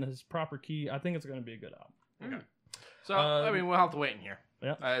keep it in his proper key, I think it's going to be a good album. Okay. So, I mean, we'll have to wait in here.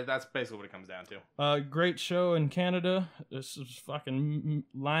 Yeah. That's basically what it comes down to. Great show in Canada. This is fucking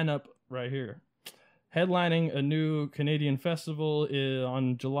lineup right here. Headlining a new Canadian festival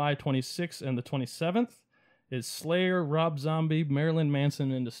on July 26th and the 27th is Slayer, Rob Zombie, Marilyn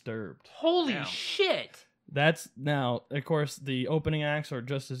Manson, and Disturbed. Holy Damn. shit! That's now, of course, the opening acts are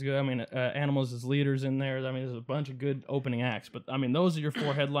just as good. I mean, Animals as leaders in there. I mean, there's a bunch of good opening acts. But, I mean, those are your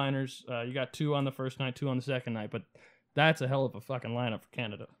 4 headliners. You got 2 on the first night, 2 on the second night. But that's a hell of a fucking lineup for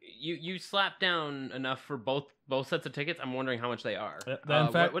Canada. You slapped down enough for both sets of tickets. I'm wondering how much they are.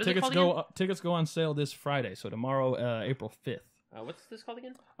 In fact, what is tickets it called again? tickets go on sale this Friday, so tomorrow, April 5th. What's this called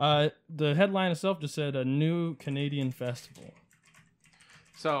again? The headline itself just said a new Canadian festival.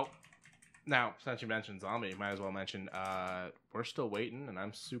 So, now, since you mentioned Zombie, might as well mention we're still waiting, and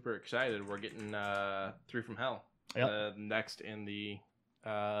I'm super excited. We're getting 3 from Hell. Yep. Next in the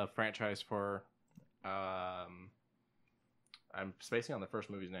franchise for... I'm spacing on the first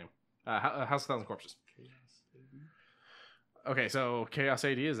movie's name. House of Thousand Corpses. Okay, so Chaos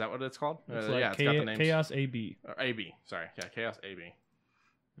AD, is that what it's called? It's yeah, it's got the names. Chaos AB. Or AB, sorry. Yeah, Chaos AB.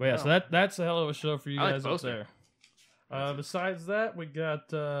 But yeah, so that's a hell of a show for you I like guys up both there. Besides that, we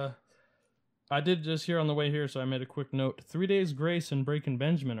got... I did just hear on the way here, so I made a quick note. 3 Days Grace and Breaking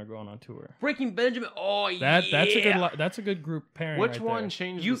Benjamin are going on tour. Breaking Benjamin. Oh, That's a good group pairing. Which right one there.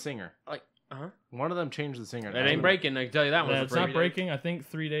 changed the singer? One of them changed the singer. That ain't breaking. I can tell you that one. It's not breaking. I think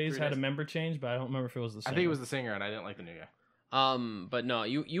 3 Days 3 had a Days. member change, but I don't remember if it was the same. I think it was the singer, and I didn't like the new guy. But no,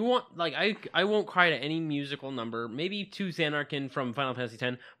 you want, like, I won't cry to any musical number. Maybe to Xanarkin from Final Fantasy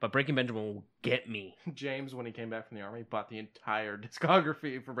X, but Breaking Benjamin will get me. James, when he came back from the army, bought the entire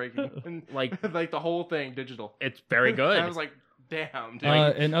discography for Breaking, like the whole thing digital. It's very good. I was like, damn, dude.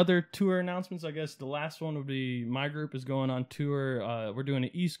 And other tour announcements, I guess the last one would be my group is going on tour. We're doing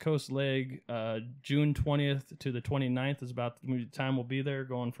an East Coast leg, June 20th to the 29th is about the time we'll be there,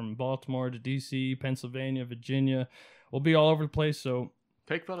 going from Baltimore to DC, Pennsylvania, Virginia. We'll be all over the place, so...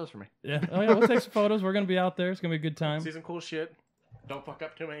 Take photos for me. Yeah, we'll take some photos. We're going to be out there. It's going to be a good time. See some cool shit. Don't fuck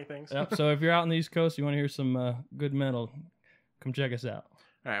up too many things. Yep, so if you're out on the East Coast, you want to hear some good metal, come check us out.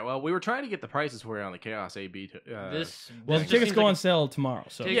 All right, well, we were trying to get the prices for you on the Chaos AB. The tickets go on sale tomorrow.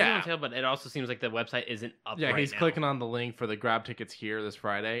 So tickets go on sale, but it also seems like the website isn't up right now. Yeah, he's clicking on the link for the grab tickets here this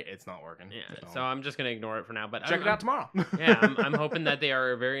Friday. It's not working. Yeah, so I'm just going to ignore it for now. But check it out tomorrow. Yeah, I'm hoping that they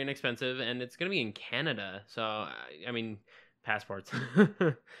are very inexpensive, and it's going to be in Canada. So, I mean, passports.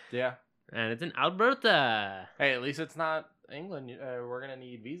 Yeah. And it's in Alberta. Hey, at least it's not England. We're going to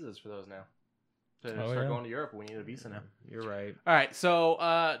need visas for those now. To start going to Europe, we need a visa now. You're right. All right, so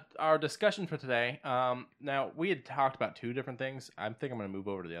our discussion for today. Now, we had talked about 2 different things. I think I'm going to move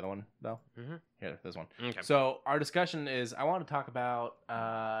over to the other one, though. Mm-hmm. Here, this one. Okay. So our discussion is, I want to talk about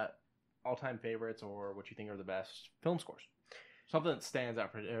all-time favorites or what you think are the best film scores. Something that stands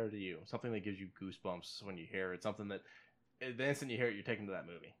out to you. Something that gives you goosebumps when you hear it. Something that, the instant you hear it, you're taken to that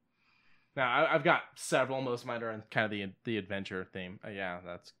movie. Now, I've got several. Most of mine are in kind of the adventure theme. Yeah,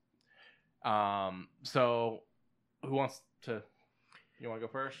 that's... So who wants to, you want to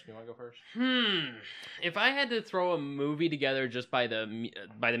go first? If I had to throw a movie together just by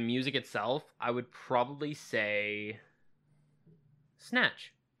the music itself, I would probably say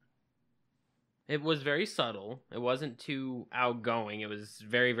Snatch. It was very subtle. It wasn't too outgoing. It was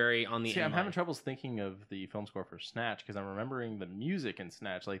very, very on the See, I'm line. having troubles thinking of the film score for Snatch because I'm remembering the music in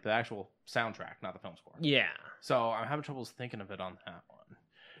Snatch, like the actual soundtrack, not the film score. Yeah. So I'm having troubles thinking of it on that one.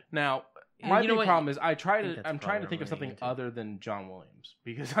 Now, my big problem is I'm trying to think of something other than John Williams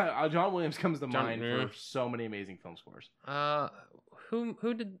because John Williams comes to mind for so many amazing film scores.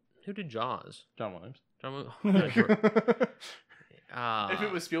 Who did Jaws? John Williams. If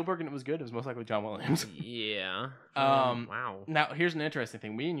it was Spielberg and it was good, it was most likely John Williams. Yeah. Wow. Now, here's an interesting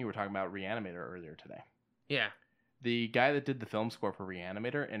thing. Me and you were talking about Reanimator earlier today. Yeah. The guy that did the film score for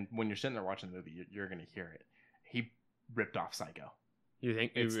Reanimator, and when you're sitting there watching the movie, you're going to hear it. He ripped off Psycho. You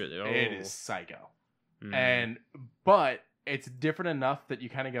think it is Psycho, Mm. But it's different enough that you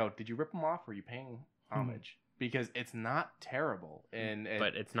kind of go, did you rip him off or are you paying homage? Because it's not terrible,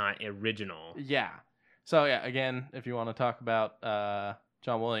 but it's not original. Yeah. So yeah, again, if you want to talk about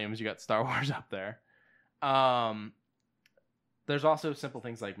John Williams, you got Star Wars up there. There's also simple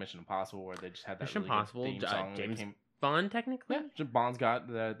things like Mission Impossible, where they just had that Mission really good Impossible, theme song. James that came... Bond, technically. Yeah, Bond's got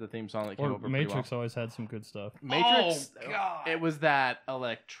the theme song that came Or over Matrix pretty well. always had some good stuff. Matrix, Oh, God. it was that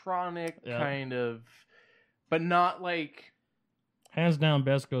electronic kind of, but not like. Hands down,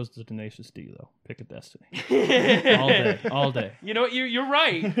 best goes to Tenacious D though. Pick a Destiny. all day. You know what? You're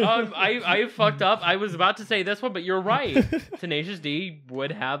right. I fucked up. I was about to say this one, but you're right. Tenacious D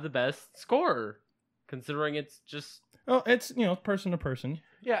would have the best score, considering it's just. Oh, it's person to person.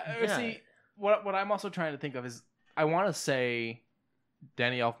 Yeah. Yeah. See, what I'm also trying to think of is I want to say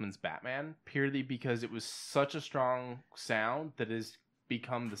Danny Elfman's Batman purely because it was such a strong sound that has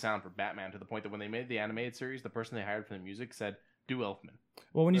become the sound for Batman to the point that when they made the animated series, the person they hired for the music said, "Do Elfman."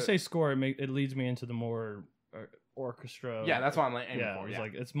 Well, when you say score, it leads me into the more orchestra. Yeah, that's what I'm aiming Yeah, for. it's Yeah.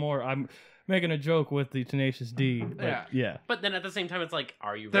 like it's more. I'm making a joke with the Tenacious D. But Yeah. But then at the same time, it's like,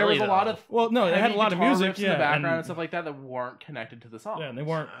 are you There really? was a lot of Well, no, they had a heavy lot of guitar music riffs in the background and and stuff like that that weren't connected to the song. Yeah, and they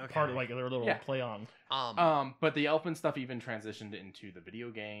weren't Okay. part of they were a little Yeah. play on. But the Elfman stuff even transitioned into the video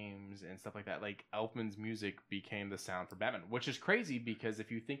games and stuff like that. Like Elfman's music became the sound for Batman, which is crazy because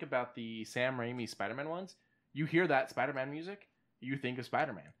if you think about the Sam Raimi Spider-Man ones, you hear that Spider-Man music, you think of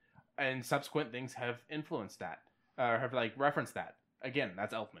Spider-Man, and subsequent things have influenced that or have like referenced that. Again,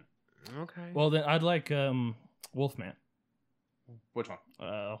 that's Elfman. Okay. Well, then I'd like Wolfman. Which one?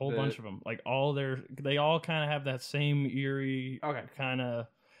 A whole bunch of them. Like they all kind of have that same eerie Okay. kind of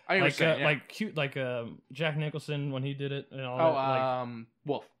I like saying, yeah. like cute Jack Nicholson when he did it and all Oh, that.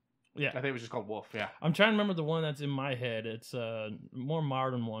 Wolf. Yeah. I think it was just called Wolf. Yeah. I'm trying to remember the one that's in my head. It's a more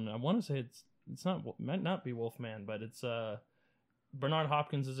modern one. I want to say it's not might not be Wolfman, but it's Bernard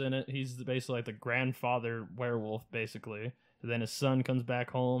Hopkins is in it. He's basically like the grandfather werewolf, basically. And then his son comes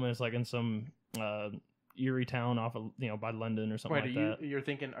back home and it's like in some eerie town off of by London or something Wait, like that.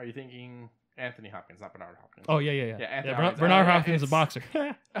 are you thinking Anthony Hopkins, not Bernard Hopkins? Oh yeah. Anthony Bernard, Hopkins. Bernard Hopkins is a boxer.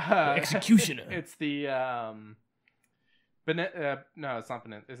 Executioner. It's the no, it's not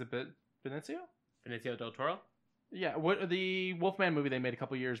Is it Benicio? Benicio del Toro. Yeah, what the Wolfman movie they made a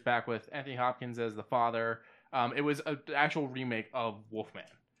couple years back with Anthony Hopkins as the father. It was an actual remake of Wolfman.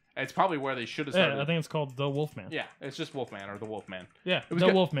 It's probably where they should have started. Yeah, I think it's called The Wolfman. Yeah, it's just Wolfman or The Wolfman. Yeah, it was The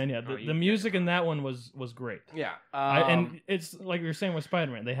good. Wolfman. Yeah, Oh, the music in that one was great. Yeah, And it's like you were saying with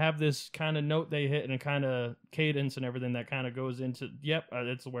Spider-Man, they have this kind of note they hit and a kind of cadence and everything that kind of goes into. Yep,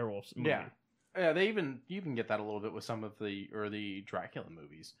 it's a werewolves movie. Yeah, you even get that a little bit with some of the early Dracula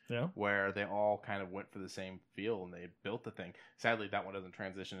movies. Yeah. Where they all kind of went for the same feel and they built the thing. Sadly, that one doesn't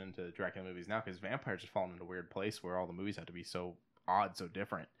transition into Dracula movies now because vampires just fallen into a weird place where all the movies have to be so odd, so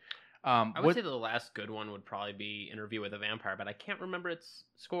different. I would say the last good one would probably be Interview with a Vampire, but I can't remember its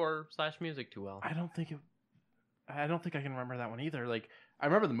score / music too well. I don't think I can remember that one either. Like I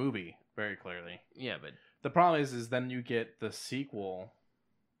remember the movie very clearly. Yeah, but The problem is then you get the sequel,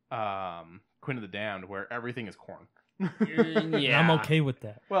 Queen of the Damned, where everything is corn. yeah, I'm okay with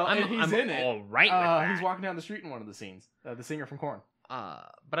that. Well, I'm in it. all right with that. He's walking down the street in one of the scenes. The singer from Korn.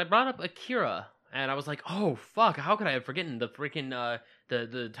 But I brought up Akira, and I was like, oh fuck, how could I have forgotten the freaking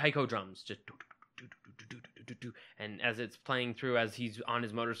the taiko drums just and as it's playing through as he's on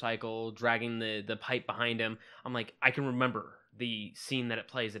his motorcycle dragging the pipe behind him, I'm like, I can remember the scene that it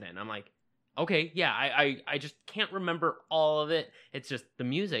plays it in. I'm like, okay, yeah, I just can't remember all of it. It's just the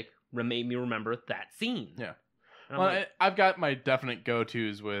music made me remember that scene. Yeah. And I'm Well, like, I've got my definite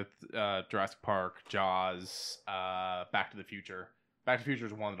go-tos with Jurassic Park, Jaws, Back to the Future. Back to the Future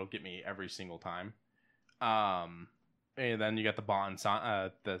is one that'll get me every single time. And then you got the Bond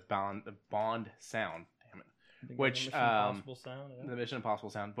sound. Damn it. Which Mission Impossible sound. Yeah. the Mission Impossible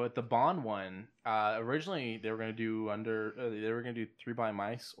sound, but the Bond one originally they were going to do 3 by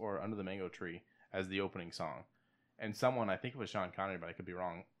Mice or Under the Mango Tree as the opening song, and someone, I think it was Sean Connery, but I could be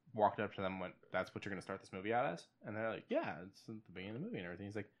wrong, walked up to them and went, "That's what you're going to start this movie out as?" And they're like, "Yeah, it's at the beginning of the movie and everything."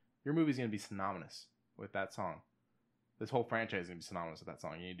 He's like, "Your movie's going to be synonymous with that song. This whole franchise is going to be synonymous with that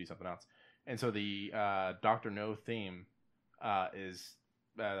song. You need to do something else." And so the Dr. No theme is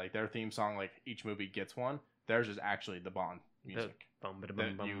like their theme song. Like each movie gets one. Theirs is actually the Bond music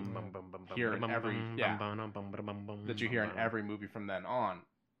that you hear in every movie from then on.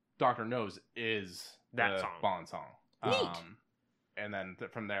 Dr. No's is That the song. Bond song. Neat. And then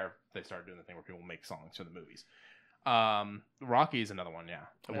from there they started doing the thing where people make songs for the movies. Rocky is another one, yeah.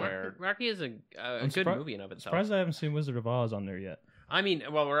 Where Rocky is a good movie in of itself. Surprised I haven't seen Wizard of Oz on there yet. I mean,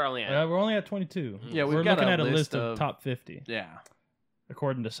 well, we're only at We're only at 22. Yeah, we've we're got looking a at a list list of of top 50. yeah.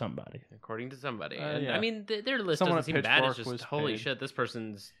 according to somebody. According to somebody. And, yeah. I mean, their list Someone doesn't at seem bad. It's Pitchfork just, was holy paid. shit, this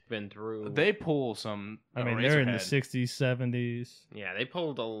person's been through... They pull some. I mean, they're in the Eraserhead. 60s, 70s. Yeah, they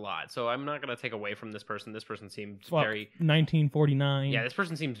pulled a lot. So I'm not going to take away from this person. This person seems Fuck, very... 1949. Yeah, this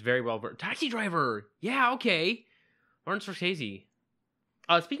person seems very well versed. Taxi Driver! Yeah, okay. Martin Scorsese.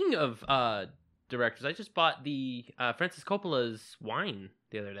 Speaking of directors, I just bought the Francis Coppola's Wine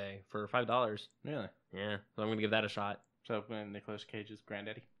the other day for $5. Really? Yeah, so I'm going to give that a shot. So Nicolas Cage's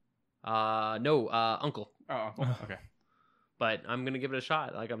granddaddy. No, Uncle. Oh, okay. But I'm going to give it a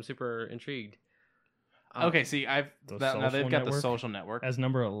shot. Like, I'm super intrigued. Okay, see, now they've got the Network? Social Network. As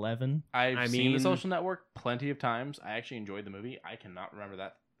number 11. I've seen mean- the Social Network plenty of times. I actually enjoyed the movie. I cannot remember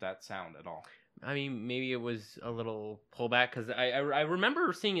that sound at all. I mean, maybe it was a little pullback because I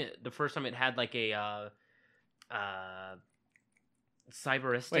remember seeing it the first time. It had like a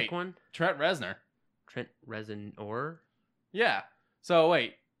cyberistic Wait. one. Trent Reznor. Trent Reznor. Yeah. So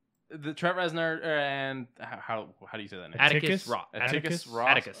wait, the Trent Reznor and how do you say that name? Atticus Atticus? Ross. Atticus Ross.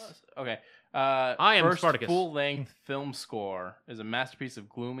 Atticus. Okay. I am first Spartacus. full-length film score is a masterpiece of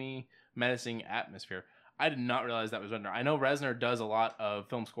gloomy, menacing atmosphere. I did not realize that was Reznor. I know Reznor does a lot of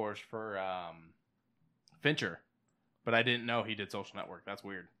film scores for Fincher, but I didn't know he did Social Network. That's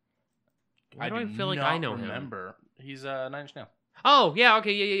weird. Why do I do feel like not I know him? remember. He's Nine Inch Nails. Oh yeah,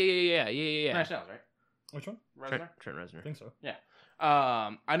 okay, yeah. Nine Inch Nails, right? Which one? Reznor. Trent Reznor. I think so.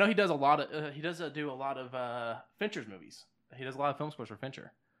 I know he does a lot of. He does do a lot of Fincher's movies. He does a lot of film scores for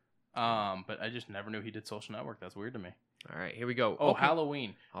Fincher. But I just never knew he did Social Network. That's weird to me. All right, here we go. Oh, Okay.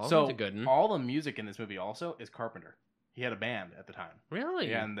 Halloween. Halloween's a good one. all the music in this movie also is Carpenter. He had a band at the time. Really?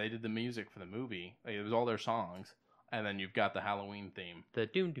 Yeah, and they did the music for the movie. Like, it was all their songs. And then you've got the Halloween theme. The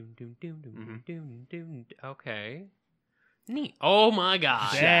doom doom doom doom doom doom doom. Okay. Neat. Oh my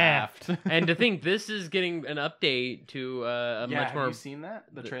god. Shaft. And to think this is getting an update to a Yeah, much more. have you seen that?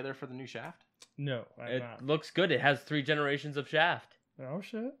 The trailer for the new Shaft? No, I'm It not. looks good. It has 3 generations of Shaft. Oh,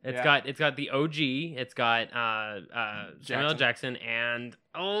 shit. It's Yeah. got the OG. It's got Samuel L. Jackson and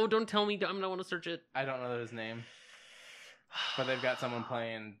don't tell me. I'm gonna want to search it. I don't know his name. But they've got someone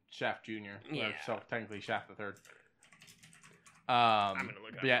playing Shaft Jr. Yeah. So technically Shaft the Third. I'm gonna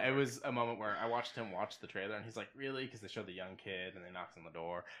look up But yeah, real it quick. was a moment where I watched him watch the trailer, and he's like, "Really?" Because they showed the young kid, and they knocks on the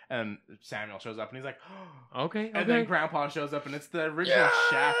door, and Samuel shows up, and he's like, Okay. and then Grandpa shows up, and it's the original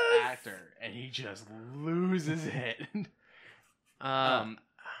Shaft actor, and he just loses it.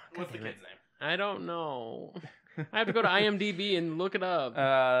 What's the damn it. kid's name? I don't know. I have to go to IMDb and look it up.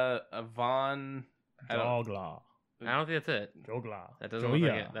 Vaughn. Jogla. I don't think that's it. Jogla. That doesn't look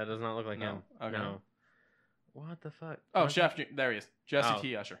like Joya. it. That does not look like No. him. Okay. No. What the fuck? Oh, What? Shaft. There he is. Jesse Oh.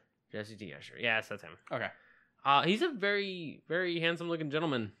 T. Usher. Jesse T. Usher. Yes, that's him. Okay. He's a very, very handsome looking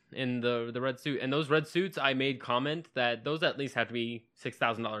gentleman in the red suit. And those red suits, I made comment that those at least have to be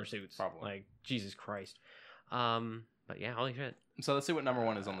 $6,000 suits. Probably. Like, Jesus Christ. But yeah, holy shit. So let's see what number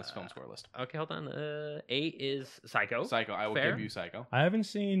 1 is on this film score list. Okay, hold on. 8 is Psycho. Psycho. I will Fair. give you Psycho. I haven't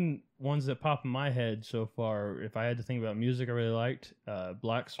seen ones that pop in my head so far. If I had to think about music I really liked,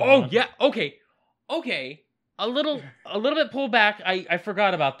 Black Swan. Oh yeah. Okay. A little bit pulled back. I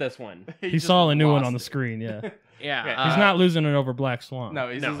forgot about this one. He just saw a new one lost on the it. screen, yeah. Yeah. Okay. He's not losing it over Black Swan. No,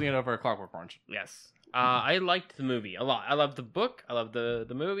 he's No. losing it over a Clockwork Orange. Yes. I liked the movie a lot. I love the book. I love the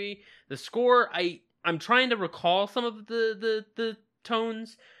movie. The score. I'm trying to recall some of the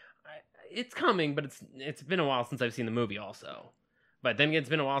tones. It's coming, but it's been a while since I've seen the movie also. But then it's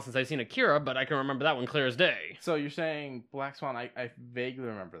been a while since I've seen Akira, but I can remember that one clear as day. So you're saying Black Swan? I vaguely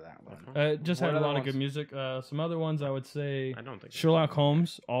remember that one. Just What had a other lot of ones? good music. Some other ones I would say I don't think Sherlock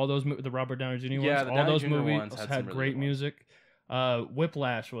Holmes, all those the Robert Downey Jr. ones, Yeah, the all Downey those Jr. movies ones had had some really great good ones. music.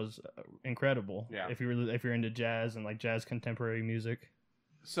 Whiplash was incredible. Yeah. If you're into jazz and like jazz contemporary music.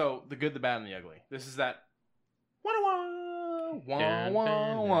 So the good, the bad, and the ugly. This is that. Wah wah Dun, wah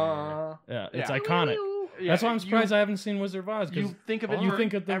dun, wah. Yeah, it's Yeah. iconic. Yeah, That's why I'm surprised I haven't seen Wizard of Oz. 'Cause You think of it. you for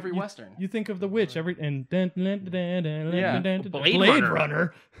think of the every you, western. You think of the witch every and Yeah. Blade Blade Runner.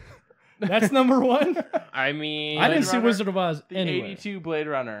 Runner. That's number 1. I mean, I didn't see Runner, Wizard of Oz the anywhere. 82 Blade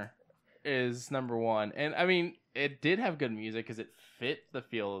Runner is number 1, and I mean it did have good music because it fit the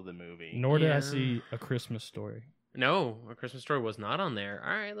feel of the movie. Nor did Yeah. I see A Christmas Story. no, A Christmas Story was not on there.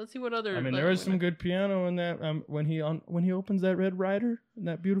 All right, let's see what other. I mean, there is some good piano in that. When he opens that Red Rider,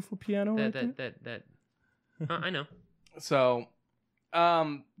 that beautiful piano. right there. that. I know. So,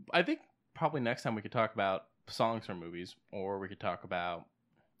 I think probably next time we could talk about songs from movies, or we could talk about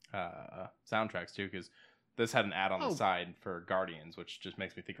soundtracks too, because this had an ad on Oh. the side for Guardians, which just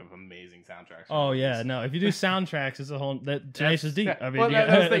makes me think of amazing soundtracks. for Oh movies. yeah, no. If you do soundtracks, it's a whole that Tenacious D. yeah. I mean, Well, yeah,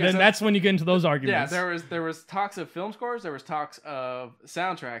 that's the thing, then so- that's when you get into those Yeah, arguments. there was talks of film scores, there was talks of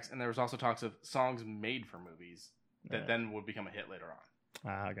soundtracks, and there was also talks of songs made for movies that Yeah. then would become a hit later on.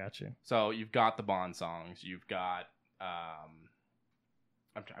 I got you. So you've got the Bond songs, you've got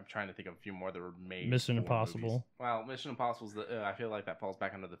I'm trying to think of a few more that were made. Mission for Impossible. movies. Well, Mission Impossible's I feel like that falls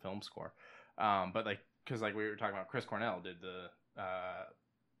back under the film score, but like because like we were talking about, Chris Cornell did the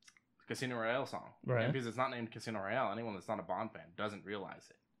Casino Royale song, Right. And because it's not named Casino Royale, anyone that's not a Bond fan doesn't realize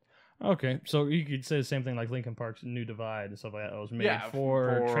it. Okay, so you could say the same thing like Linkin Park's New Divide and stuff like that. It was made Yeah, for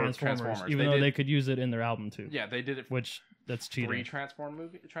for Transformers, Transformers. even They though did- they could use it in their album too. Yeah, they did it for Which that's cheating. 3 Transformer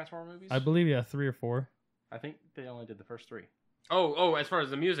movies. I believe 3 or 4. I think they only did the first 3. Oh, as far as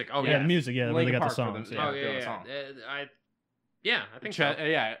the music. Oh, Yeah, yeah. the music. Yeah, where they Linkin got the Park for songs. them, Yeah. Oh, doing a yeah. song. I think so.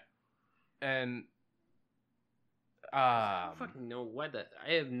 Yeah, and I don't fucking know what that.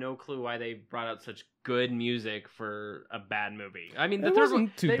 I have no clue why they brought out such good music for a bad movie. I mean, the It third wasn't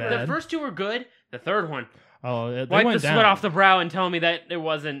one, too the bad. first 2 were good. The third one, Oh, they wipe the went sweat down. off the brow and tell me that it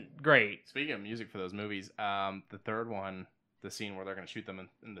wasn't great. speaking of music for those movies, the third one, the scene where they're going to shoot them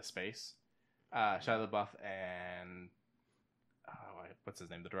into space, Shia LaBeouf and what's his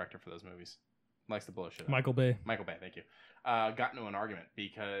name, the director for those movies, likes to blow shit up. Michael Bay. Michael Bay, thank you. Got into an argument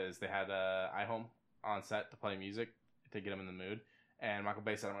because they had iHome on set to play music to get him in the mood. And Michael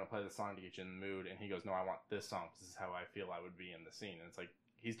Bay said, I'm going to play this song to get you in the mood. And he goes, no, I want this song. This is how I feel I would be in the scene. And it's like,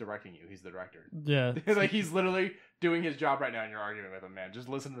 he's directing you. He's the director. Yeah. Like, he's literally doing his job right now, and you're arguing with him, man. Just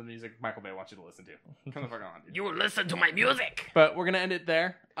listen to the music Michael Bay wants you to listen to. Come the fuck on, dude. You listen to my music. But we're going to end it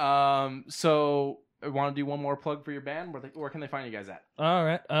there. So I want to do one more plug for your band. Where can they find you guys at? All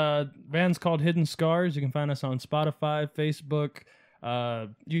right. Band's called Hidden Scars. You can find us on Spotify, Facebook,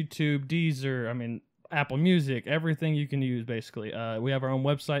 YouTube, Deezer. I mean, Apple Music, everything you can use, basically. We have our own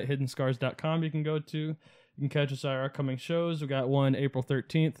website, hiddenscars.com. You can go to. You can catch us at our upcoming shows. We got one April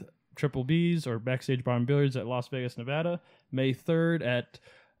 13th, Triple B's or Backstage Bar and Billiards at Las Vegas, Nevada. May 3rd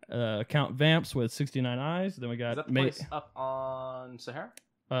at Count Vamps with 69 Eyes. Then we got Is that the place up on Sahara?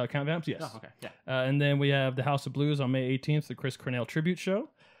 Count Vamps, yes. Oh, okay. Yeah. And then we have the House of Blues on May 18th, the Chris Cornell Tribute Show.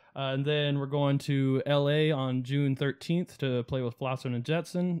 And then we're going to LA on June 13th to play with Flotsam and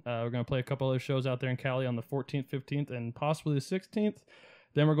Jetson. We're going to play a couple other shows out there in Cali on the 14th, 15th, and possibly the 16th.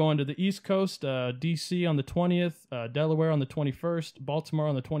 Then we're going to the East Coast, DC on the 20th, Delaware on the 21st, Baltimore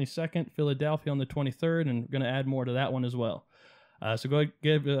on the 22nd, Philadelphia on the 23rd, and we're going to add more to that one as well. So go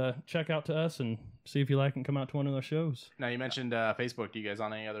give check out to us and see if you like and come out to one of those shows. Now, you mentioned Facebook. Do you guys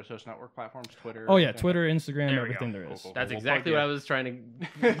on any other social network platforms? Twitter? Oh, yeah, anything? Twitter, Instagram, There we everything go. there is. Cool. That's We'll exactly plug what you. I was trying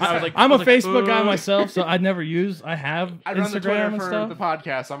to. I was like, I'm I a was like, Facebook guy "Ooh." myself, so I have I run the Twitter Instagram and for stuff. the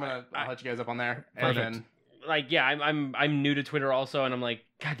podcast, so I'll let you guys up on there. And Perfect. then Like, yeah, I'm new to Twitter also, and I'm like,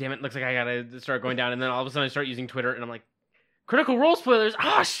 God damn it, looks like I gotta start going down. And then all of a sudden I start using Twitter, and I'm like, Critical Role spoilers.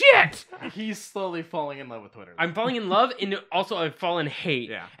 Oh shit! he's slowly falling in love with Twitter. I'm falling in love, and also I've fallen hate.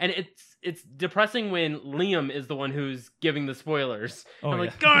 Yeah. And it's depressing when Liam is the one who's giving the spoilers. Oh, I'm yeah.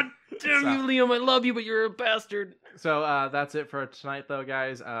 like, God damn So- you, Liam, I love you, but you're a bastard. So that's it for tonight, though,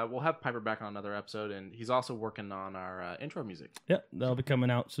 guys. We'll have Piper back on another episode, and he's also working on our intro music. Yep, that'll be coming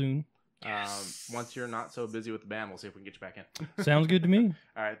out soon. Once you're not so busy with the band, we'll see if we can get you back in. Sounds good to me.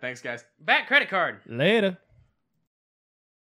 All right, thanks, guys. Back credit card. Later.